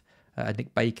 8th,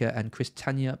 Nick Baker and Chris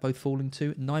Tanya both falling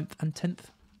to 9th and 10th,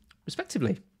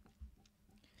 respectively.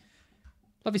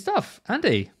 Lovely stuff.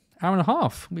 Andy, hour and a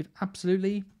half. We've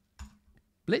absolutely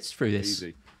blitzed through this.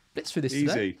 Blitzed through this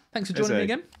today. Thanks for joining me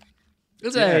again.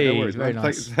 Yeah, no worries, very man.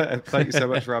 nice. Thank you so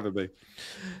much for having me.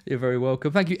 You're very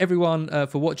welcome. Thank you, everyone,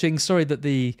 for watching. Sorry that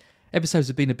the episodes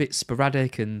have been a bit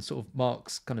sporadic and sort of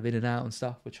Mark's kind of in and out and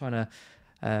stuff. We're trying to,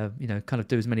 kind of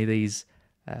do as many of these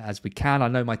as we can. I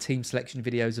know my team selection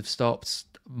videos have stopped.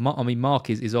 Mark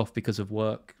is off because of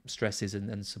work stresses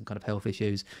and some kind of health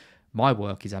issues. My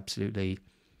work is absolutely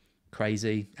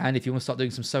crazy. And if you want to start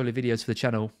doing some solo videos for the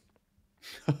channel,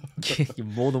 you're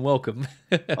more than welcome.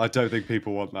 I don't think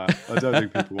people want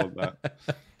that.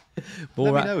 Let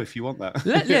me know if you want that.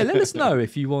 Let us know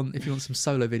if you want some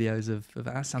solo videos of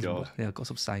that. Sounds God. Yeah, I've got to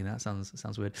stop saying that.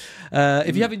 Sounds weird.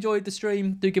 If you have enjoyed the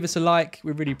stream, do give us a like.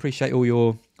 We really appreciate all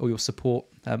your support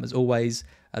as always.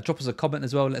 Drop us a comment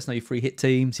as well. Let us know your free hit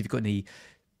teams. If you've got any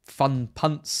fun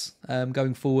punts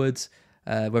going forwards,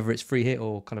 whether it's free hit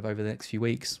or kind of over the next few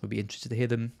weeks, we'd be interested to hear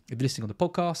them. If you're listening on the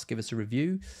podcast, give us a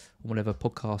review on whatever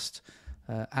podcast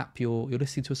app you're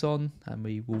listening to us on, and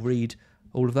we will read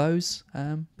all of those.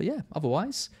 But yeah,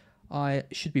 otherwise, I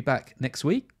should be back next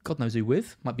week. God knows who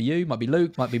with. Might be you, might be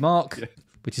Luke, might be Mark. Yeah.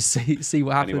 We just see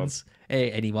what happens.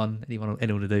 Anyone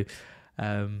to do.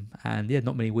 And yeah,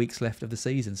 not many weeks left of the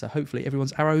season, so hopefully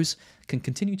everyone's arrows can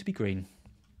continue to be green.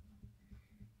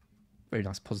 Very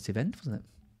nice positive end, wasn't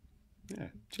it? Yeah.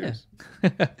 Cheers.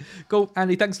 Yeah. Cool,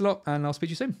 Andy. Thanks a lot, and I'll speak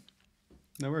to you soon.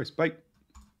 No worries. Bye.